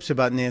of clips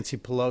about Nancy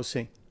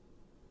Pelosi.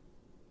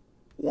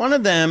 One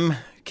of them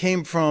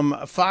came from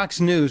Fox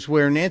News,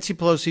 where Nancy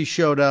Pelosi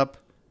showed up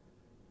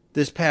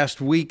this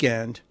past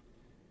weekend.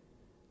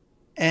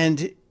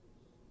 And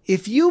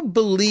if you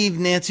believe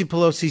Nancy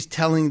Pelosi's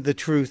telling the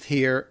truth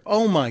here,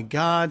 oh my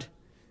God,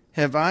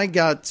 have I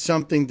got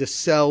something to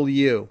sell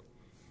you.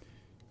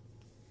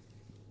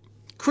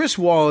 Chris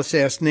Wallace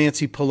asked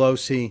Nancy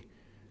Pelosi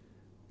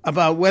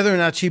about whether or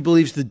not she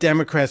believes the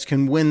Democrats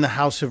can win the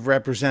House of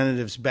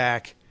Representatives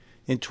back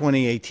in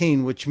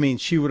 2018, which means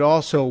she would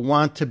also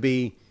want to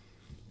be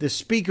the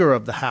Speaker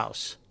of the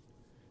House.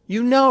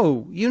 You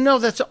know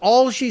that's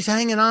all she's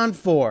hanging on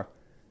for.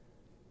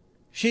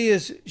 She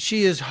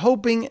is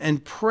hoping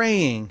and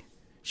praying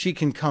she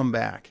can come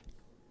back.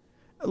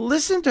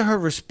 Listen to her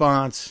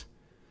response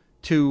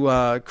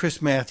to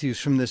Chris Matthews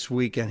from this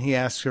weekend. He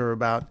asks her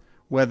about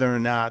whether or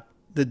not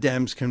the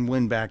Dems can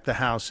win back the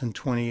House in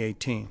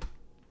 2018.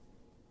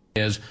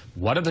 Is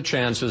what are the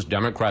chances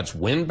Democrats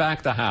win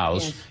back the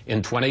House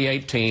in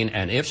 2018,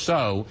 and if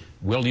so,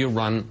 will you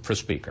run for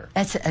Speaker?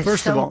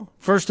 First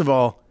of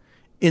all,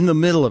 in the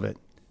middle of it,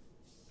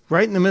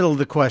 right in the middle of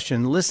the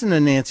question, listen to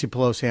Nancy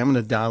Pelosi. I'm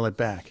going to dial it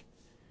back.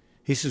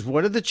 He says,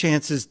 what are the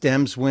chances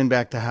Dems win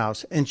back the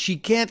House? And she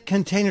can't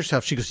contain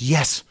herself. She goes,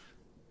 yes.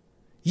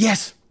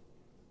 Yes.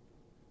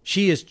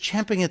 She is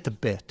champing at the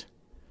bit.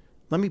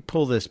 Let me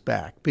pull this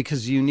back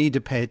because you need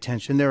to pay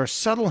attention. There are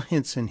subtle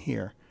hints in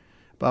here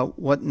about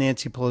what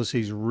Nancy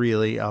Pelosi's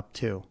really up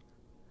to.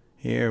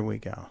 Here we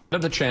go. What are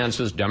the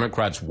chances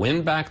Democrats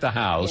win back the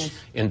House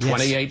in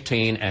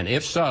 2018, and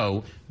if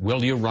so,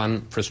 will you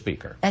run for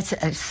Speaker?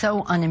 That's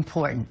so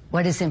unimportant.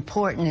 What is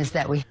important is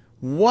that we...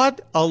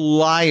 What a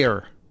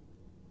liar.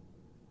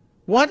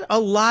 What a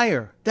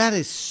liar. That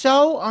is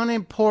so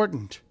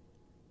unimportant.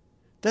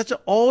 That's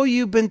all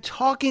you've been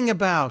talking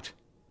about,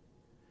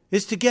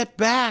 is to get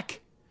back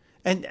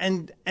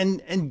and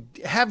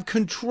have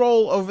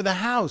control over the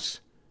House.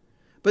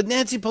 But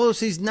Nancy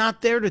Pelosi's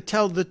not there to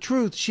tell the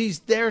truth. She's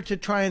there to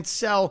try and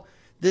sell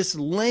this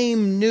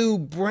lame new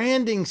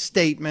branding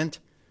statement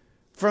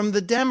from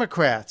the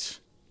Democrats.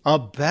 A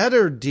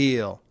better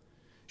deal.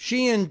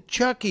 She and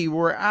Chucky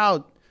were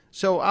out,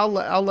 so I'll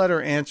let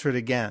her answer it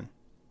again.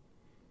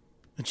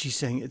 And she's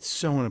saying it's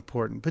so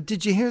important. But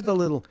did you hear the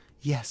little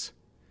yes,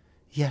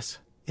 yes,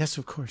 yes,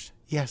 of course,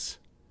 yes.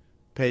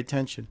 Pay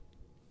attention.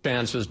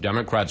 Chances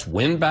Democrats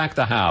win back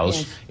the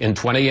House in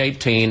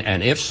 2018,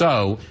 and if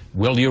so,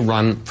 will you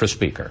run for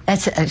Speaker?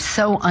 That's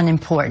so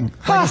unimportant.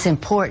 What is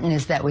important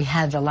is that we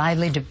have the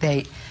lively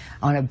debate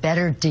on a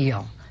better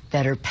deal,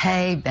 better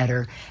pay,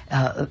 better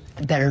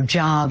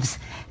jobs,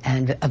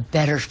 and a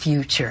better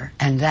future.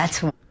 And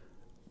that's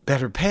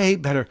better pay,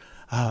 better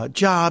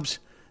jobs,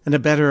 and a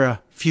better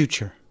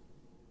future.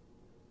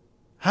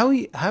 How are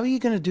you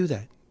going to do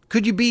that?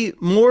 Could you be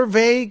more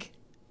vague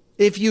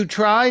if you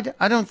tried?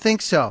 I don't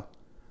think so.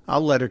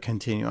 I'll let her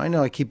continue. I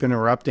know I keep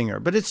interrupting her,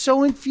 but it's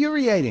so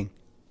infuriating.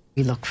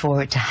 We look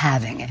forward to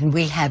having it. And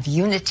we have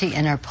unity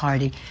in our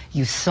party.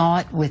 You saw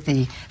it with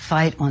the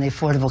fight on the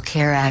Affordable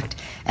Care Act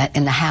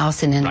in the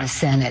House and in the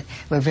Senate.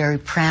 We're very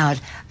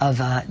proud of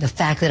the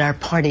fact that our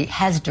party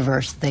has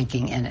diverse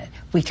thinking in it.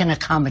 We can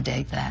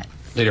accommodate that.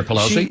 Leader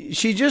Pelosi?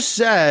 She just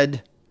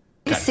said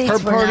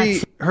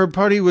her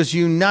party was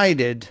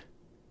united,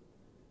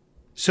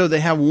 so they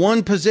have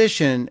one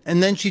position,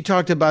 and then she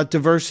talked about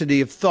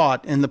diversity of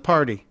thought in the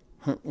party.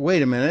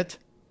 Wait a minute.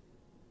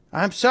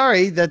 I'm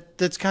sorry,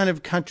 that's kind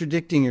of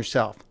contradicting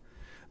yourself.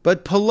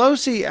 But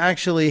Pelosi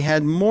actually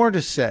had more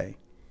to say.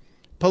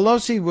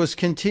 Pelosi was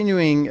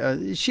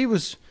continuing, she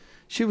was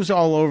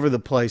all over the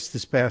place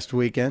this past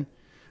weekend.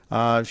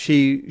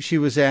 She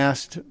was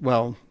asked,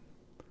 well,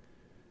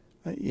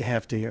 you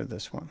have to hear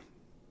this one.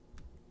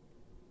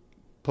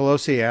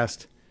 Pelosi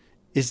asked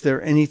is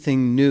there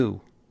anything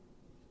new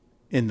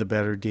in the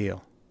better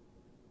deal?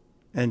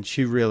 And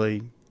she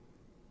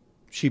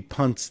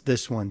punts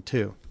this one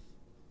too.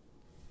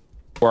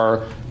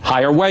 Or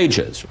higher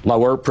wages,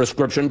 lower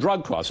prescription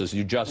drug costs, as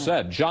you just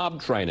said,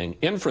 job training,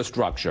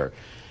 infrastructure.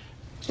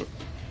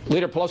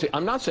 Leader Pelosi,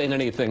 I'm not saying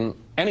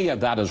any of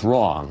that is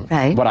wrong.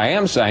 Right. What I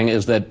am saying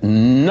is that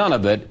none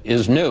of it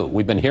is new.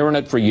 We've been hearing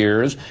it for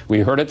years. We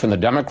heard it from the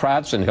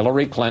Democrats and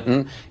Hillary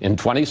Clinton in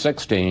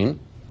 2016,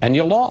 and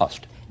you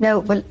lost. No,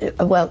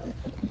 well,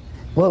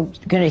 we're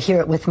going to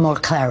hear it with more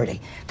clarity.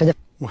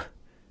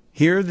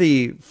 Hear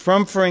the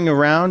frumfering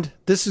around?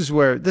 This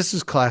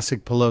is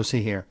classic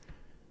Pelosi here.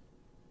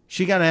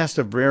 She got asked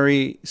a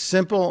very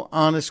simple,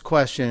 honest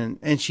question,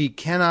 and she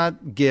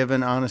cannot give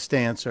an honest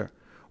answer.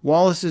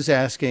 Wallace is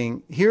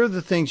asking, here are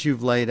the things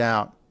you've laid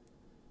out.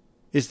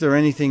 Is there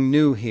anything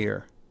new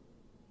here?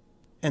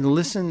 And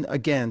listen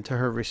again to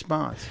her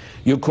response.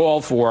 You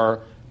call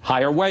for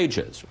higher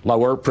wages,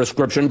 lower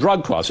prescription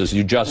drug costs, as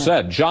you just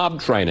said,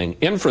 job training,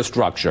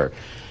 infrastructure.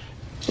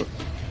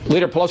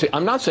 Leader Pelosi,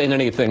 I'm not saying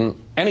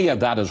any of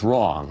that is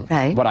wrong.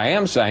 Right. What I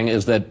am saying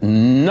is that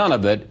none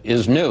of it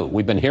is new.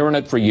 We've been hearing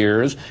it for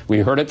years. We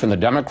heard it from the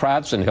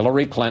Democrats and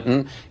Hillary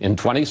Clinton in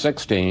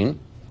 2016,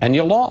 and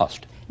you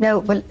lost. No,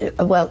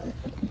 well,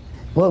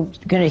 we're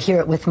going to hear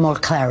it with more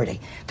clarity.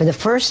 For the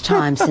first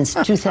time since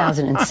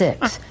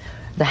 2006,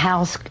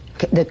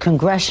 the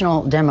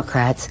congressional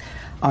Democrats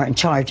are in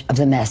charge of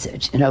the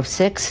message. In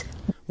 2006.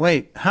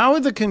 Wait, how are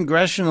the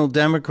congressional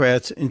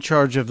Democrats in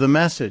charge of the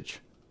message?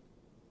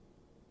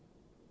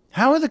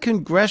 How are the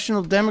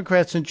congressional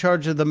Democrats in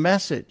charge of the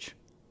message?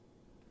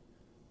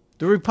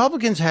 The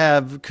Republicans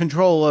have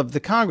control of the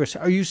Congress.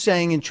 Are you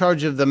saying in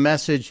charge of the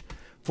message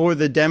for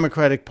the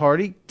Democratic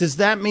Party? Does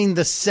that mean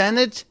the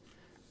Senate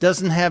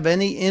doesn't have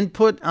any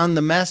input on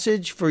the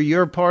message for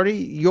your party?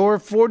 Your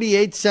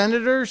 48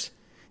 senators,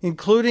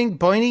 including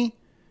Boyney,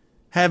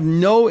 have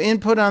no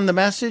input on the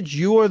message?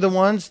 You are the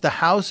ones, the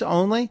House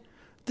only?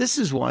 This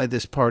is why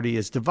this party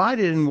is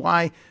divided and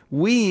why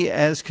we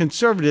as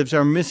conservatives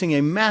are missing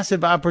a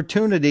massive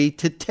opportunity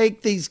to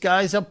take these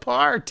guys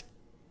apart.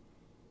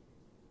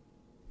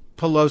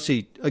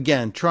 Pelosi,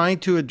 again, trying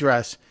to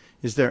address,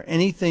 is there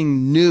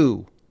anything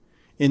new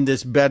in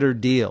this better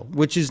deal?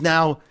 Which is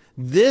now,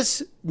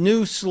 this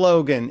new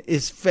slogan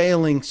is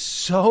failing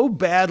so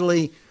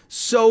badly,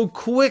 so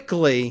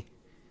quickly,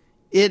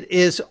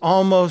 it's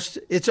almost,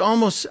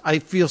 I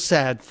feel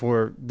sad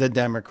for the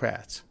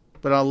Democrats.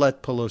 But I'll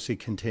let Pelosi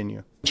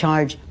continue.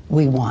 Charge,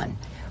 we won.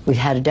 We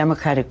had a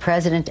Democratic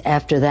president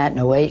after that in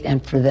 2008,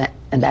 and for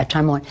that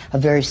time on, a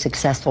very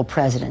successful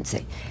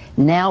presidency.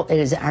 Now it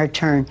is our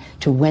turn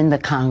to win the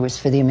Congress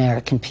for the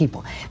American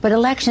people. But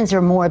elections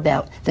are more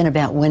than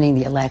about winning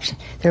the election.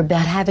 They're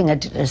about having a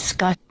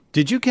discussion.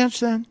 Did you catch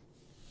that?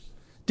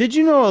 Did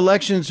you know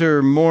elections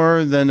are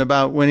more than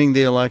about winning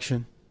the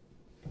election?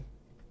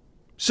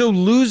 So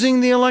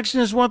losing the election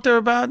is what they're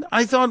about?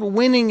 I thought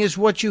winning is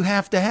what you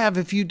have to have.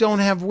 If you don't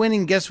have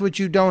winning, guess what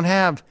you don't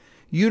have?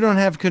 You don't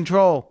have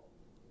control.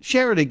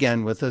 Share it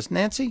again with us,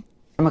 Nancy.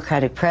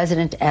 Democratic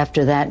president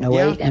after that in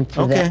 2008, and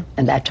for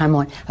that time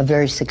on, a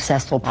very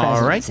successful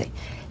presidency. All right.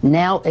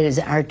 Now it is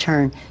our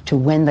turn to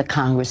win the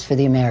Congress for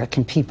the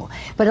American people.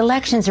 But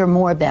elections are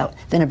more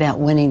than about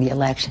winning the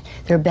election.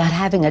 They're about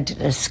having a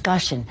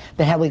discussion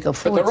about how we go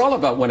forward. But they're all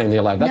about winning the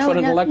election. That's what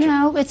an election.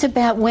 No, it's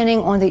about winning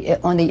on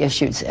the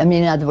issues. I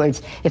mean, in other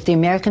words, if the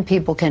American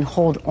people can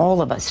hold all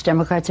of us,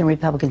 Democrats and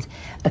Republicans,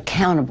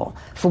 accountable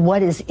for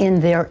what is in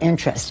their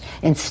interest,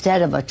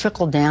 instead of a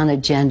trickle-down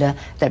agenda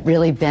that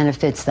really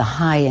benefits the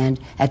high end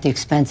at the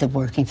expense of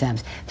working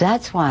families.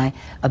 That's why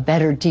a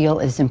better deal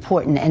is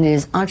important, and it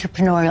is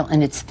entrepreneurial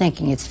in its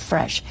thinking. It's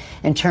fresh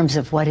in terms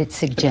of what it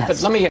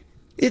suggests.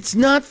 It's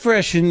not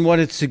fresh in what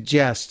it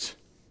suggests.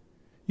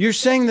 You're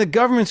saying the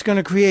government's going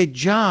to create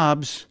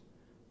jobs,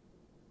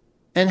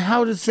 and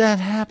how does that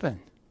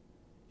happen?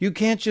 You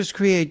can't just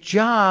create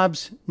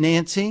jobs,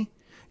 Nancy.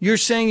 You're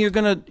saying you're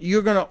going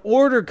to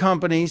order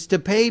companies to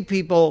pay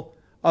people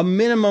a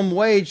minimum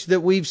wage that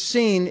we've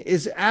seen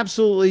is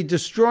absolutely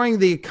destroying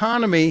the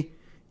economy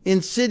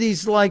in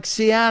cities like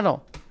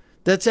Seattle.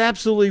 That's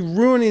absolutely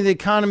ruining the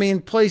economy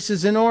in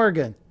places in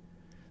Oregon.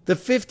 The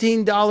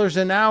 $15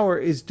 an hour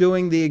is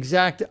doing the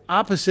exact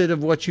opposite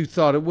of what you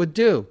thought it would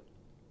do.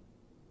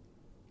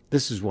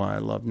 This is why I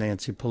love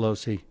Nancy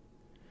Pelosi.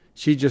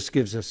 She just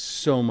gives us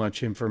so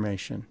much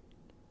information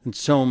and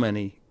so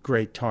many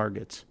great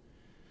targets.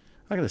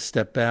 I got to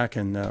step back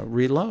and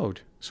reload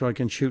so I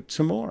can shoot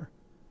some more.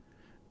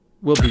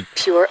 We'll be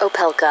Pure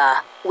Opelka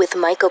with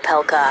Mike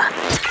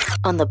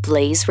Opelka on the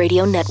Blaze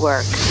Radio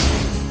Network.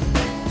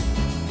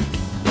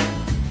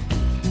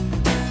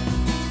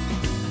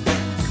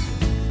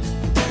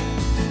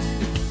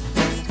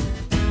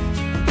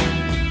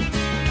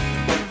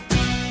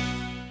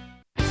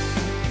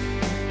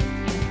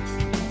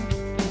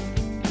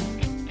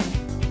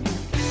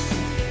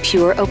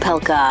 Pure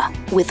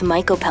Opelka with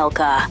Mike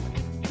Opelka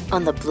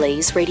on the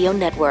Blaze Radio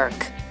Network.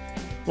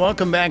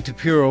 Welcome back to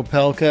Pure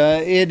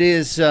Opelka. It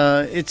is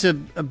it's a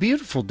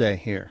beautiful day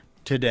here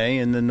today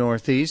in the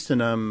Northeast,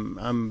 and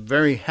I'm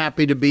very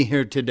happy to be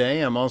here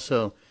today. I'm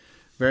also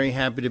very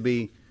happy to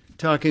be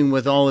talking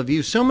with all of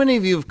you. So many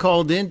of you have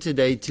called in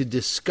today to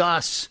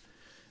discuss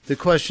the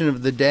question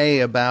of the day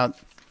about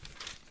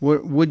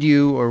would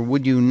you or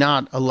would you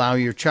not allow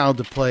your child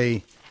to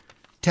play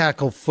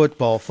tackle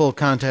football, full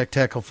contact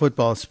tackle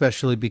football,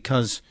 especially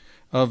because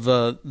of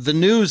the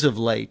news of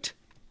late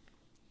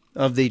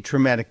of the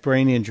traumatic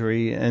brain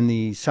injury and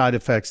the side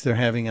effects they're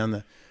having on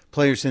the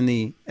players in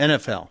the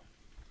NFL.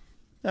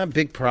 A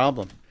big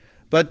problem.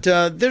 But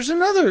there's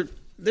another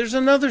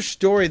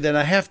story that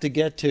I have to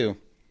get to.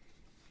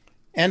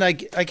 And I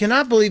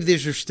cannot believe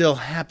these are still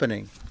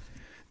happening.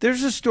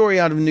 There's a story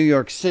out of New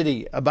York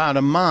City about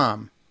a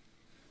mom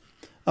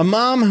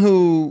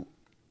who,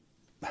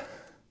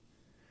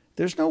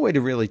 there's no way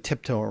to really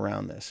tiptoe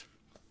around this.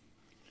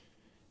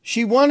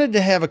 She wanted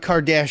to have a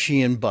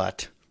Kardashian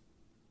butt.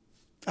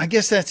 I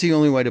guess that's the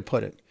only way to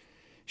put it.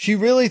 She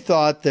really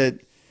thought that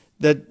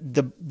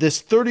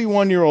this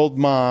 31-year-old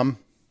mom,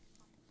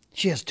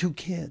 she has 2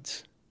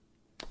 kids.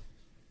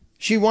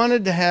 She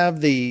wanted to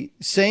have the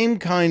same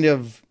kind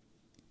of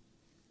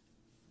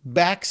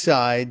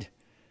backside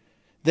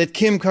that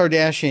Kim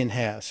Kardashian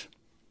has.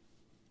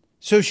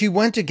 So she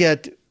went to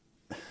get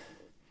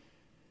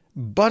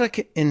buttock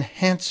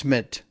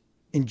enhancement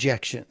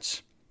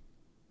injections,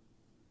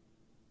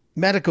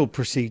 medical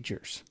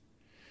procedures.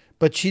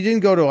 But she didn't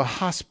go to a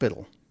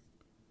hospital.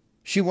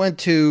 She went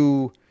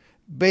to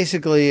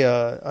basically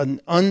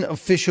an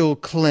unofficial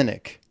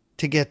clinic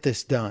to get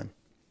this done.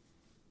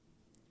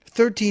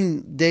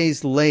 13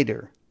 days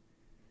later,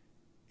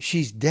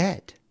 she's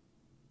dead.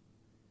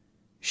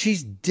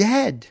 She's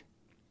dead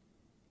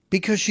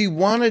because she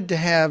wanted to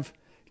have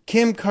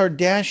Kim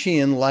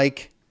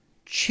Kardashian-like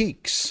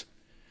cheeks.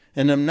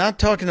 And I'm not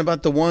talking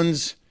about the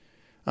ones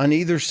on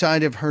either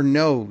side of her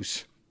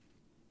nose.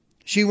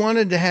 She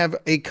wanted to have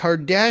a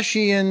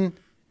Kardashian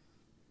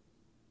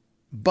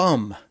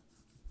bum.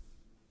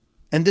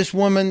 And this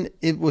woman,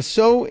 it was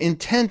so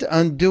intent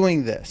on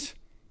doing this.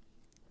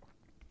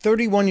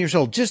 31 years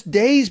old, just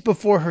days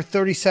before her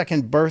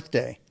 32nd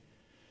birthday,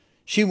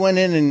 she went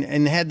in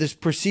and had this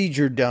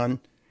procedure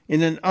done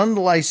in an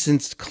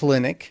unlicensed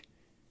clinic.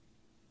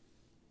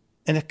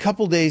 And a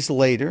couple days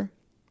later,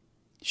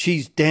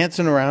 she's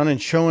dancing around and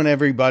showing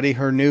everybody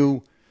her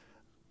new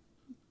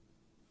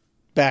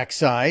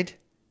backside.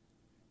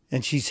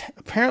 And she's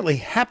apparently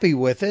happy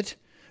with it,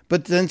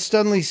 but then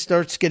suddenly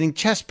starts getting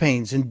chest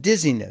pains and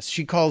dizziness.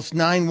 She calls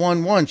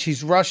 911.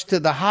 She's rushed to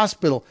the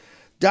hospital.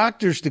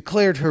 Doctors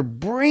declared her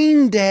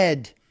brain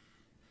dead.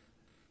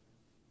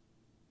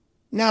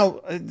 Now,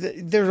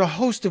 there's a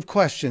host of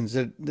questions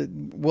that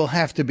will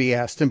have to be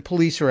asked, and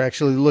police are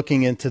actually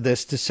looking into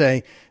this to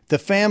say the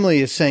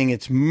family is saying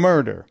it's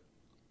murder.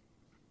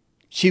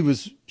 She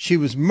was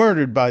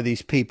murdered by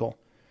these people.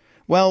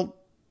 Well,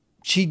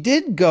 she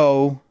did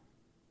go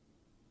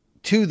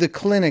to the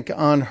clinic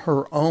on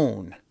her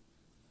own.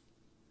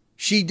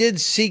 She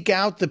did seek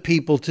out the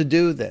people to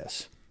do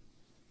this.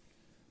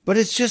 But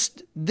it's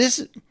just,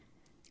 this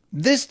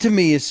to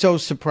me is so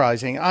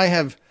surprising. I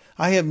have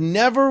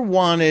never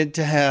wanted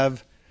to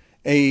have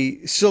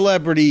a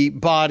celebrity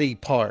body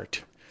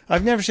part.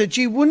 I've never said,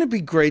 gee, wouldn't it be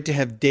great to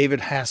have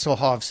David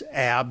Hasselhoff's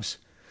abs?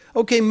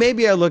 Okay,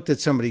 maybe I looked at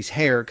somebody's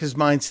hair because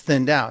mine's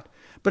thinned out.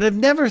 But I've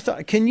never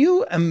thought, can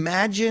you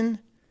imagine?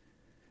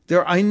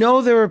 I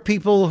know there are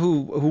people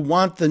who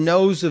want the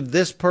nose of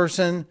this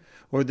person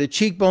or the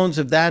cheekbones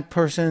of that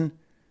person.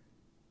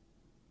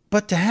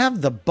 But to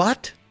have the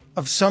butt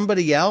of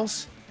somebody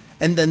else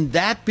and then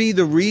that be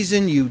the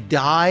reason you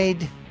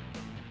died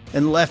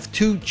and left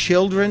 2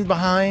 children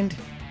behind?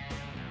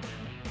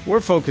 We're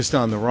focused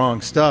on the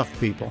wrong stuff,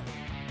 people.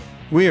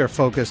 We are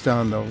focused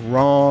on the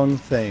wrong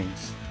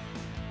things.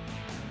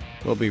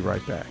 We'll be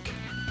right back.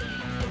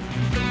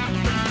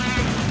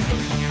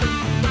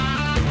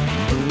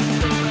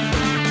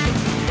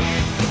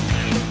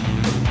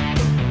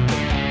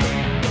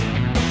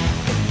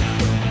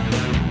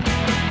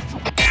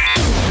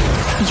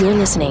 You're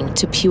listening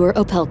to Pure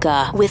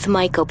Opelka with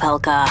Mike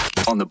Opelka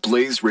on the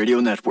Blaze Radio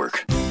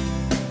Network.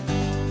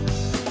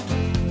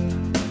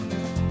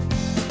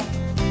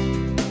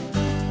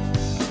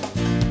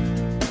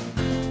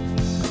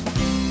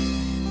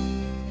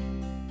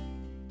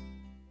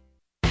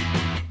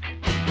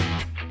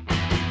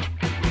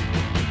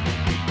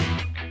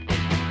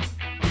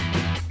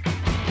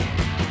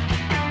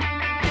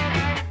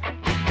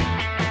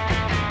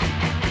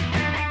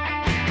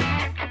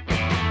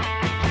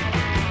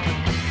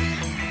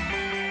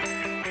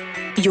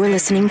 You're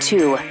listening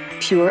to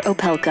Pure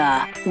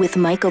Opelka with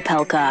Mike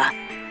Opelka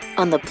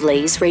on the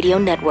Blaze Radio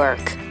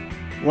Network.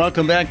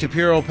 Welcome back to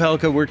Pure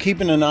Opelka. We're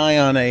keeping an eye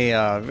on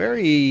a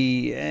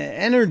very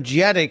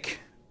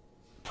energetic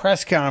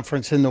press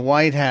conference in the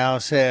White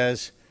House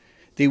as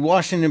the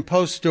Washington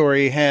Post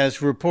story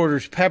has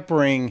reporters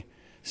peppering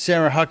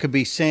Sarah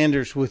Huckabee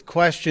Sanders with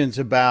questions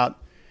about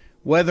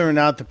whether or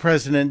not the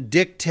president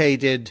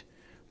dictated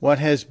what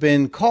has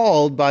been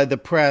called by the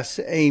press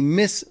a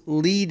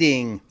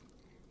misleading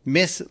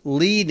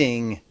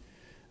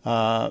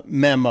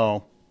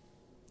memo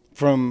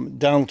from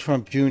Donald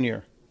Trump Jr.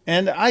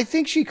 And I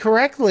think she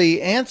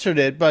correctly answered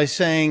it by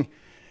saying,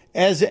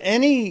 as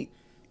any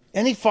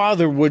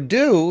father would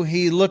do,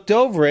 he looked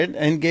over it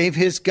and gave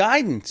his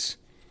guidance.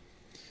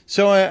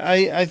 So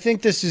I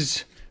think this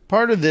is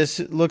part of this.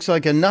 It looks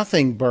like a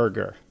nothing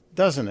burger,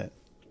 doesn't it?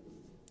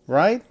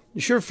 Right?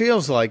 It sure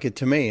feels like it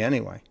to me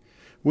anyway.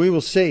 We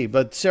will see.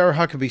 But Sarah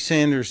Huckabee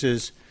Sanders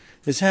is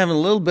having a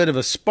little bit of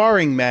a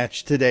sparring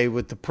match today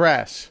with the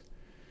press.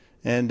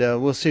 And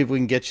we'll see if we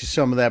can get you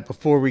some of that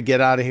before we get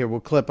out of here.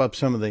 We'll clip up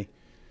some of the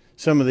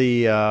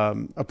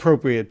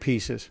appropriate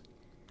pieces.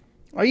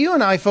 Are you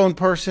an iPhone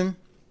person?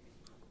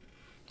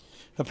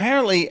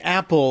 Apparently,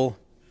 Apple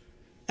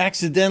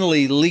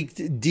accidentally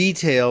leaked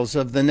details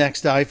of the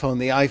next iPhone,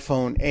 the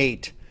iPhone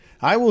 8.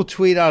 I will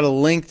tweet out a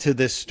link to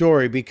this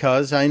story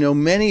because I know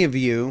many of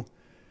you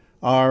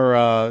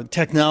are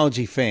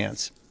technology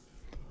fans.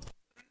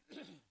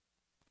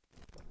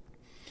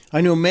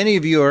 I know many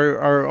of you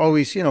are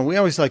always, we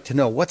always like to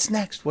know what's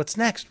next.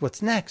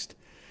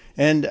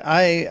 And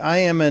I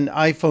am an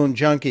iPhone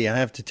junkie, I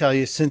have to tell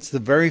you, since the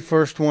very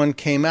first one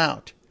came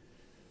out.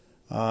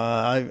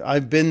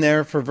 I've been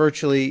there for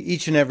virtually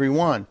each and every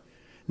one.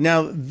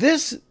 Now,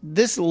 this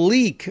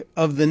leak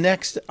of the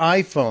next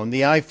iPhone,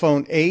 the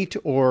iPhone 8,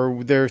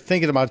 or they're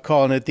thinking about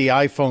calling it the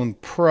iPhone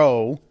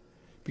Pro,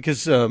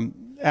 because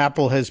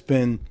Apple has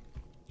been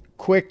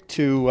quick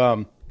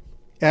to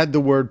add the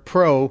word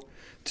Pro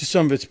to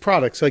some of its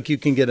products. Like you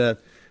can get a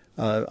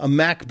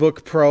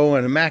MacBook Pro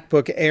and a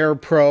MacBook Air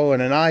Pro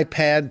and an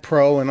iPad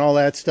Pro and all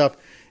that stuff.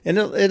 And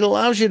it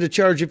allows you to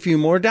charge a few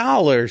more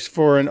dollars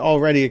for an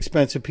already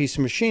expensive piece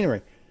of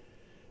machinery.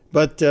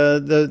 But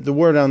the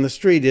word on the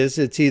street is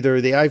it's either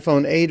the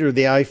iPhone 8 or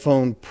the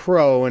iPhone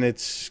Pro, and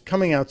it's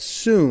coming out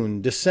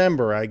soon,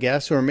 December, I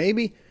guess, or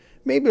maybe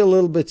a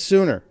little bit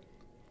sooner.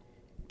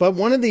 But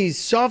one of these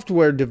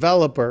software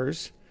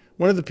developers,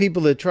 one of the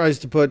people that tries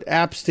to put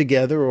apps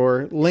together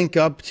or link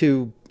up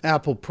to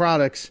Apple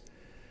products,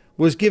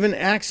 was given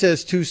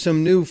access to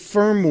some new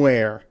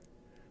firmware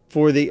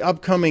for the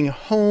upcoming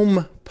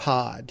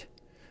HomePod.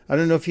 I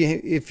don't know if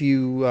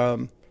you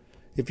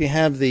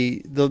have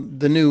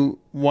the new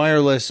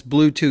wireless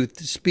Bluetooth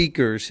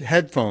speakers,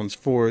 headphones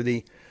for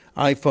the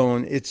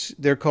iPhone.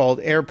 They're called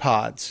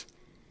AirPods.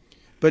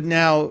 But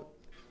now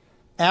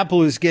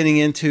Apple is getting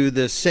into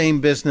the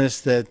same business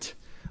that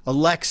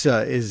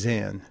Alexa is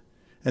in.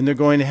 And they're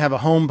going to have a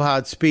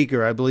HomePod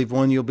speaker, I believe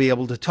one you'll be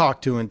able to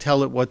talk to and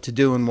tell it what to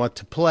do and what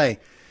to play.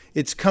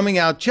 It's coming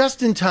out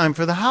just in time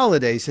for the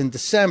holidays in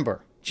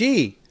December.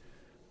 Gee,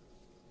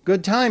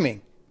 good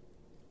timing.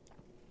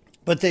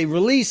 But they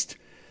released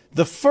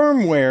the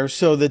firmware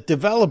so that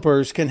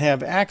developers can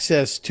have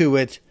access to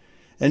it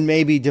and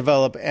maybe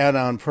develop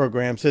add-on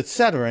programs,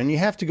 etc. And you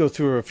have to go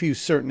through a few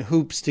certain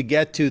hoops to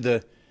get to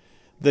the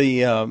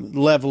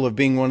level of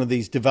being one of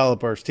these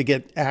developers to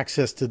get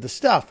access to the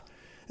stuff.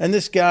 And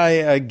this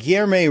guy,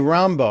 Guillermo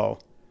Rambo,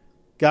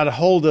 got a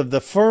hold of the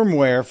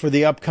firmware for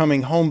the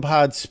upcoming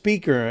HomePod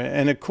speaker.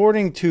 And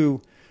according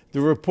to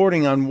the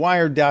reporting on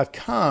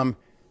Wired.com,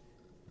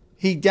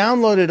 he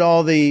downloaded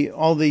all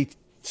the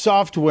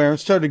software and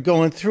started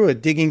going through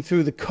it, digging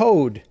through the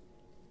code.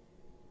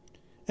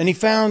 And he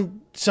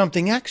found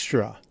something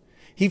extra.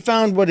 He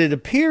found what it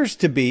appears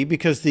to be,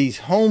 because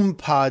these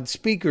HomePod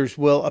speakers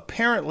will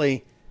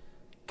apparently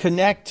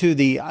connect to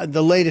the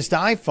latest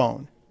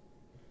iPhone.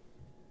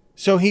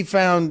 So he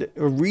found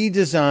a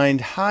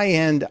redesigned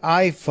high-end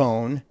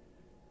iPhone,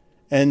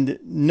 and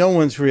no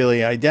one's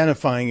really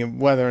identifying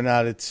whether or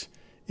not it's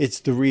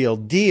the real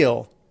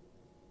deal.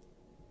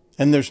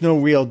 And there's no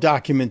real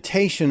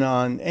documentation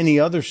on any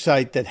other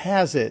site that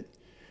has it.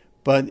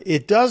 But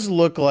it does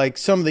look like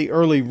some of the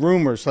early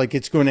rumors, like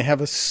it's going to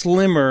have a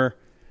slimmer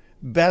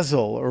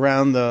bezel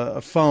around the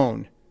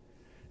phone.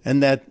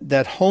 And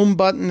that home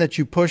button that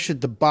you push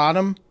at the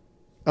bottom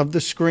of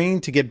the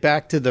screen to get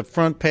back to the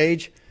front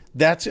page,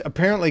 that's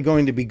apparently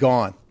going to be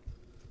gone.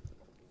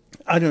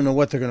 I don't know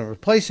what they're going to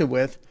replace it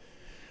with.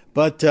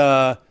 But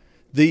the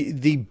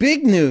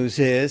big news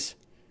is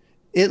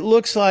it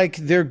looks like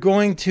they're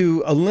going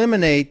to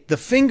eliminate the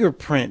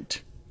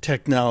fingerprint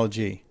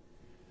technology.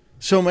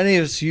 So many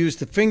of us use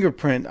the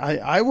fingerprint.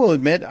 I will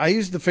admit, I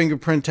use the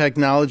fingerprint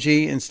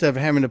technology instead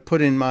of having to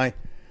put in my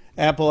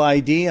Apple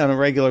ID on a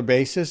regular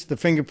basis. The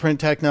fingerprint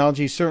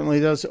technology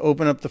certainly does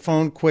open up the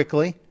phone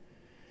quickly.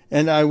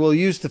 And I will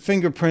use the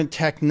fingerprint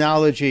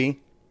technology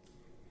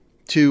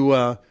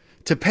to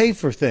pay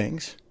for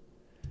things.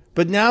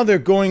 But now they're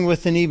going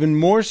with an even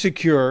more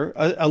secure,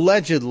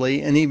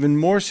 allegedly, an even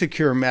more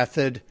secure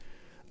method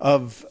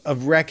of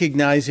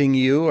recognizing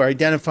you or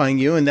identifying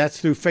you, and that's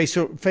through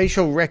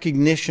facial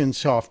recognition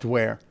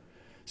software.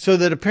 So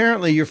that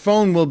apparently your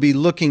phone will be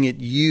looking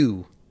at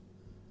you.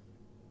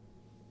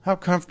 How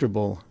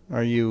comfortable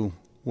are you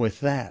with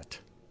that?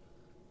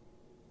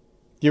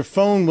 Your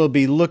phone will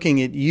be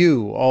looking at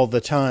you all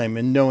the time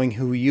and knowing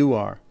who you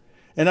are.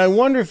 And I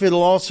wonder if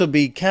it'll also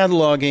be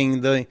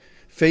cataloging the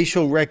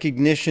facial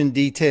recognition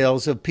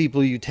details of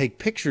people you take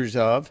pictures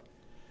of,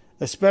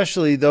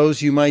 especially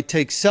those you might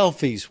take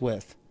selfies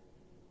with?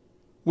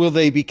 Will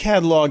they be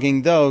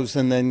cataloging those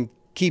and then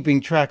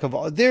keeping track of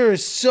all? There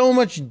is so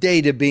much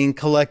data being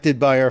collected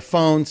by our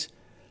phones.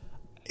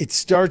 It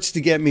starts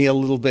to get me a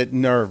little bit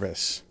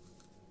nervous.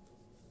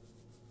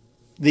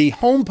 The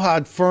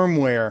HomePod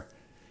firmware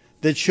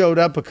that showed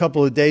up a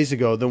couple of days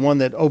ago, the one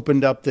that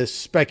opened up this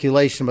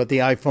speculation about the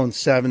iPhone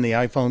 7, the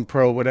iPhone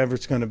Pro, whatever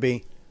it's going to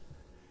be,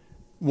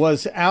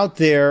 was out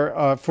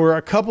there for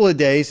a couple of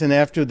days. And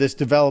after this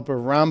developer,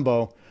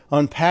 Rambo,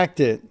 unpacked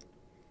it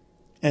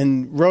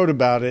and wrote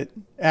about it,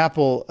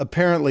 Apple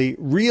apparently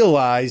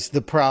realized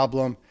the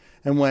problem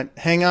and went,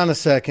 hang on a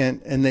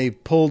second, and they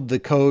pulled the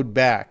code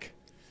back.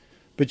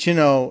 But, you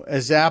know,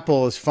 as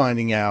Apple is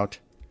finding out,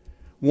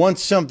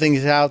 once something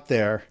is out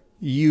there,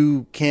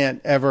 you can't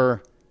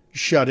ever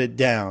shut it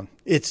down.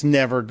 It's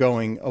never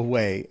going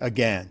away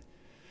again.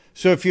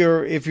 So if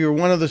you're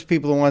one of those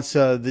people who wants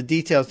the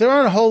details, there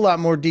aren't a whole lot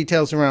more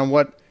details around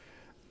what,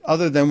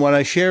 other than what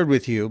I shared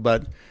with you,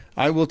 but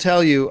I will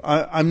tell you,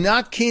 I'm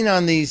not keen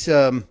on these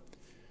the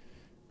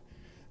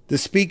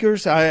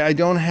speakers. I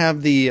don't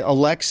have the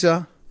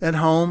Alexa at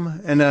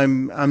home, and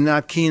I'm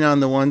not keen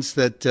on the ones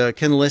that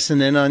can listen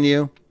in on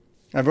you.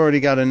 I've already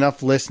got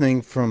enough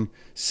listening from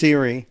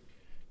Siri,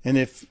 and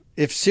if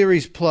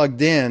Siri's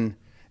plugged in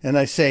and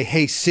I say,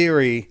 "Hey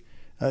Siri,"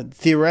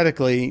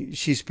 theoretically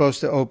she's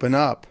supposed to open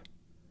up,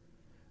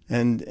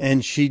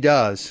 and she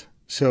does.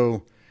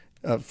 So,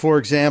 for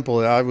example,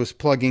 I was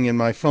plugging in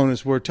my phone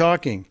as we're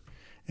talking,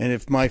 and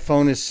if my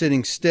phone is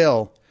sitting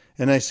still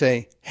and I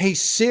say, "Hey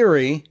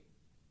Siri,"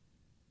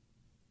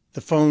 the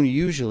phone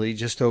usually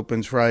just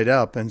opens right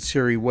up, and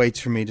Siri waits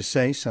for me to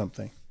say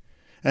something.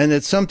 And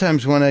it's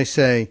sometimes when I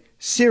say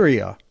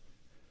Syria,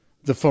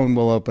 the phone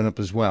will open up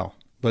as well.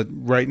 But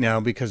right now,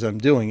 because I'm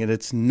doing it,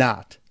 it's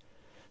not.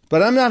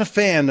 But I'm not a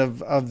fan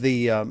of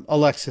the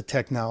Alexa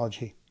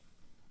technology.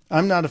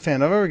 I'm not a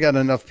fan. I've already got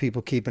enough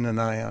people keeping an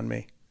eye on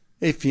me,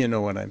 if you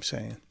know what I'm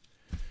saying.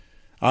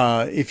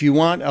 If you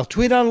want, I'll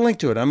tweet out a link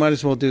to it. I might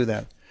as well do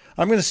that.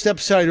 I'm going to step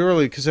aside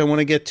early because I want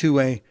to get to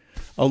a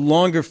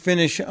longer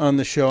finish on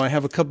the show. I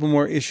have a couple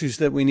more issues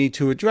that we need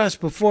to address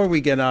before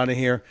we get out of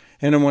here,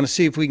 and I want to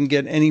see if we can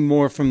get any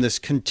more from this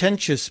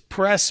contentious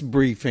press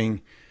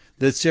briefing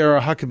that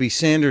Sarah Huckabee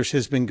Sanders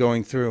has been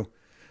going through,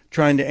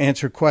 trying to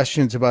answer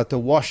questions about the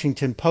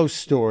Washington Post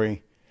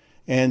story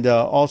and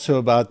also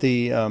about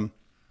the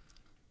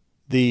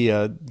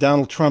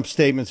Donald Trump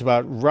statements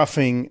about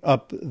roughing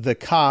up the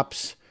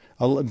cops,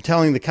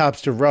 telling the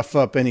cops to rough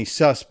up any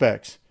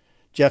suspects.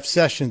 Jeff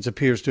Sessions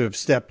appears to have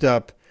stepped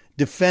up,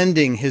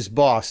 defending his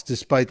boss,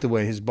 despite the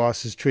way his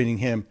boss is treating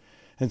him,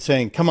 and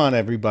saying, come on,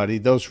 everybody,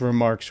 those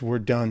remarks were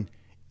done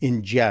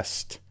in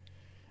jest.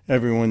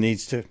 Everyone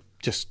needs to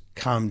just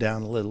calm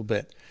down a little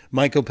bit.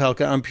 Mike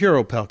Opelka, I'm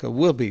Pure Opelka.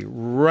 We'll be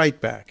right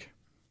back.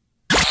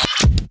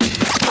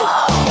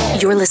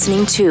 You're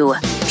listening to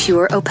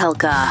Pure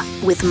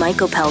Opelka with Mike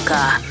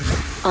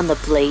Opelka on the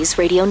Blaze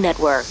Radio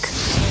Network.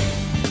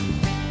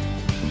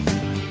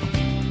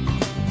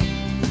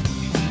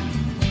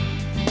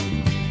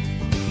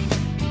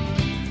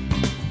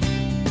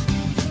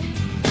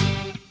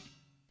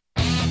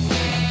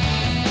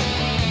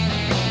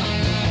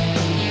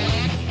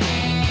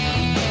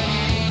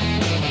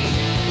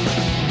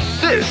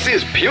 This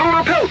is Pure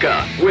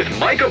Opelka with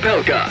Mike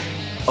Opelka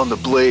on the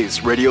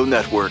Blaze Radio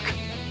Network.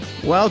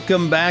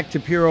 Welcome back to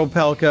Pure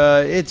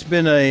Opelka. It's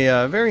been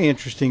a very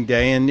interesting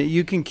day, and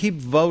you can keep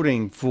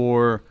voting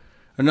for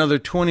another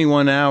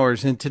 21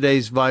 hours in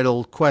today's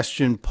vital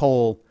question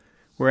poll.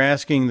 We're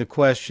asking the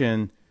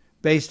question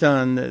based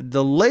on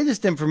the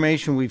latest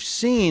information we've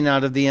seen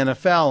out of the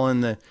NFL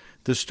and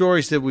the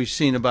stories that we've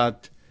seen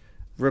about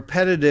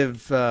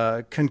repetitive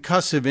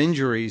concussive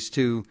injuries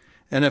to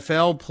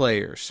NFL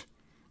players.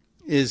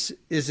 Is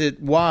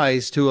it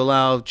wise to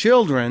allow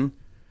children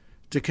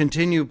to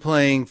continue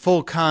playing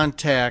full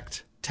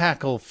contact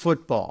tackle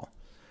football?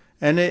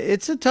 And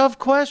it's a tough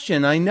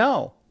question. I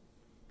know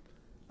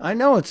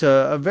it's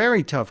a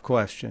very tough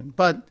question,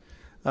 but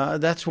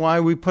that's why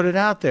we put it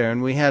out there.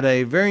 And we had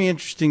a very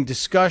interesting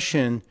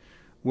discussion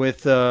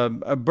with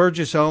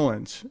Burgess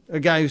Owens, a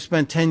guy who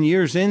spent 10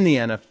 years in the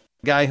NFL,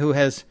 a guy who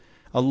has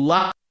a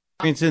lot of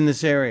experience in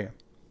this area.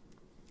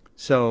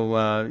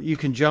 So you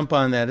can jump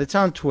on that. It's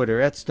on Twitter,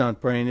 at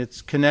StuntBrain.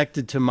 It's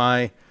connected to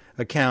my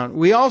account.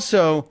 We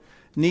also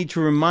need to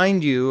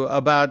remind you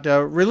about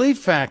Relief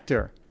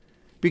Factor,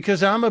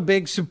 because I'm a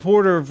big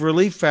supporter of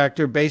Relief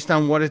Factor based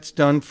on what it's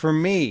done for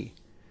me.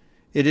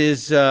 It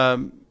is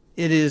an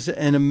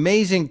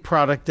amazing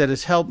product that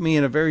has helped me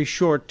in a very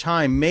short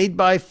time, made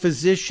by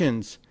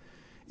physicians.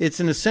 It's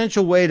an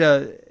essential way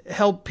to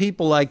help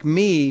people like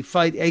me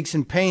fight aches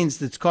and pains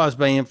that's caused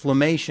by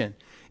inflammation.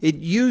 It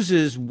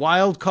uses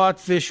wild-caught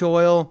fish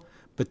oil,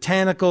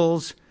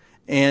 botanicals,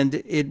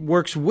 and it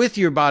works with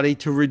your body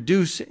to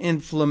reduce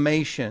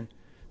inflammation.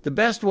 The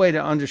best way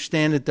to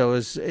understand it, though,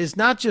 is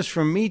not just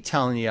from me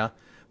telling you,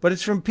 but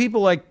it's from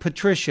people like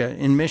Patricia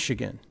in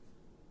Michigan.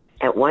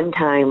 At one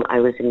time,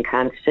 I was in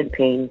constant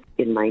pain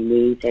in my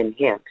knees and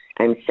hips.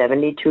 I'm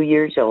 72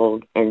 years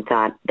old and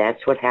thought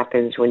that's what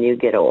happens when you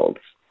get old.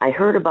 I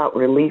heard about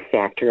Relief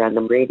Factor on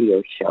the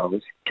radio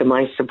shows. To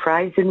my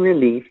surprise and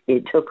relief,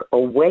 it took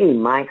away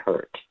my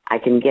hurt. I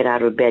can get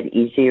out of bed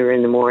easier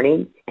in the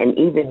morning, and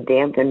even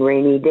damp and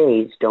rainy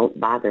days don't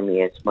bother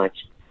me as much.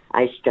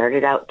 I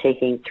started out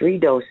taking 3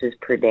 doses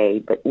per day,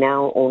 but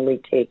now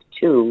only take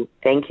 2.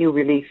 Thank you,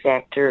 Relief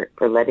Factor,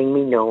 for letting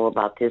me know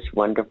about this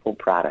wonderful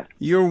product.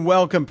 You're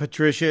welcome,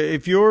 Patricia.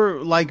 If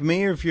you're like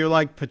me or if you're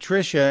like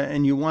Patricia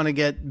and you want to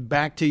get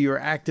back to your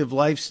active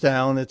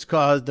lifestyle and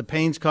the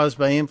pain's caused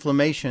by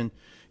inflammation,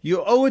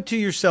 you owe it to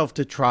yourself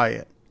to try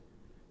it.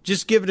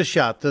 Just give it a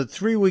shot. The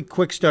 3-week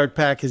quick start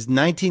pack is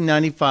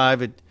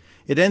 $19.95.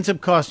 It ends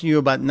up costing you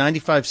about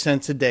 95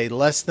 cents a day,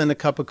 less than a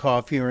cup of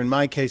coffee, or in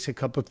my case, a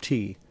cup of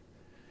tea.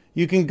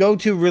 You can go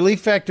to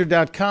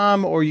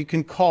relieffactor.com or you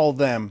can call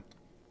them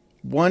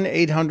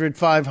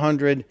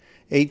 1-800-500-8384,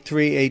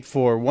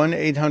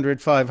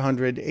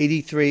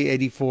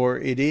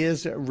 1-800-500-8384. It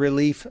is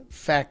Relief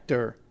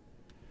Factor.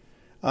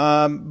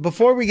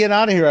 Before we get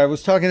out of here, I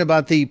was talking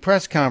about the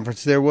press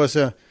conference. There was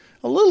a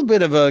little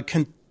bit of a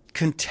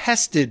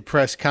contested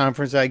press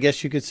conference, I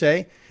guess you could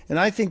say, and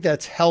I think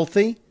that's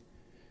healthy.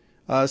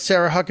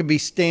 Sarah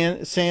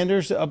Huckabee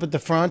Sanders up at the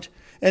front.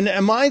 And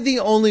am I the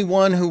only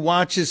one who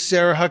watches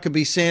Sarah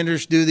Huckabee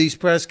Sanders do these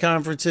press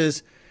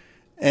conferences?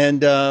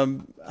 And I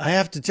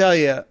have to tell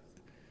you,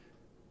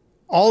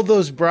 all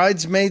those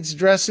bridesmaids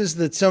dresses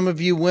that some of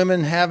you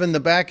women have in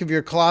the back of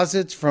your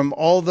closets from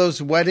all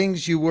those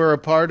weddings you were a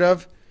part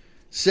of,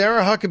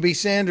 Sarah Huckabee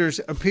Sanders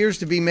appears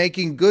to be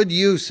making good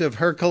use of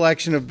her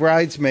collection of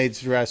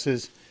bridesmaids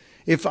dresses.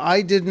 If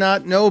I did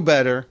not know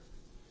better,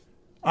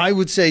 I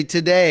would say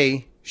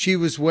today she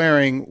was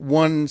wearing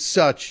one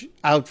such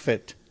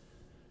outfit.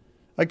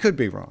 I could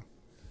be wrong.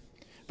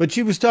 But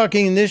she was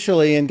talking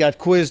initially and got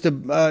quizzed.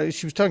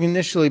 She was talking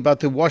initially about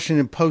the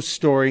Washington Post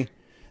story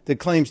that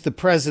claims the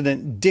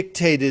president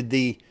dictated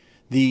the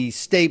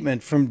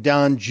statement from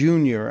Don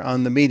Jr.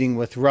 on the meeting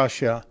with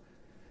Russia.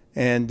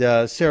 And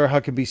Sarah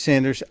Huckabee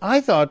Sanders,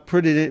 I thought,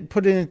 put it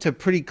into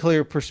pretty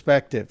clear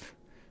perspective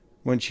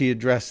when she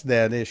addressed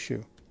that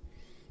issue.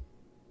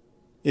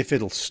 If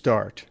it'll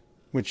start,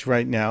 which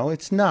right now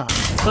it's not.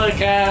 Look,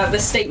 the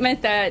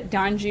statement that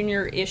Don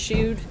Jr.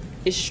 issued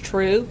is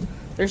true.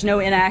 There's no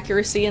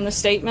inaccuracy in the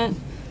statement.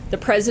 The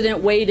president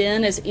weighed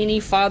in as any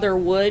father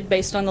would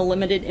based on the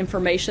limited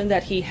information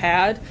that he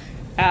had.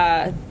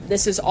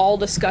 This is all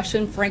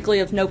discussion, frankly,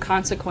 of no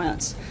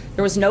consequence.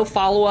 There was no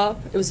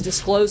follow-up. It was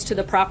disclosed to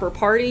the proper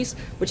parties,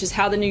 which is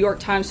how the New York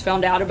Times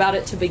found out about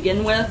it to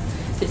begin with.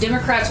 The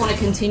Democrats want to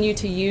continue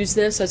to use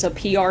this as a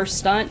PR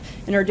stunt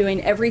and are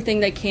doing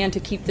everything they can to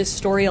keep this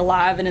story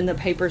alive and in the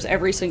papers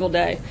every single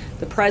day.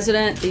 The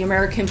president, the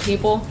American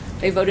people,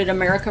 they voted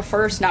America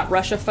first, not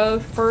Russia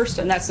first,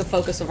 and that's the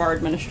focus of our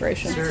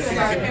administration.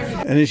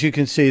 And as you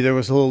can see, there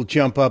was a little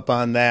jump up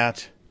on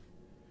that.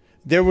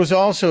 There was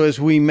also, as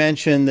we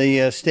mentioned,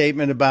 the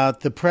statement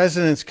about the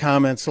president's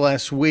comments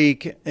last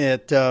week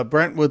at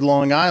Brentwood,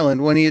 Long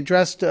Island, when he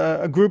addressed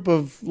a group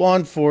of law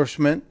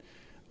enforcement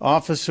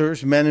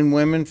officers, men and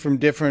women from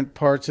different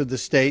parts of the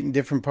state and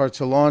different parts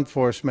of law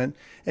enforcement.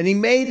 And he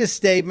made a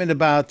statement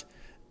about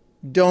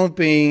don't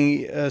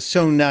be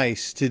so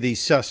nice to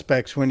these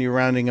suspects when you're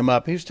rounding them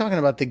up. He was talking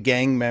about the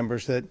gang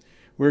members that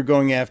we're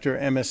going after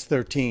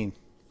MS-13.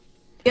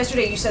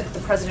 Yesterday you said that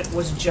the president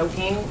was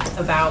joking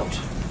about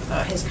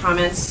his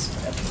comments,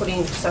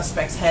 putting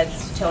suspects'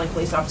 heads, telling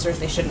police officers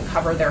they shouldn't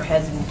cover their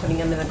heads and putting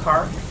them in the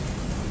car.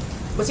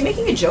 Was he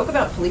making a joke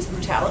about police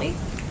brutality?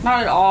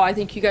 Not at all. I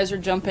think you guys are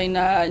jumping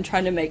and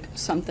trying to make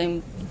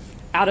something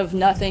out of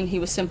nothing. He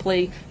was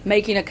simply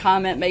making a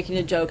comment, making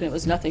a joke, and it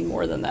was nothing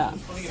more than that.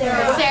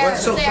 Sarah,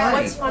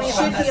 what's funny?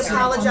 Should he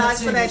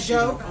apologize for that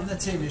joke? On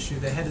that same issue,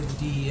 the head of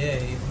the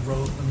DEA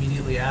wrote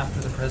immediately after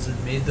the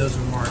president made those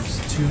remarks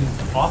to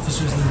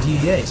officers of the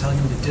DEA, telling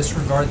them to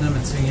disregard them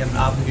and saying he had an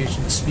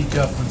obligation to speak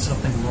up when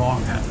something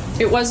wrong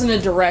happened. It wasn't a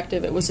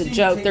directive. It was a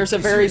joke. There's a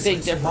very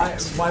big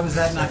difference. Why was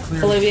that not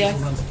clear? Olivia?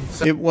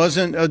 It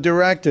wasn't a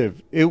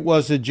directive. It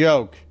was a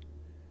joke.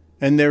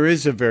 And there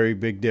is a very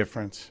big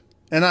difference.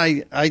 And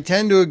I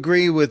tend to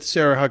agree with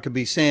Sarah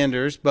Huckabee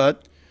Sanders,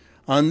 but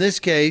on this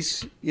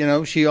case, you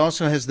know, she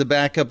also has the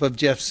backup of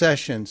Jeff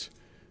Sessions,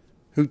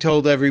 who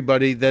told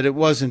everybody that it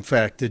was, in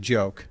fact, a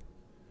joke,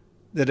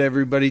 that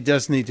everybody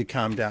does need to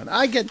calm down.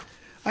 I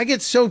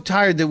get so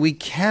tired that we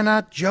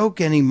cannot joke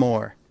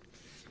anymore.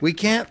 We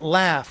can't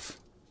laugh.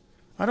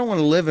 I don't want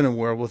to live in a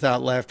world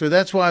without laughter.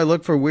 That's why I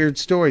look for weird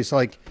stories.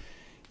 Like,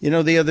 you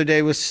know, the other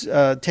day was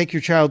Take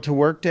Your Child to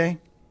Work Day.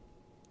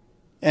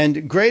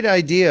 And great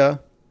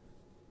idea,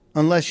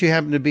 unless you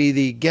happen to be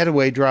the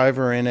getaway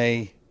driver in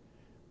a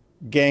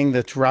gang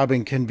that's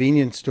robbing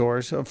convenience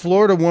stores. A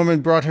Florida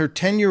woman brought her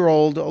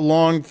 10-year-old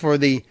along for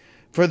the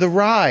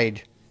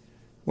ride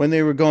when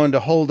they were going to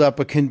hold up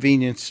a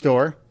convenience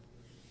store.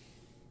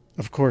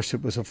 Of course,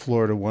 it was a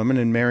Florida woman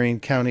in Marion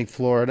County,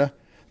 Florida.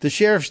 The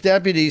sheriff's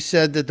deputies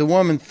said that the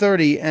woman,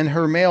 30, and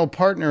her male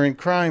partner in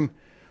crime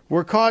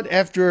were caught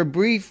after a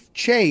brief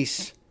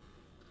chase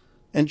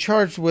and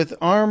charged with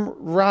armed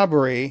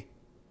robbery.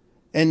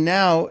 And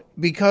now,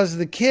 because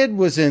the kid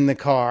was in the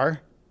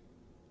car,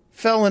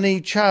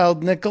 felony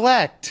child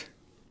neglect.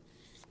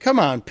 Come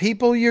on,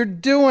 people, you're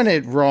doing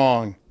it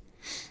wrong.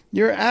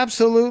 You're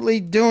absolutely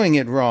doing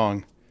it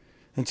wrong.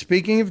 And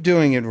speaking of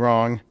doing it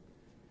wrong,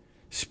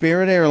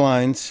 Spirit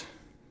Airlines,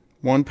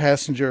 one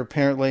passenger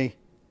apparently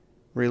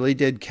really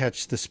did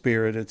catch the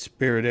Spirit at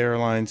Spirit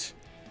Airlines.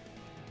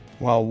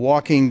 While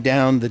walking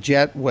down the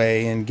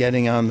jetway and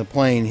getting on the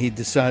plane, he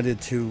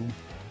decided to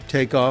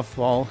take off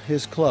all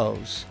his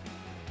clothes.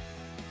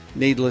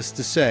 Needless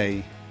to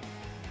say,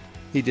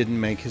 he didn't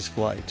make his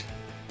flight.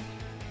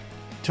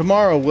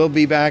 Tomorrow we'll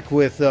be back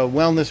with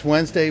Wellness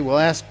Wednesday. We'll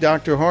ask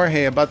Dr.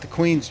 Jorge about the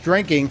Queen's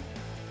drinking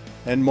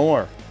and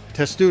more.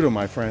 Testudo,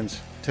 my friends.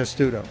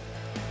 Testudo.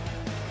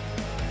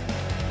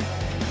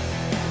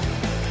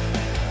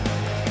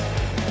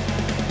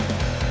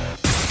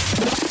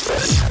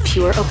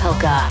 Pure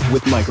Opelka.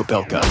 With Mike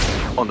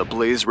Opelka on the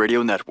Blaze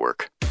Radio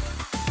Network.